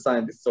says that, the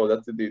scientists told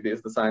us to do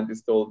this, the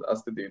scientists told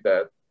us to do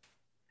that.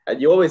 And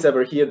you always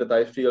ever hear that,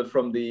 I feel,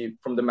 from the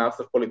mouth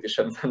of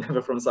politicians and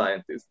never from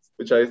scientists,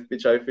 which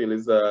I feel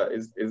is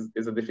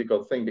a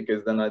difficult thing,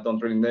 because then I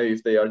don't really know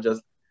if they are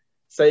just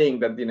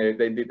saying that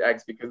they did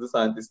X because the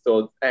scientists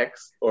told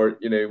X, or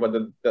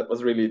whether that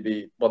was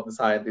really what the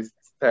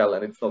scientists tell,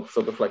 and it's not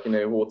sort of like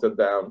watered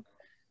down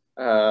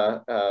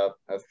a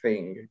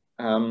thing.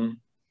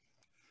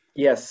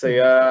 Yes, so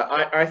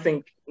I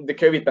think the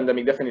COVID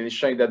pandemic definitely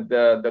showed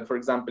that for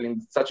example,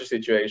 in such a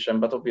situation,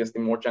 but obviously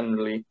more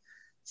generally,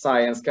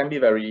 science can be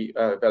very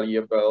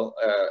valuable,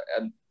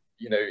 and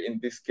in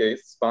this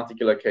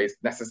particular case,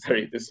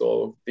 necessary to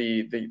solve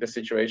the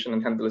situation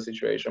and handle the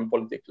situation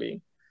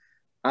politically,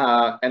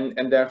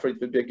 and therefore it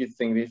would be a good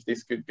thing if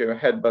this could go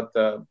ahead. But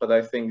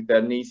I think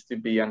there needs to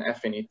be an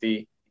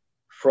affinity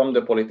from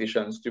the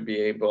politicians to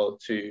be able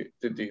to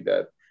do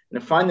that.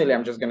 And finally,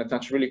 I'm just going to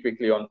touch really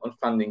quickly on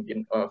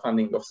funding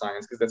of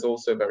science, because that's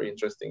also a very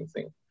interesting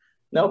thing.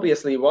 Now,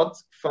 obviously, what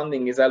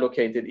funding is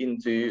allocated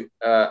into,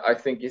 I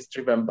think, is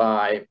driven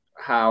by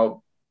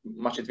how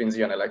much it wins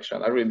you an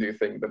election. I really do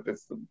think that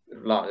it's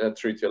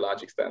true to a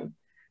large extent.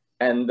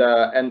 And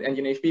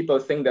if people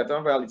think that,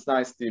 oh, well, it's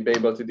nice to be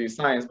able to do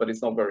science, but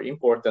it's not very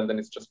important, then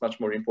it's just much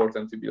more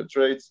important to build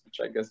roads,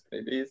 which I guess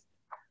maybe is.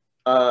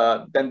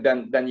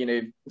 then you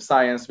know,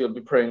 science will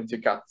be prone to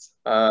cuts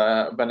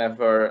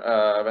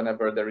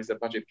whenever there is a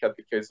budget cut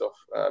because of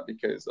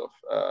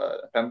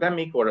a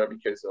pandemic, or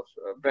because of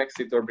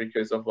Brexit, or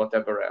because of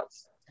whatever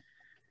else.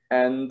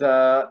 And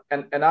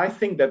I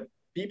think that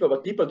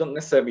what people don't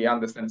necessarily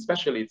understand,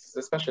 it's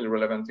especially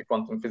relevant to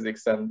quantum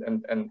physics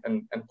and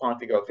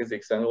particle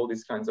physics and all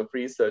these kinds of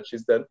research,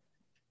 is that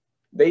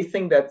they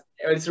think that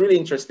it's really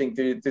interesting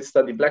to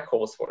study black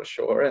holes for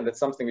sure, and that's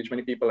something which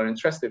many people are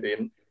interested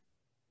in,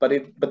 but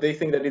they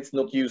think that it's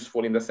not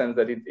useful in the sense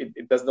that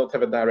it does not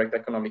have a direct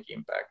economic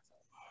impact.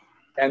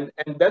 And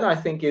that, I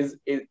think, is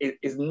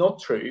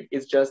not true.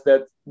 It's just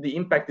that the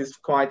impact is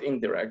quite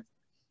indirect.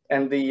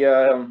 And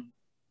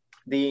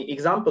the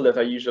example that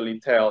I usually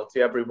tell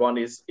to everyone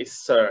is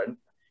CERN.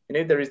 You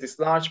know, there is this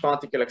large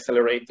particle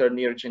accelerator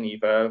near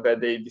Geneva where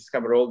they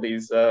discover all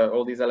these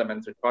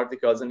elementary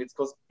particles, and it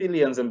costs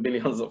billions and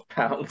billions of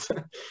pounds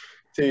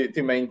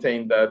to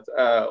maintain that.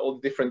 All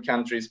different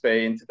countries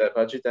pay into their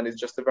budget, and it's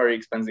just a very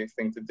expensive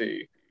thing to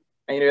do.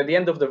 And you know, at the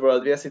end of the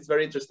world, yes, it's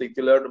very interesting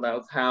to learn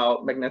about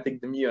how magnetic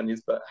the muon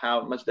is, but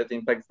how much that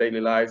impacts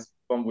daily lives,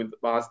 one would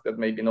ask that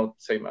maybe not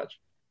so much.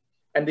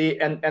 And the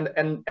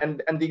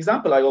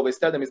example I always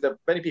tell them is that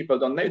many people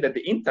don't know that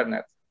the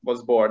internet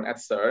was born at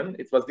CERN.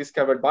 It was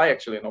discovered by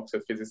actually an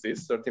Oxford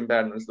physicist, Sir Tim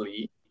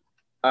Berners-Lee,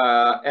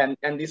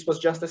 and this was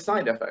just a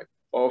side effect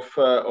of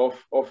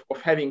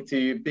having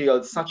to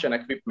build such an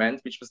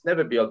equipment which was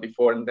never built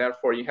before, and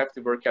therefore you have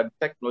to work at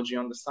technology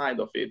on the side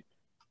of it,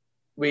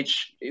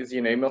 which is,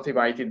 you know,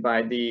 motivated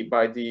by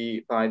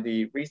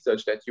the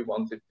research that you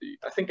want to do.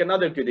 I think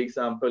another good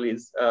example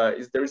is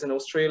there is an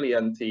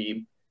Australian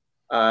team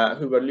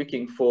who were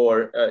looking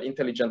for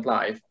intelligent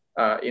life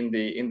in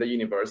the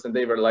universe, and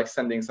they were like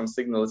sending some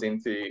signals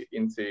into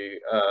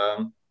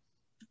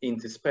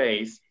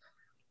space.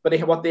 But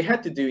what they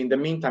had to do in the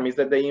meantime is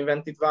that they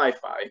invented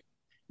Wi-Fi,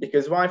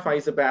 because Wi-Fi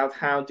is about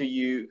how do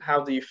you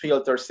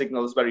filter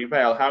signals very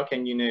well? How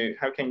can you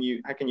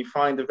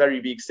find a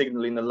very weak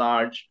signal in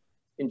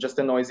just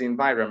a noisy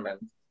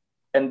environment?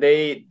 And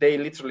they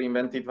literally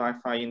invented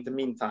Wi-Fi in the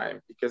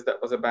meantime, because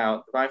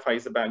Wi-Fi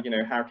is about, you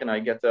know, how can I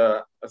get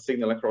a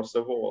signal across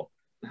the wall?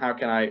 How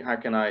can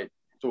I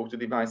talk to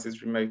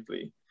devices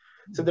remotely?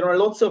 So there are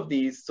lots of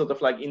these sort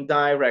of like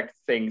indirect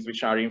things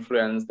which are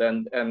influenced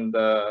and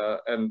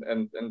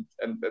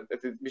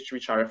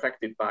which are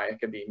affected by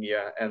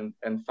academia and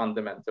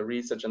fundamental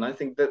research. And I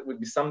think that would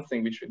be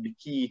something which would be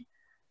key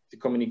to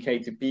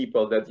communicate to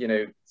people, that, you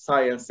know,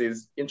 science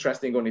is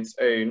interesting on its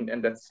own,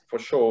 and that's for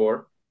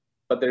sure,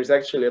 but there's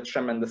actually a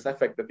tremendous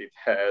effect that it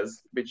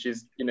has, which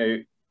is, you know,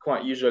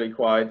 usually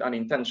quite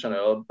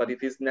unintentional, but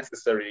it is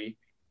necessary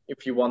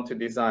if you want to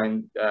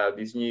design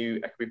these new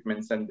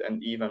equipments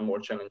and even more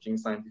challenging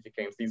scientific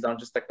aims. These aren't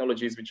just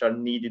technologies which are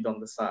needed on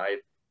the side.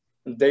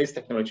 And those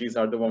technologies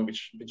are the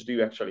ones which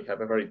do actually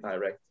have a very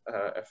direct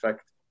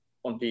effect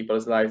on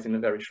people's lives in a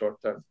very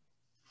short term.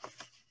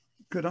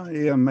 Could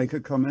I make a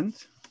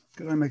comment?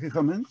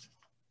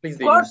 Please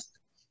do. Of course.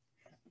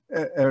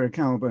 Eric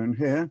Albone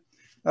here.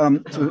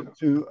 I'm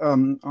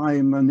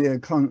a near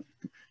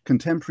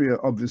contemporary,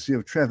 obviously,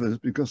 of Trevor's,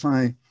 because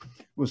I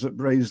was at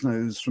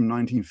Brasenose from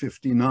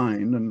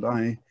 1959, and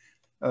I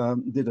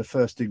did a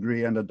first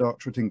degree and a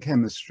doctorate in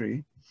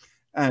chemistry.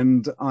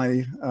 And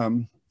I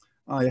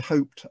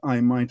hoped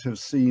I might have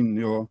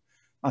seen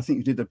I think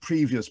you did a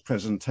previous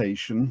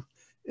presentation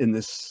in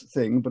this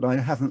thing, but I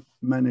haven't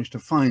managed to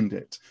find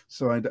it.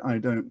 So I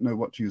don't know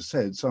what you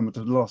said. So I'm at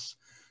a loss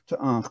to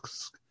ask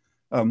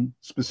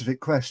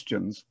specific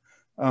questions.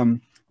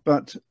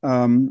 But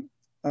on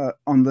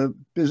the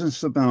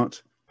business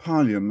about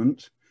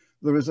Parliament,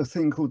 there is a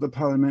thing called the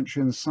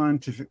Parliamentary and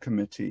Scientific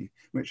Committee,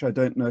 which I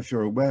don't know if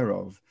you're aware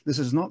of. This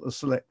is not a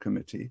select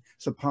committee,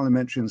 it's a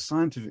Parliamentary and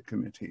Scientific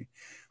Committee,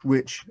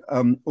 which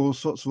all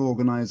sorts of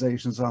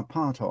organizations are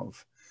part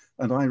of.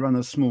 And I run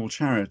a small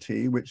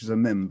charity, which is a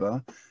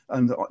member,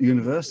 and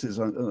universities,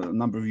 a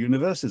number of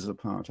universities are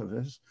part of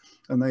this.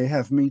 And they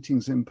have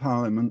meetings in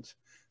Parliament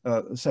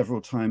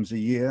several times a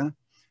year,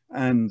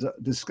 and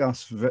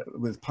discuss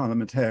with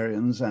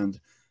parliamentarians and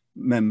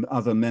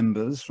other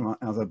members from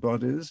other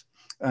bodies.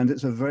 And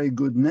it's a very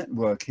good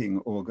networking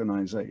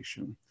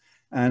organization.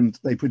 And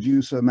they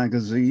produce a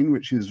magazine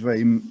which is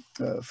very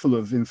full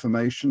of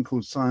information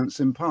called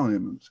Science in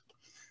Parliament.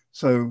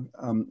 So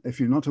if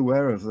you're not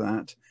aware of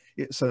that,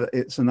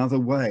 it's another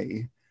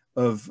way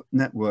of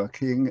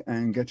networking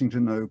and getting to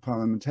know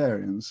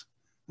parliamentarians.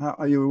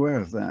 Are you aware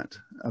of that?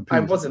 I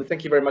wasn't.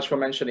 Thank you very much for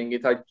mentioning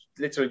it. I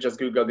literally just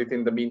Googled it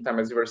in the meantime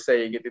as you were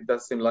saying it. It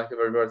does seem like a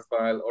very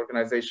worthwhile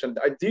organization.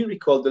 I do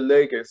recall the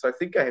logo, so I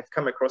think I have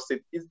come across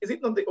it. Is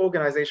it not the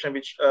organization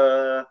which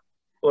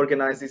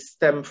organizes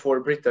STEM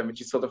for Britain,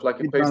 which is sort of like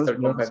a poster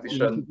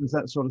competition? It's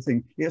that sort of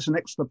thing. It's an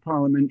extra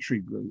parliamentary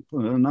group,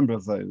 a number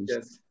of those.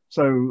 Yes.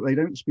 So they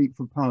don't speak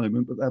for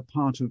Parliament, but they're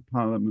part of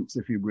Parliament,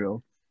 if you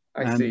will.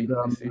 I see.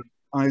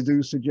 I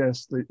do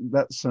suggest that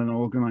that's an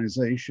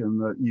organization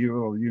that you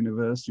or the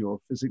university or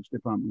physics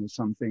department or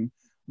something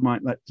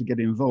might like to get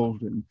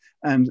involved in.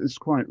 And it's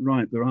quite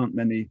right, there aren't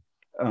many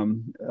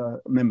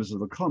members of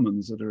the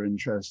Commons that are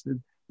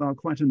interested. There are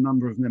quite a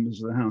number of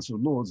members of the House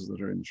of Lords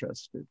that are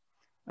interested.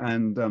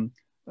 And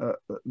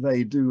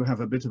they do have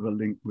a bit of a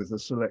link with the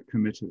select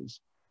committees.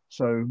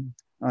 So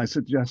I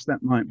suggest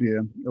that might be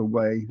a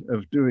way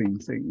of doing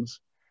things.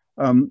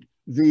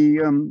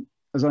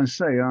 As I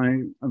say,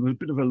 I'm a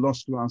bit of a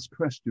loss to ask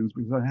questions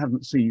because I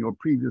haven't seen your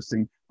previous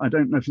thing. I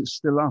don't know if it's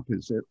still up,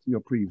 is it, your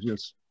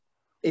previous?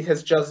 It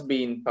has just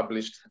been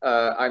published.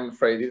 I'm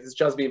afraid it has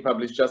just been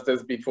published just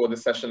as before the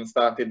session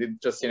started.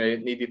 It just,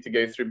 it needed to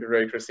go through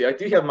bureaucracy. I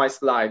do have my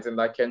slides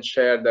and I can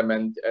share them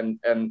and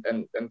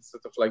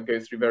sort of like go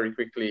through very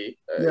quickly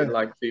in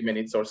like 2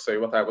 minutes or so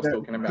what I was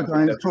talking about.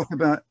 Could I talk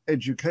about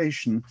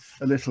education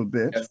a little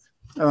bit? Yes.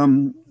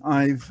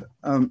 I've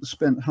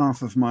spent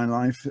half of my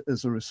life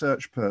as a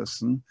research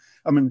person.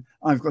 I mean,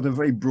 I've got a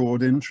very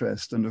broad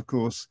interest, and of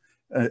course,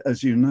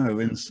 as you know,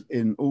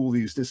 in all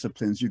these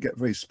disciplines, you get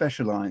very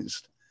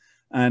specialized,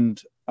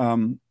 and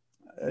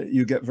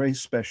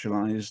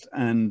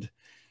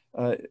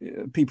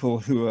people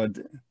who are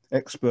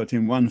expert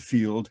in one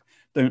field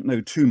don't know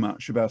too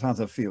much about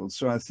other fields.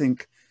 So I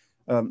think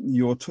I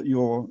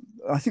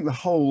think the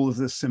whole of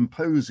this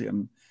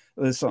symposium,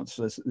 this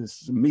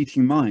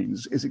meeting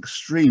minds, is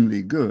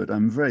extremely good.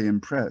 I'm very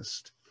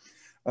impressed.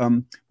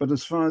 But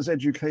as far as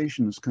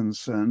education is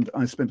concerned,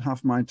 I spent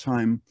half my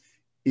time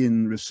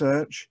in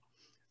research,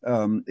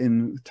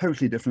 in a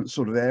totally different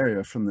sort of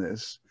area from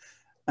this,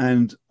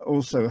 and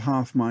also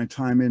half my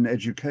time in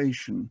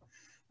education.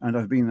 And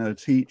I've been a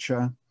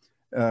teacher,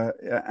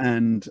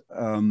 and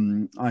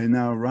I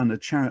now run a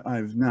charity.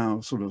 I've now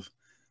sort of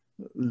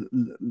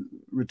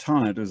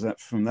retired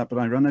from that, but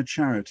I run a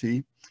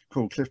charity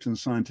called Clifton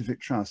Scientific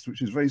Trust,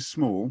 which is very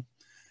small,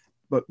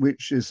 but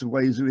which is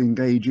ways of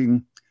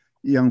engaging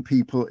young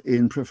people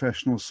in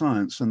professional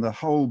science. And the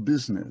whole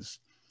business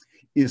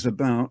is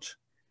about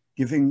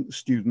giving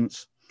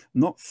students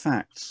not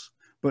facts,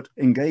 but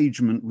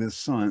engagement with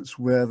science,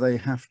 where they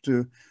have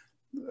to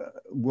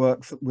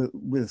work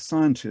with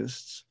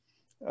scientists.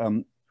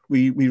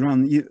 We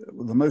run,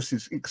 the most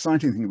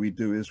exciting thing we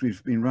do is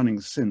we've been running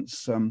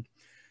since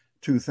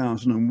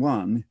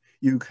 2001,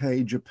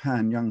 UK,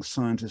 Japan Young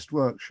Scientist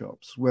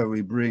Workshops, where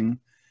we bring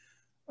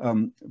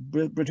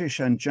British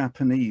and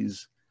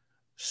Japanese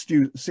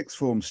sixth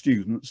form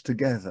students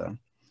together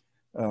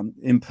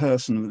in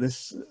person.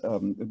 This,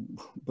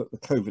 but the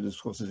COVID, of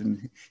course, is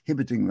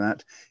inhibiting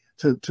that,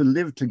 to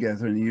live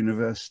together in a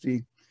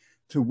university,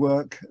 to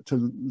work,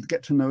 to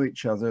get to know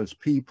each other as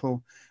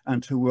people,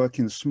 and to work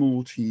in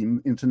small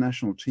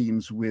international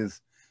teams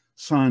with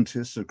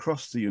scientists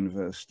across the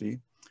university.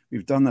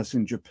 We've done this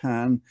in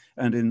Japan,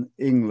 and in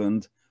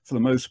England, for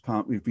the most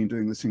part, we've been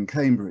doing this in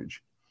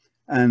Cambridge.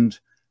 And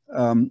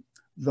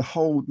the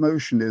whole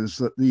notion is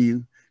that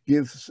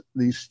gives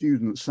these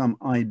students some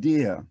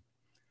idea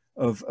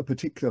of a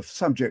particular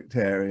subject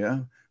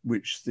area,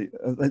 which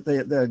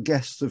they're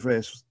guests of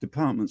various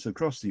departments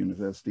across the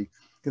university,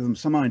 give them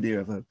some idea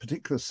of a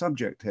particular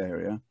subject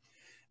area,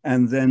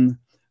 and then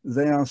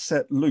they are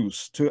set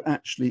loose to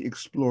actually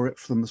explore it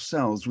for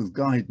themselves with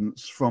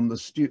guidance from the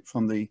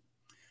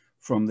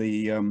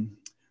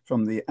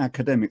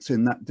academics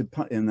in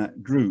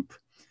that group,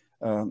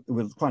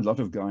 with quite a lot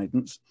of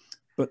guidance.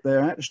 But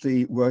they're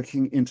actually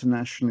working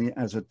internationally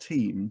as a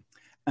team,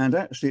 and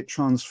actually it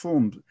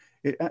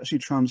actually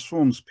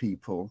transforms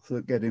people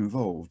that get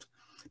involved,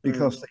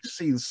 because they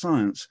see the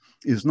science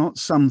is not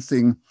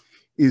something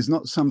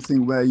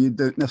where you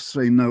don't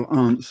necessarily know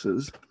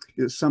answers.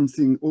 It's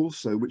something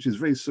also which is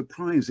very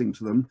surprising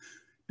to them,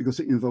 because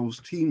it involves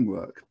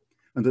teamwork.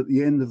 And at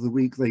the end of the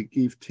week, they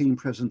give team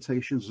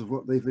presentations of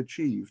what they've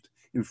achieved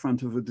in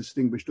front of a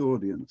distinguished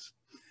audience.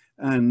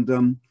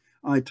 And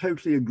I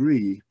totally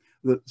agree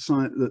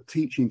that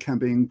teaching can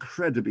be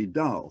incredibly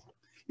dull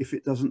if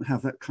it doesn't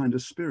have that kind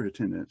of spirit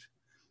in it.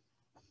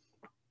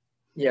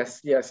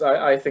 Yes,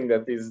 I think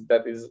that is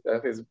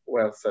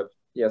well said.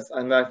 Yes,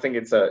 and I think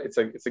it's a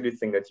good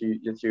thing that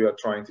you are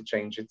trying to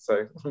change it.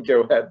 So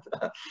go ahead.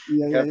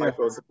 Yeah, my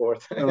full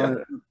support.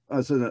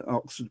 As an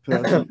Oxford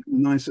person,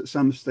 nice at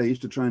some stage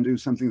to try and do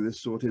something of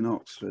this sort in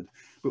Oxford.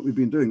 But we've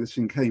been doing this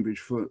in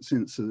Cambridge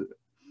since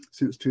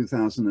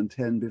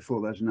 2010.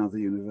 Before that, in other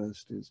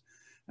universities.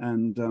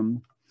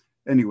 And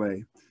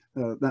anyway,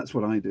 that's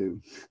what I do.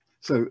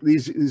 So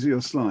these are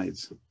your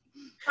slides.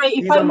 Sorry,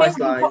 if I may,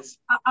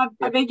 I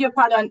beg your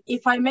pardon.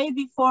 If I may,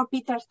 before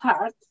Peter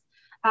starts,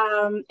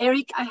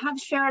 Eric, I have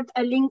shared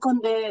a link on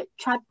the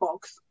chat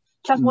box.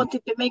 Just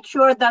wanted to make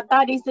sure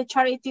that is the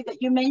charity that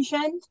you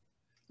mentioned.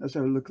 Let's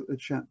have a look at the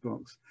chat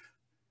box.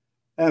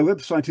 Our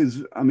website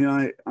is,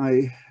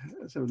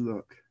 let's have a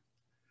look.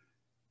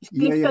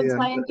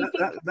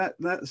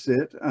 That's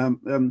it.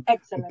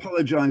 Excellent.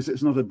 Apologize,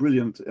 it's not a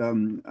brilliant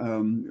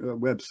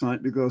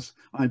website, because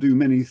I do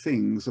many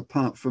things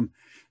apart from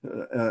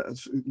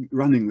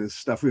running this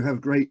stuff. We have a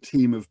great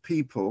team of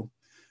people,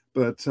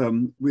 but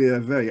we're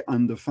very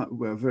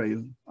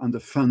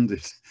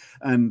underfunded,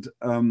 and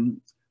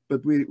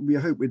but we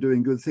hope we're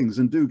doing good things.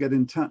 And do get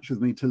in touch with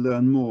me to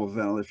learn more,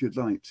 Val, if you'd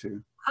like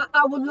to.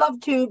 I would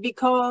love to,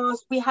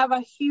 because we have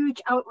a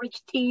huge outreach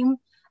team,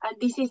 and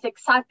this is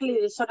exactly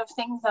the sort of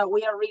things that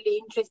we are really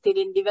interested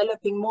in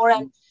developing more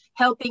and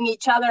helping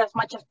each other as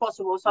much as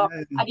possible. So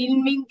I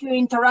didn't mean to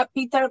interrupt,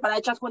 Peter, but I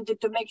just wanted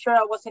to make sure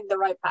I was in the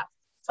right path.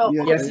 So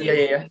yes,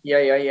 yeah.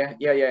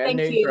 Thank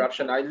No you.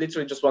 interruption. I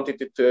literally just wanted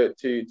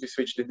to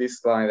switch to this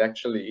slide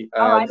actually.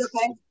 All right,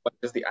 okay.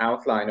 Just the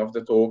outline of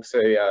the talk. So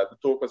the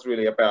talk was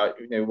really about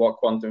what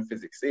quantum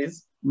physics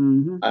is,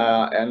 and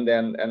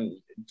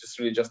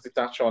just to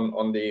touch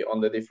on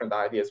the different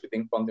ideas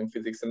within quantum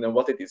physics, and then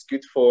what it is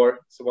good for.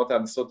 So what are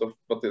the sort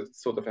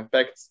of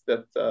effects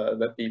that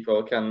that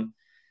people can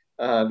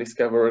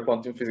discover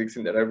quantum physics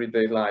in their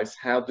everyday lives.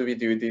 How do we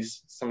do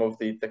this? Some of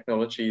the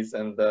technologies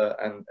and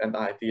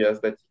ideas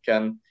that you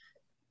can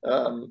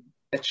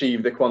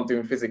achieve the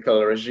quantum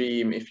physical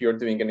regime if you're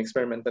doing an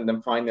experiment. And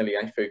then finally,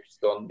 I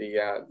focused on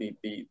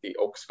the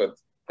Oxford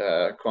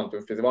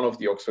quantum physics, one of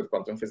the Oxford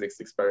quantum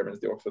physics experiments,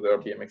 the Oxford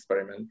RBM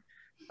experiment.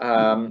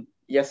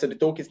 Yes, so the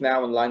talk is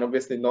now online.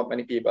 Obviously, not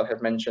many people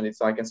have mentioned it,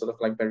 so I can sort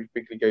of like very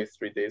quickly go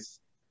through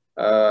this.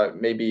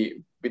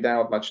 Maybe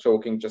without much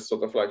talking, just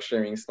sort of like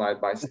showing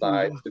slide by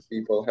slide, so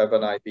people have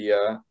an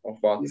idea of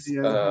what's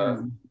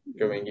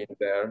going in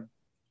there.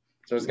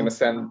 So I'm just going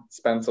to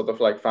spend sort of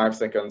like 5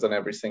 seconds on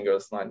every single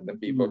slide, and then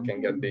people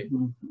can get the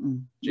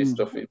gist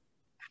of it.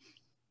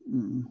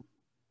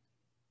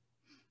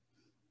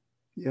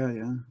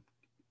 Yeah.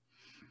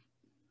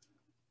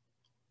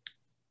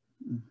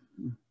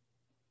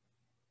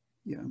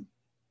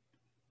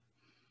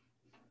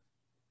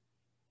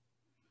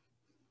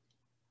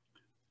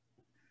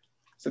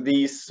 So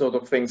these sort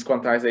of things,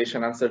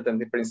 quantization,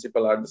 uncertainty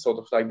principle, are the sort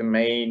of like the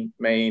main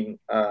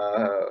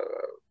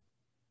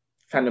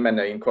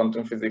phenomena in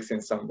quantum physics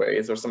in some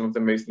ways, or some of the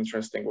most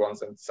interesting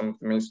ones and some of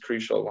the most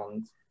crucial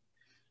ones.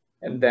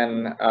 And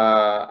then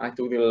I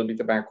talked a little bit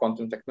about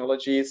quantum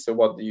technologies. So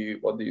what do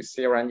you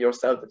see around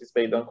yourself that is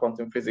based on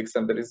quantum physics?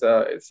 And there is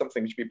it's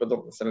something which people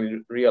don't necessarily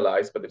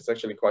realize, but it's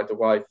actually quite a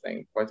wide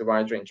thing, quite a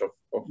wide range of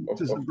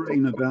What is the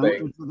brain about?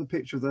 What's the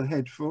picture of the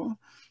head for?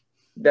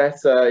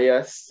 That's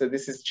yes. So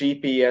this is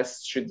GPS.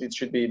 It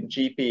should be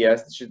GPS.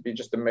 It should be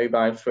just a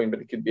mobile phone,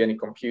 but it could be any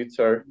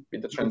computer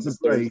with the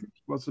transistors.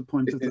 What's the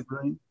point of the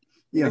brain?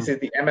 Yeah. This is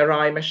the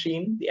MRI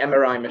machine. The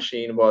MRI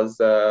machine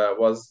was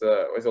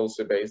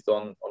also based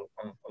on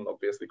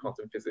obviously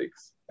quantum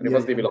physics, and it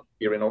was developed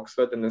here in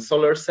Oxford. And then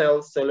solar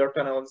cells, solar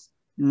panels,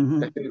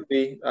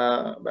 definitely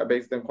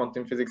based on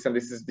quantum physics. And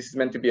this is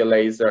meant to be a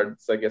laser.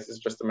 So I guess it's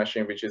just a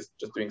machine which is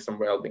just doing some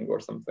welding or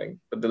something.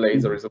 But the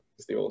laser is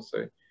obviously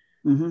also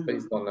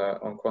based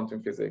on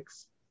quantum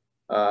physics.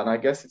 And I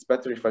guess it's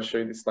better if I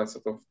show this slide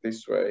sort of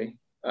this way.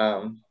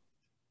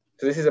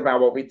 So this is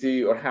about what we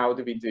do, or how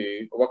do we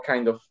do, or what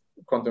kind of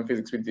quantum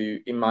physics we do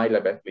in my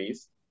lab at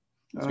least.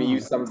 So we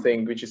use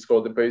something which is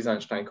called the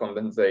Bose-Einstein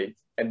condensate.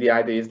 And the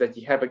idea is that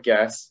you have a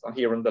gas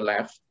here on the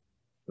left.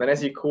 Then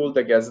as you cool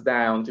the gas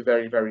down to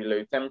very, very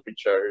low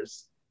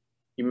temperatures,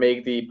 you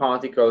make the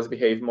particles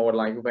behave more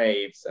like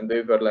waves and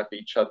overlap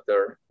each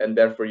other. And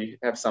therefore you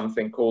have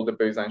something called the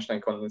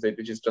Bose-Einstein condensate,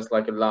 which is just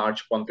like a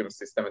large quantum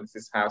system. And this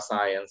is how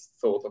science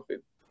thought of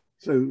it.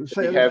 So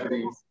say a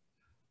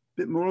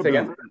bit more about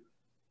that.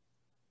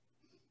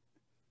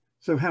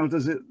 So how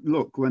does it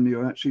look when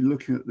you're actually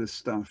looking at this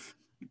stuff?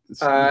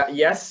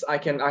 Yes, I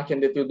can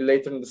do it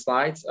later in the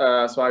slides.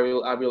 So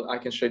I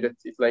can show it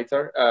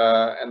later,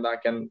 and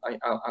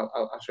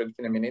I'll show it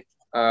in a minute.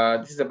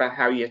 This is about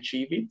how you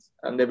achieve it,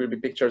 and there will be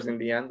pictures in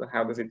the end. And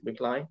how does it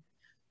look like?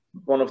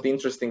 One of the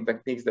interesting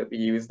techniques that we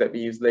use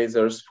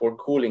lasers for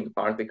cooling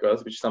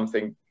particles, which is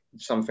something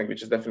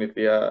which is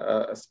definitely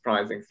a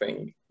surprising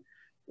thing.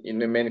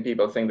 Many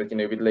people think that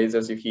with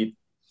lasers you heat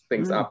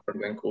things up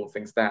and then cool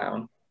things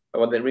down. But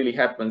what that really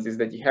happens is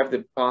that you have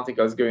the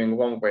particles going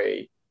one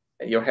way,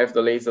 and you have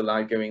the laser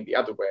light going the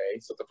other way,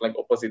 sort of like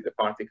opposite the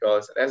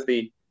particles. And as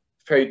the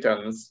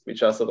photons,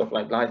 which are sort of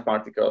like light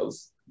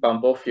particles,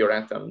 bump off your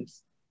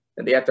atoms,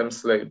 and the atoms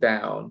slow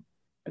down.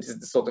 And this is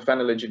the sort of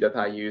analogy that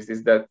I use,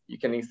 is that you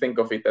can think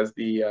of it as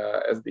the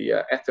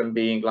atom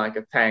being like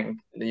a tank,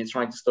 and then you're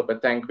trying to stop a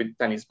tank with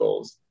tennis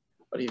balls.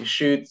 But if you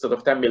shoot sort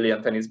of 10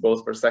 million tennis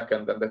balls per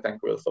second, then the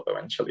tank will stop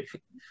eventually.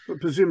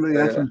 But presumably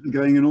atoms are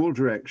going in all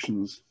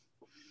directions.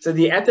 So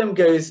the atom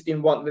goes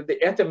in one.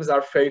 The atoms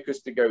are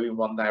focused to go in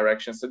one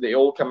direction. So they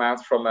all come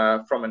out from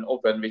an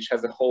oven which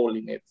has a hole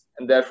in it,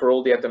 and therefore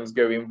all the atoms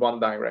go in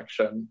one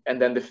direction.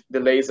 And then the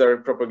laser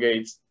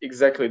propagates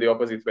exactly the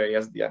opposite way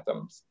as the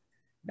atoms,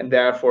 and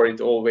therefore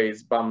it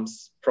always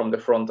bumps from the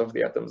front of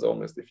the atoms,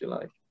 almost, if you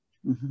like.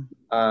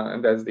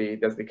 And that's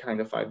the kind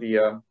of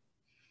idea.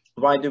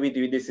 Why do we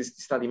do this? Is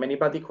to study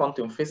many-body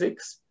quantum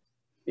physics.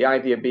 The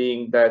idea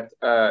being that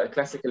a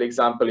classical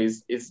example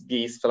is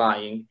geese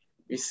flying.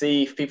 You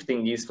see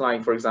 15 geese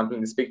flying, for example,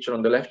 in this picture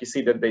on the left. You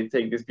see that they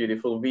take this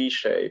beautiful V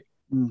shape,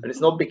 and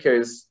it's not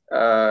because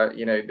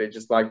they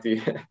just like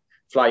to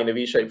fly in a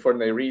V shape for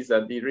no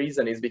reason. The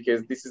reason is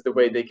because this is the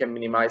way they can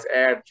minimize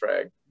air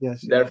drag.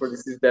 Yes. Therefore,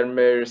 this is their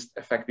most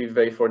effective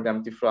way for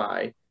them to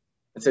fly.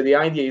 And so the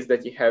idea is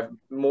that you have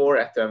more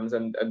atoms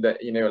and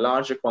a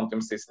larger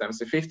quantum system.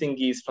 So 15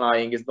 geese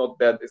flying is not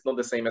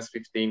the same as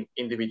 15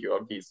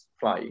 individual geese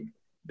flying.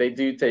 They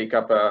do take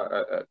up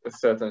a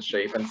certain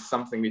shape, and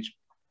something which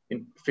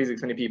in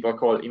physics many people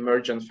call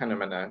emergent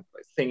phenomena,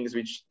 like things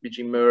which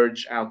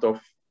emerge out of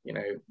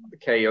the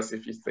chaos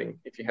if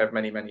you have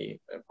many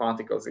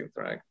particles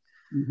interact.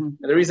 Mm-hmm.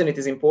 And the reason it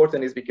is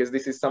important is because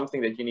this is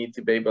something that you need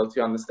to be able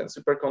to understand: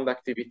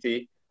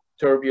 superconductivity,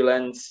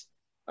 turbulence.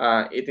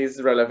 It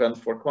is relevant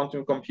for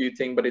quantum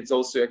computing, but it's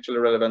also actually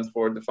relevant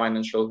for the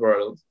financial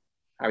world,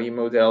 how you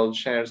model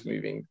shares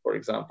moving, for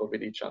example,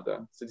 with each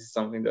other. So this is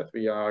something that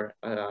we are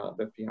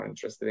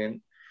interested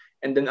in.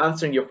 And then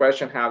answering your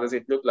question, how does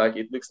it look like?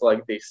 It looks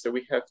like this. So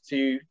we have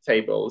two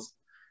tables.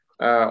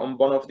 On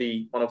one of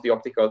the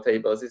optical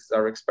tables, this is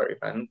our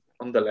experiment.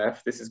 On the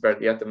left, this is where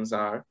the atoms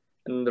are.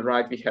 And on the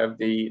right, we have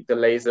the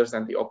lasers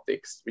and the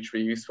optics, which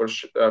we use for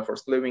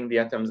slowing the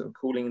atoms and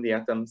cooling the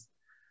atoms.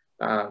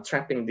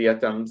 Trapping the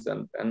atoms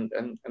and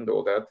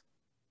all that.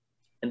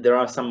 And there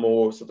are some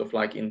more sort of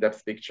like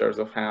in-depth pictures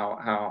of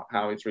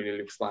how it really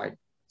looks like.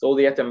 So all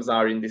the atoms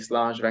are in this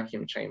large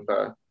vacuum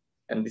chamber,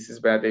 and this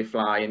is where they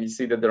fly. And you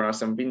see that there are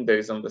some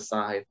windows on the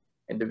side,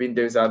 and the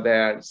windows are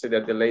there so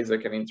that the laser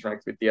can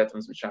interact with the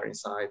atoms which are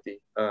inside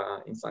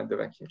the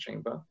vacuum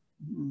chamber.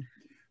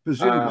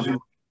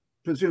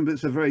 Presumably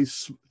it's a very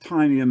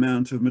tiny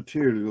amount of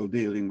material you're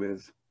dealing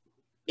with.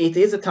 It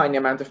is a tiny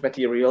amount of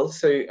material.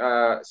 So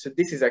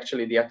this is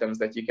actually the atoms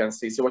that you can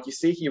see. So what you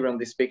see here on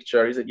this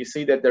picture is that you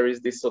see that there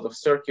is this sort of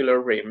circular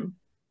rim.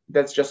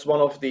 That's just one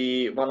of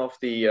the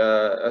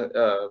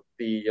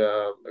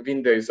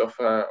windows of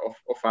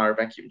our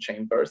vacuum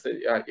chamber. So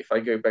if I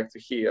go back to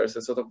here, so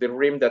sort of the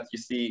rim that you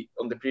see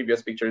on the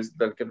previous picture is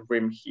the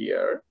rim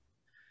here.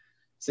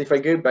 So if I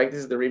go back, this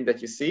is the rim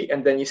that you see,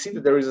 and then you see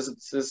that there is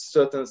a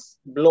certain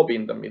blob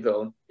in the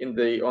middle, on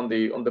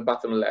the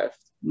bottom left.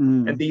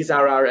 Mm. And these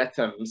are our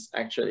atoms,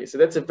 actually. So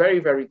that's a very,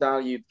 very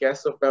dilute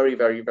gas of very,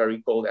 very,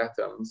 very cold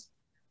atoms.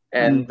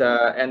 And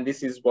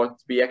this is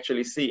what we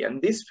actually see. And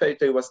this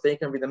photo was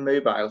taken with a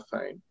mobile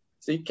phone.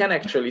 So you can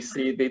actually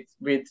see it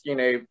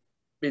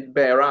with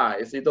bare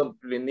eyes. You don't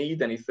really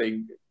need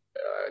anything,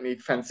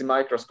 need fancy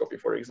microscopy,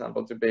 for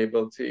example, to be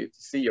able to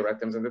see your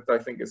atoms. And that, I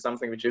think, is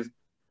something which is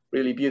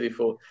really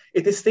beautiful.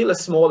 It is still a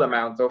small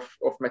amount of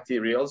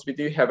materials. We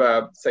do have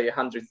say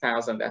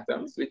 100,000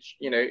 atoms, which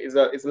is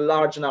a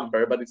large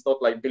number, but it's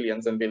not like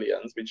billions and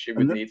billions, which you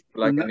would need for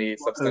like any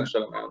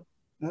substantial amount.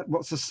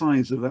 What's the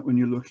size of that when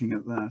you're looking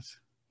at that?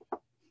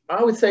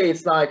 I would say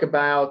it's like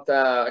about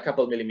a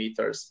couple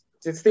millimeters.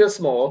 It's still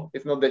small.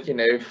 It's not that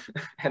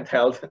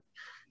handheld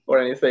or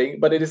anything,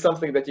 but it is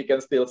something that you can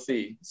still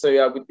see. So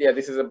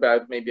this is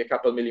about maybe a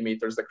couple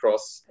millimeters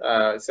across,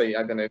 say,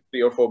 I don't know,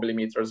 3 or 4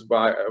 millimeters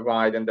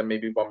wide, and then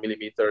maybe 1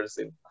 millimeters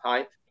in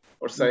height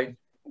or so.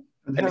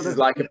 And this is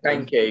like a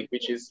pancake,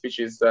 which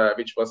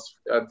was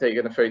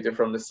taken a photo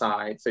from the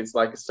side. So it's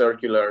like a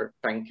circular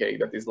pancake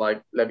that is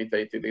like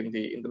levitated in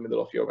the middle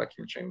of your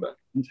vacuum chamber.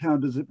 And how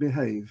does it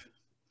behave?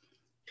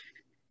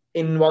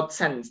 In what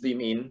sense do you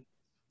mean?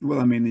 Well,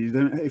 I mean, you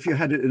don't. If you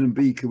had it in a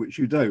beaker, which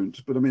you don't,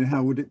 but I mean,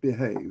 how would it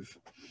behave?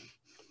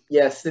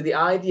 Yes, so the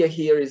idea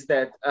here is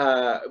that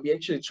we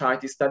actually try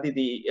to study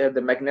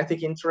the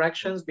magnetic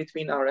interactions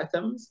between our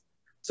atoms.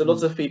 So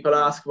lots of people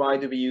ask, why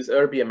do we use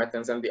erbium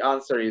atoms? And the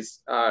answer is,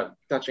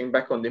 touching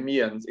back on the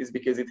muons, is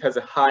because it has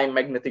a high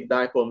magnetic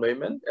dipole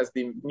moment. As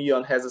the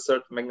muon has a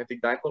certain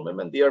magnetic dipole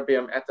moment, the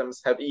erbium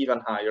atoms have even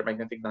higher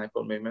magnetic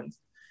dipole moments.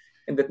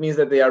 And that means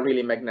that they are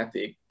really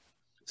magnetic.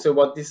 So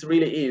what this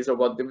really is, or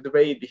what the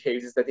way it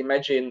behaves, is that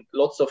imagine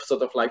lots of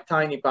sort of like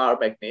tiny bar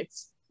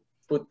magnets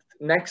put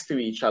next to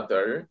each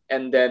other,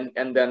 and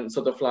then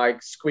sort of like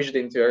squished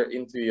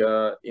into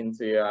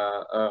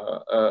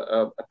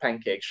a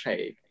pancake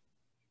shape.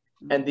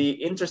 And the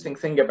interesting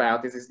thing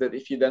about this is that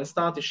if you then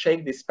start to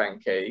shake this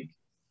pancake,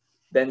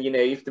 then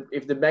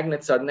if the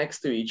magnets are next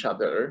to each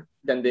other,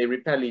 then they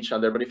repel each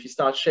other. But if you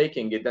start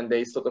shaking it, then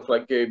they sort of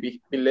like go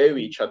below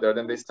each other,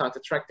 then they start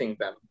attracting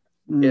them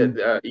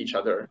each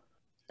other.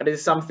 And it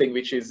is something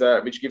which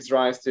gives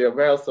rise to a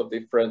wealth of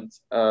different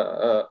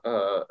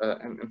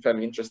and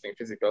fairly interesting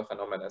physical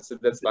phenomena. So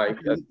that's like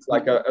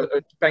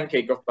a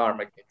pancake of bar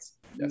magnets.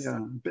 Yes. Yeah,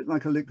 a bit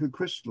like a liquid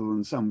crystal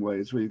in some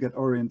ways, where you get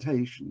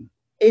orientation.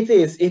 It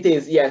is,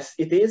 yes,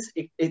 it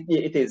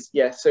is,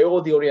 yes. So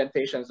all the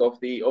orientations of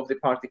the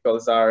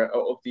particles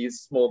of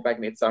these small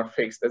magnets are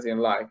fixed, as in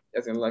like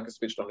a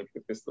switched on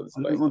liquid crystal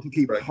display. I don't want to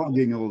keep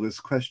hogging all this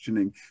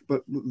questioning,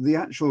 but the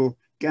actual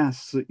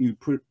gas that you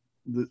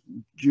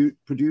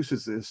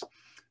produces this,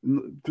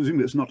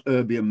 presumably it's not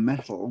erbium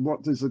metal.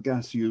 What is the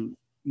gas you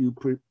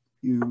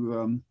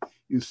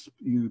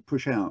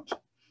push out?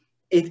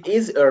 It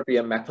is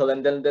erbium metal,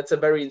 and then that's a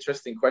very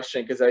interesting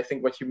question, because I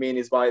think what you mean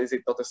is, why is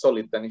it not a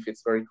solid then if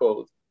it's very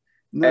cold?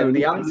 No, and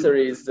the answer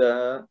is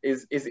it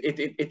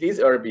is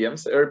erbium.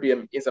 So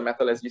erbium is a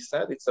metal, as you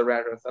said. It's a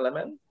rare earth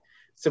element.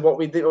 So what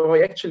we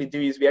actually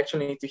do is we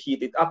actually need to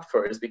heat it up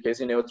first, because,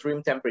 you know, at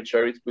room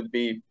temperature, it would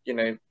be, you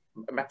know,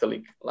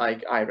 metallic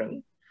like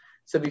iron.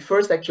 So we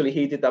first actually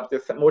heat it up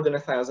to more than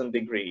 1,000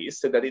 degrees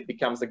so that it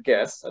becomes a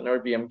gas, an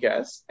erbium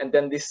gas. And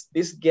then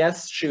this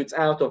gas shoots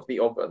out of the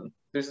oven.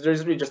 There's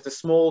really just a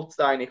small,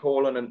 tiny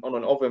hole on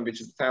an oven,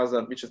 which is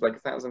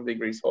like 1,000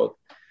 degrees hot.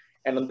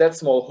 And on that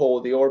small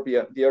hole, the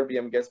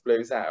erbium gas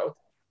blows out.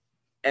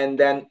 And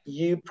then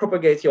you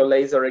propagate your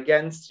laser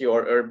against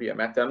your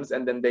erbium atoms,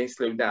 and then they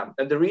slow down.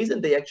 And the reason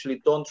they actually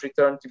don't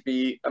return to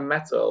be a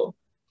metal,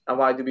 and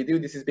why do we do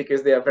this, is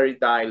because they are very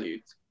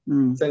dilute.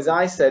 So as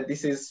I said,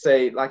 this is,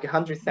 say, like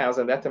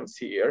 100,000 atoms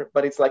here,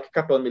 but it's like a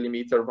couple of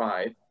millimeter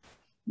wide.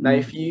 Now,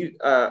 if you,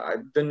 I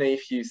don't know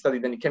if you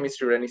studied any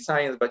chemistry or any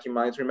science, but you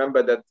might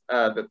remember that,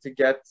 that to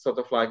get sort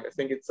of like, I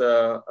think it's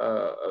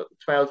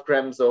 12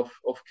 grams of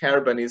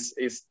carbon is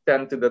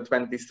 10 to the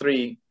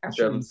 23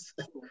 atoms.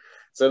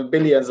 So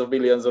billions of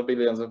billions of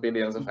billions of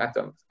billions of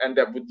atoms. And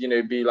that would, you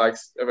know, be like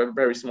a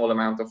very small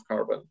amount of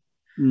carbon.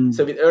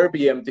 So with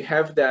erbium, to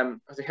have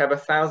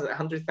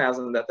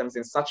 100,000 atoms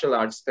in such a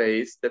large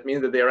space, that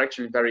means that they are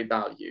actually very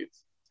dilute.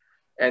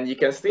 And you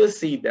can still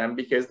see them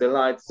because the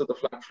light sort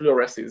of like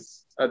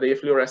fluoresces. They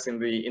fluoresce in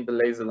the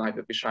laser light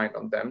that we shine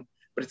on them.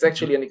 But it's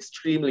actually an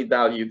extremely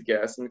dilute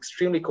gas, an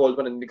extremely cold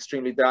one and an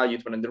extremely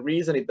dilute one. And the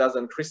reason it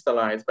doesn't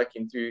crystallize back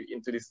into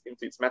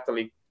its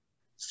metallic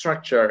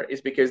structure is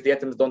because the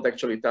atoms don't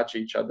actually touch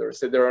each other.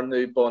 So there are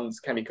no bonds,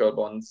 chemical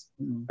bonds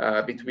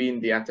between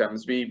the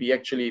atoms. We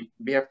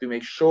have to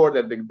make sure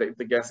that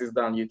the gas is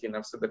dilute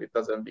enough so that it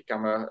doesn't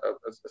become a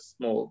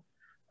small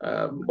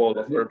ball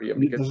of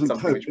erbium. It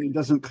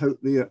doesn't coat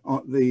the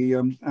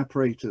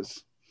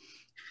apparatus.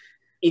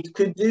 It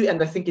could do,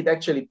 and I think it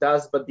actually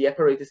does, but the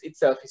apparatus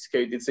itself is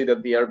coated so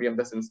that the erbium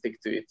doesn't stick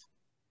to it.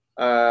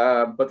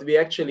 But we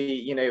actually,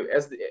 you know,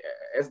 as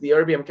the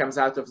erbium comes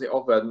out of the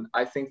oven,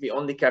 I think we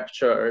only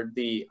capture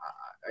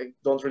I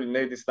don't really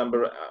know this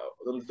number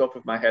on the top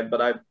of my head,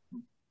 but I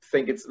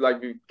think it's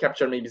like we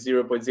capture maybe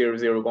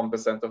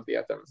 0.001% of the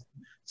atoms.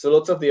 So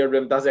lots of the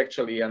erbium does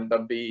actually end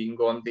up being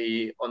on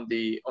the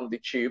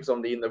tubes,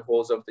 on the inner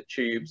walls of the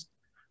tubes.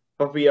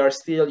 But we are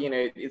still, you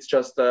know, it's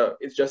just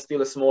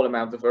still a small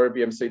amount of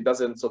erbium, so it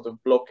doesn't sort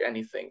of block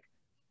anything.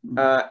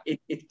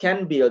 It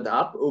can build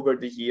up over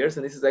the years,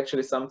 and this is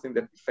actually something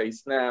that we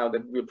face now,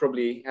 that we'll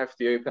probably have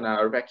to open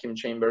our vacuum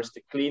chambers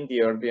to clean the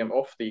erbium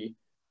off the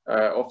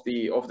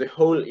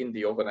hole in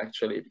the oven,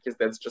 actually, because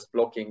that's just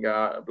blocking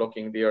the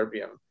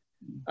erbium.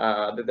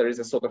 That there is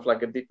a sort of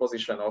like a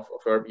deposition of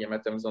erbium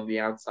atoms on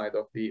the outside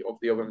of the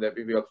oven that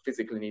we will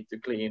physically need to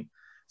clean.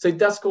 So it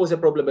does cause a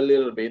problem a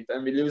little bit,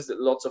 and we lose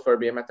lots of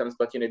erbium atoms,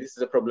 but, you know, this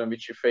is a problem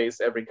which you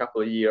face every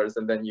couple of years,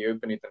 and then you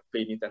open it and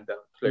clean it and then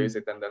close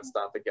it and then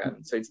start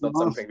again. So it's not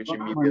something which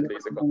immediately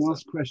is a concern. My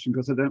last question,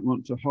 because I don't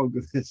want to hog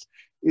this,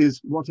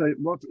 is what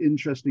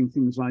interesting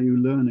things are you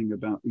learning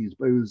about these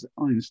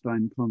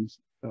Bose-Einstein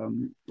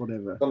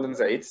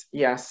condensates?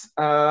 Yes,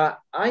 I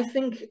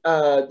think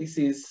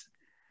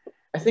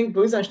I think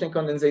Bose-Einstein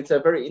condensates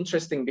are very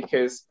interesting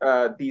because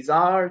these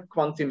are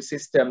quantum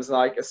systems.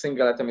 Like a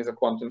single atom is a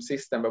quantum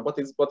system, but what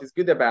is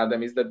good about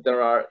them is that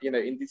there are, you know,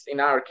 in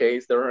our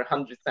case, there are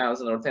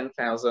 100,000 or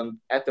 10,000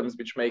 atoms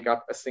which make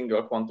up a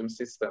single quantum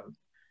system.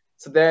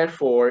 So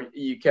therefore,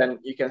 you can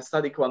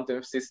study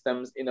quantum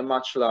systems in a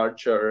much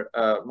larger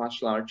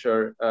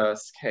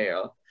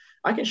scale.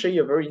 I can show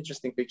you a very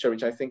interesting picture,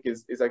 which I think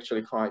is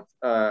actually quite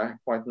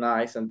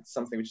nice, and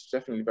something which is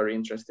definitely very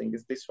interesting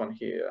is this one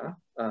here.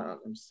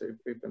 Let me just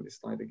open this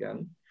slide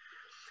again.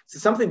 So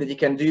something that you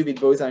can do with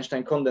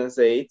Bose-Einstein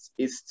condensates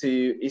is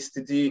to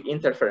do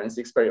interference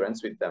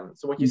experiments with them.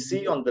 So what you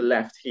see on the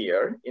left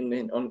here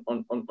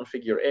on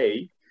figure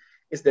A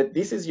is that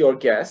this is your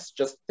gas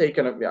just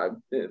taken.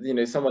 You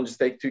know, someone just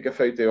took a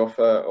photo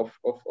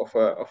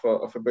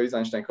of a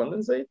Bose-Einstein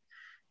condensate.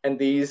 And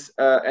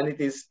it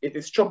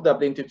is chopped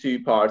up into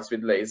two parts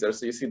with lasers.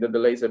 So you see that the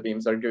laser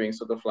beams are going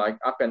sort of like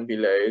up and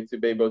below to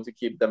be able to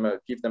keep them a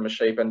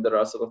shape. And there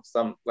are sort of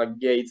some like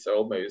gates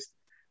almost,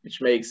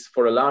 which makes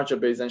for a larger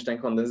Bose-Einstein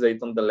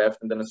condensate on the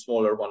left and then a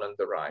smaller one on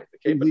the right.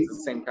 Okay, but it's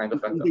the same kind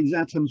of atom. These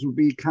atoms would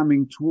be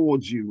coming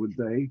towards you, would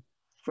they?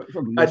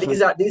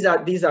 These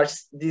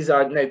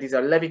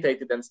are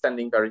levitated and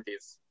standing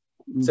verities.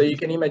 So you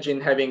can imagine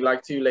having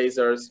like two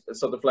lasers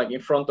sort of like in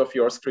front of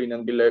your screen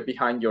and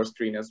behind your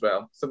screen as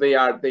well. So they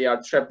are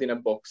trapped in a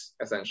box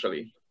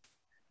essentially,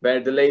 where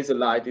the laser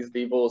light is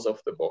the walls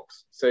of the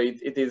box. So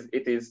it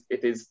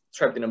is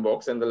trapped in a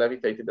box and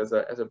levitated as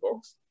a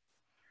box.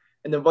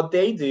 And then what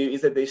they do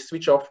is that they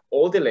switch off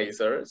all the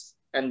lasers,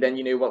 and then,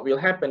 you know, what will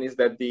happen is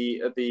that the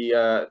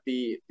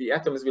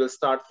atoms will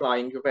start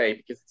flying away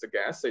because it's a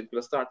gas, so it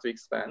will start to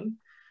expand.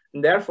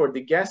 And therefore,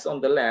 the gas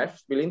on the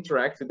left will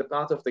interact with the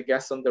part of the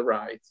gas on the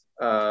right.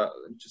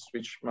 Just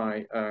switch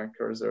my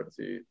cursor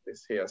to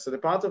this here. So the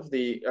part of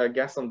the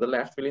gas on the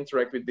left will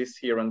interact with this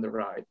here on the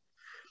right.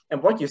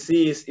 And what you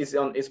see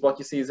is what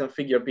you see is on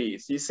figure B.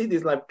 So you see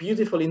these like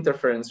beautiful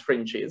interference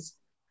fringes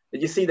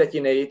You see that,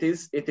 you know, it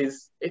is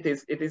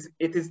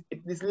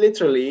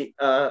literally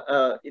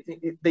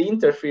they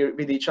interfere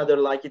with each other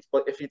like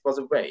if it was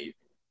a wave.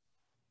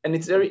 And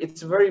it's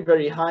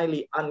very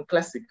highly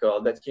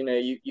unclassical that, you know,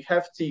 you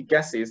have two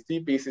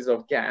pieces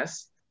of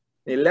gas.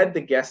 They let the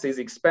gases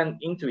expand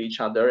into each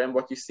other, and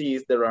what you see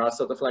is there are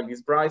sort of like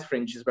these bright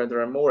fringes where there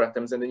are more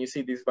atoms, and then you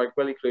see these like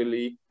very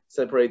clearly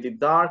separated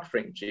dark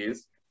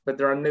fringes, but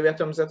there are no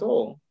atoms at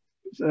all.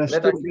 So they're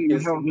still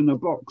being held in a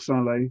box,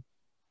 are they?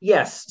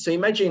 Yes. So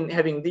imagine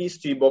having these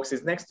two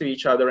boxes next to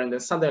each other, and then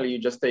suddenly you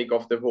just take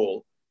off the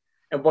wall.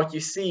 And what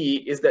you see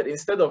is that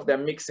instead of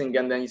them mixing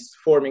and then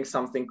forming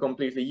something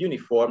completely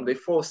uniform, they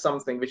form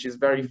something which is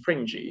very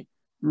fringy.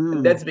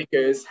 And that's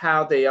because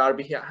how the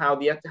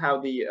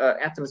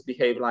atoms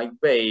behave like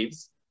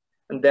waves,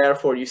 and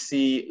therefore you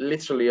see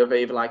literally a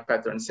wave-like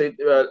pattern. So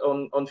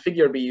on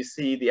figure B, you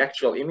see the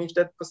actual image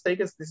that was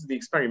taken. So this is the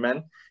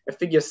experiment. And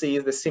figure C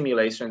is the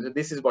simulation. So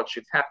this is what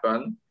should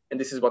happen, and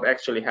this is what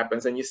actually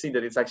happens. And you see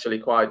that it's actually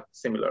quite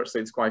similar. So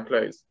it's quite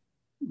close.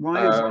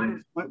 Why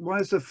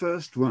is the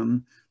first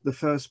one, the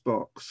first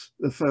box,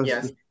 the first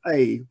yes.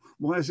 A,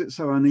 why is it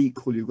so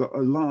unequal? You've got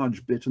a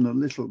large bit and a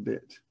little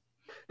bit.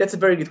 That's a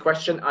very good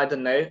question. I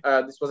don't know.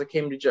 This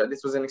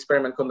was an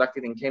experiment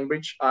conducted in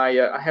Cambridge. I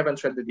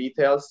haven't read the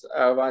details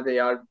why they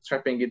are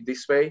trapping it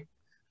this way.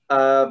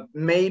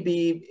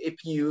 Maybe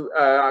if you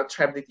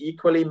trapped it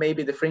equally,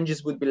 maybe the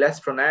fringes would be less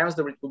pronounced,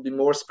 or it would be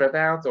more spread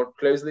out or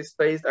closely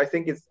spaced.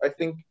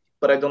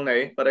 But I don't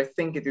know. But I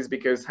think it is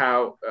because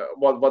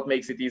what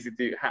makes it easy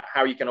to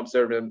how you can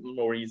observe it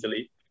more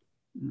easily.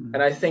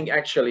 And I think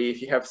actually,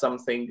 if you have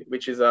something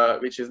which is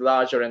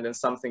larger and then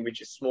something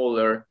which is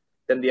smaller,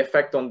 then the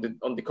effect on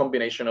the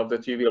combination of the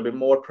two will be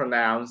more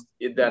pronounced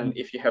than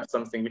if you have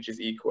something which is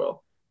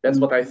equal. That's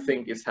what I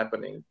think is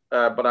happening.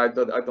 But I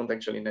don't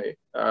actually know.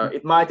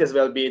 It might as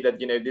well be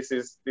that, you know, this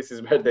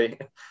is where they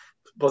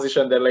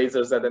position their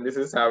lasers at, and this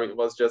is how it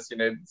was just, you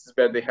know, this is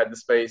where they had the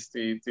space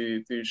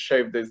to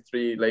shove those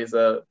three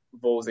laser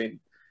balls in,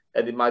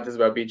 and it might as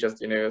well be just,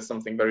 you know,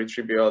 something very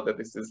trivial that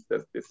this is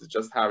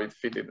just how it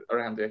fitted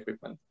around the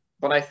equipment.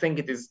 But I think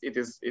it is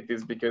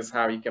because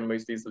how you can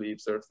most easily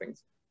observe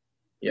things.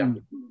 Yeah.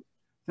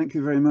 Thank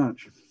you very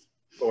much.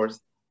 Of course.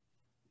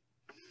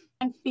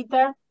 Thanks,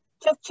 Peter.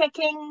 Just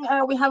checking,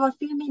 we have a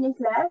few minutes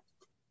left.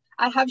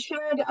 I have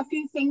shared a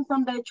few things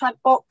on the chat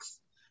box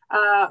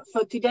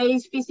for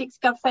today's Physics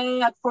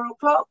Cafe at 4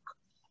 o'clock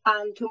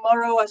and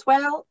tomorrow as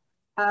well.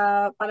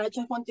 But I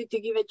just wanted to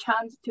give a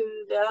chance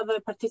to the other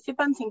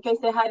participants in case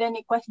they had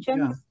any questions.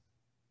 Yeah.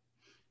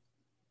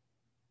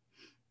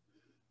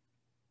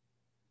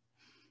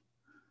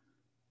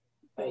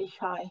 Very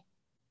shy.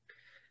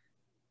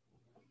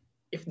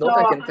 If not,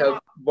 I can tell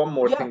one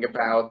more thing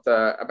about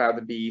the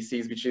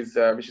BECs, which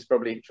is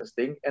probably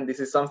interesting. And this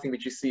is something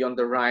which you see on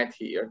the right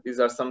here. These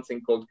are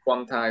something called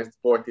quantized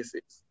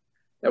vortices.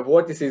 Now,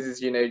 vortices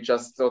is, you know,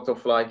 just sort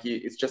of like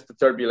it's just a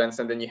turbulence,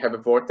 and then you have a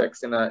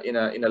vortex in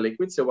a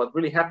liquid. So what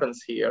really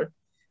happens here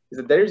is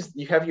that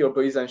you have your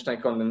Bose-Einstein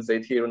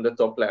condensate here on the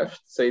top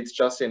left. So it's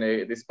just, you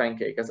know, this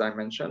pancake, as I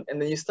mentioned,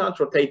 and then you start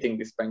rotating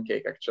this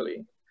pancake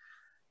actually.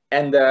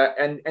 And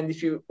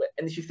if you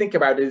think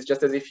about it, it's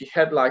just as if you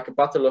had like a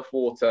bottle of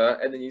water,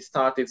 and then you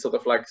started sort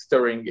of like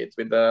stirring it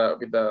with I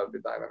don't know,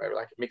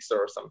 like a mixer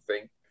or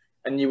something,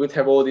 and you would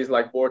have all these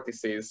like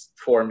vortices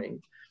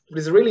forming. What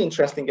is really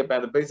interesting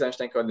about the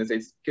Bose-Einstein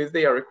condensates, because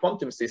they are a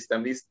quantum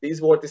system, these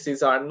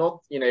vortices are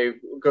not, you know,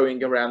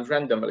 going around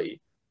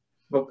randomly,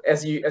 but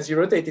as you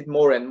rotate it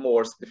more and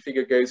more, so the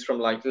figure goes from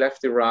like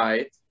left to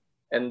right,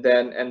 and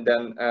then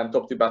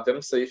top to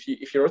bottom. So if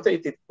you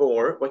rotate it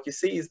more, what you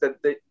see is that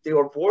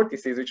your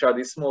vortices, which are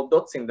these small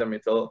dots in the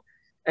middle,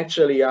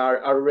 actually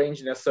are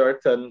arranged in a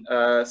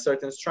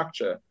certain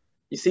structure.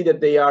 You see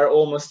that they are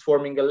almost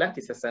forming a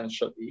lattice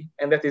essentially,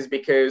 and that is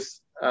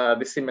because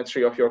the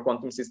symmetry of your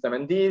quantum system.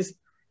 And these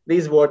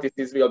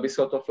vortices will be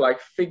sort of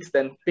like fixed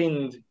and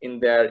pinned in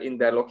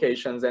their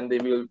locations, and they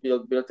will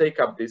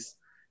take up this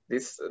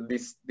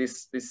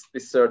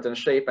certain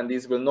shape, and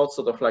these will not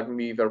sort of like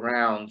move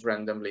around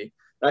randomly.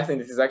 And I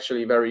think this is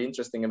actually very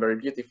interesting and very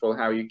beautiful,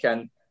 how you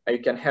can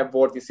have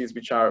vortices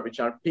which are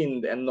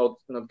pinned and not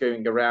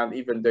going around,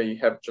 even though you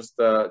have just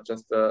a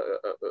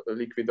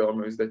liquid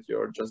almost that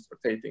you're just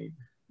rotating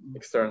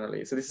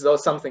externally. So this is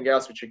also something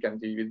else which you can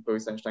do with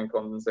Bose-Einstein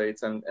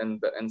condensates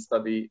and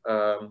study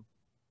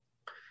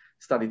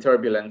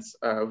turbulence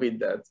with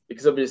that,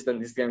 because obviously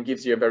this then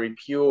gives you a very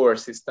pure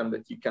system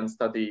that you can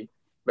study,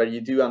 where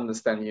you do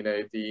understand, you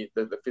know, the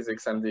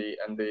physics and the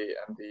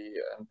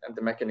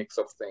mechanics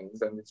of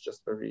things, and it's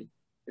just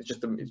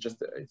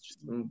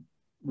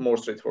more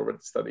straightforward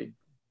to study.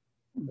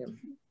 Yeah.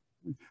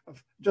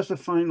 Just a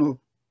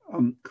final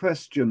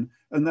question,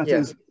 and that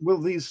is,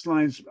 are these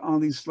slides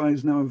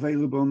now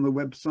available on the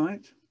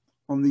website,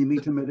 on the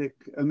Meeting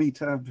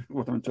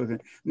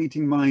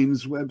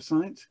Minds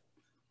website?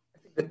 I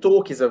think the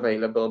talk is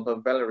available,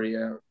 but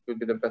Valeria would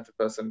be the better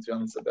person to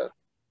answer that.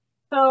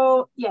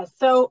 So yes,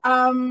 so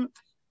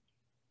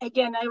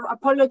again, I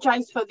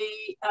apologize for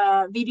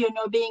the video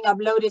not being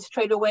uploaded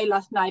straight away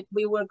last night.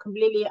 We were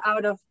completely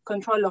out of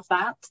control of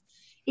that.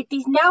 It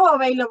is now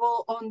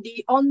available on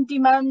the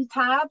on-demand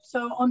tab.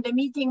 So on the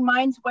Meeting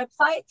Minds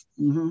website,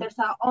 there's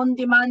an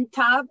on-demand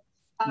tab,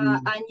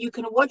 and you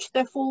can watch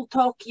the full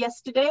talk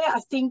yesterday.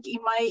 I think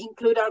it might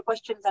include our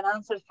questions and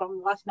answers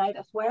from last night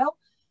as well.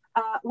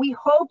 We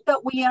hope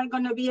that we are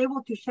going to be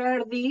able to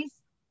share these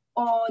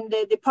on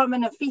the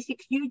Department of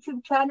Physics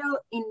YouTube channel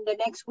in the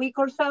next week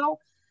or so.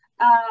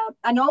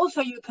 And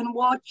also you can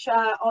watch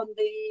on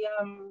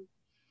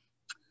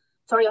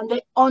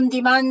the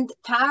on-demand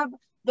tab,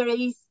 there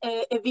is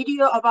a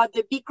video about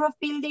the Beecroft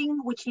building,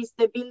 which is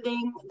the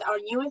building, our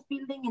newest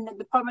building in the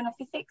Department of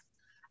Physics,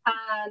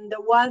 and the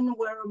one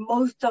where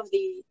most of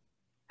the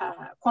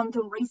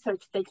quantum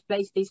research takes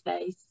place these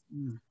days.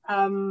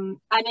 And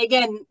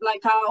again,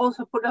 like I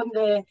also put on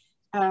the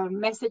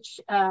message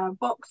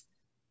box,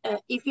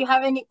 if you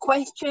have any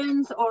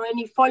questions or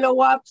any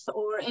follow-ups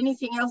or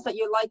anything else that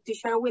you'd like to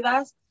share with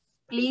us,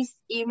 please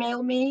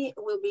email me.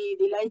 We'll be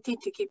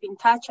delighted to keep in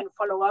touch and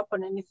follow up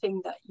on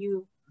anything that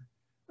you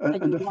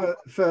and a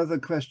further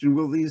question,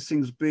 will these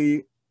things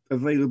be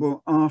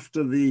available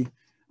after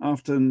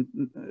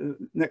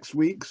next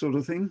week sort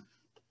of thing?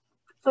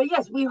 So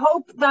yes, we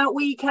hope that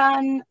we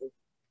can.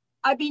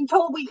 I've been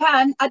told we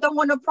can. I don't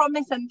want to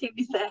promise until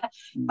it's there,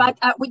 but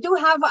we do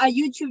have a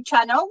YouTube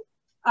channel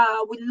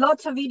with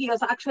lots of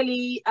videos.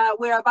 Actually,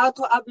 we're about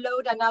to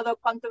upload another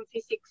quantum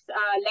physics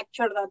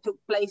lecture that took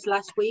place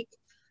last week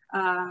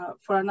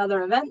for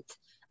another event.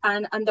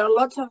 And there are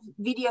lots of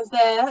videos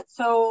there.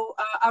 So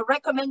I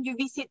recommend you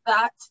visit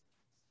that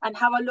and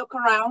have a look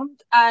around.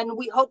 And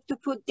we hope to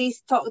put this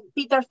talk,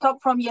 Peter's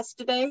talk from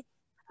yesterday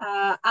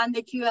and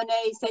the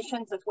Q&A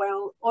sessions as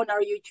well on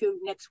our YouTube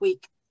next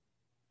week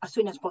as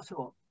soon as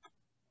possible.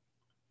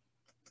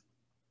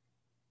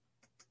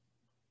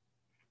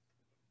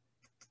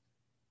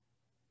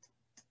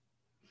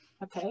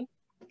 Okay.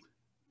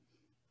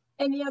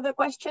 Any other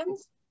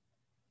questions?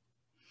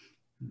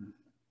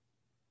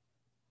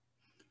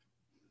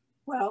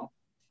 Well,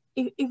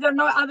 if there are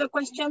no other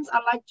questions,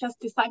 I'd like just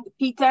to thank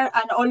Peter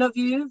and all of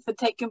you for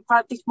taking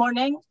part this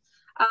morning.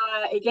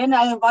 Again,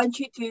 I invite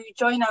you to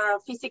join our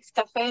Physics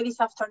Cafe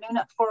this afternoon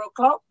at 4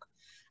 o'clock.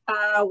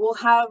 We'll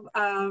have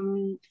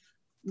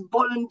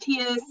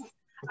volunteers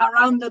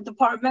around the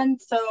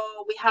department. So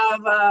we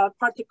have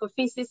particle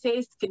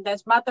physicists,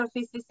 condensed matter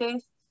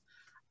physicists,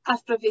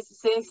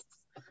 astrophysicists.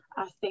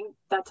 I think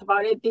that's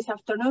about it this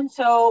afternoon.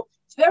 So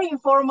it's very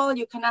informal.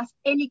 You can ask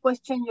any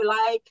question you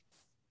like.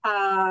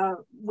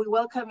 We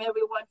welcome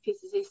everyone,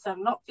 physicists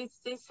and not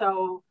physicists.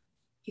 So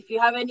if you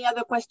have any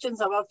other questions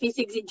about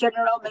physics in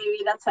general,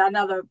 maybe that's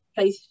another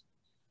place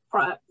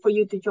for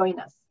you to join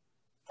us.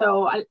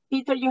 So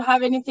Peter, you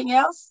have anything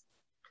else?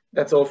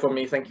 That's all for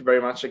me. Thank you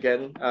very much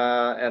again.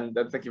 And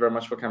thank you very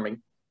much for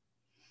coming.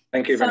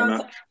 Thank you very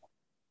much.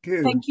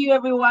 Thank you,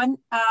 everyone.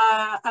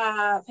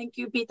 Thank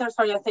you, Peter.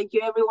 Sorry, thank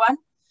you, everyone.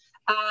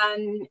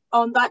 And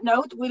on that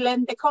note, we'll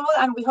end the call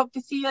and we hope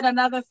to see you at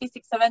another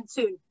physics event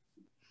soon.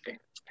 Okay.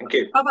 Thank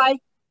you. Bye-bye.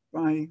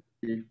 Bye.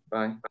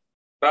 Bye.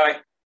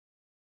 Bye.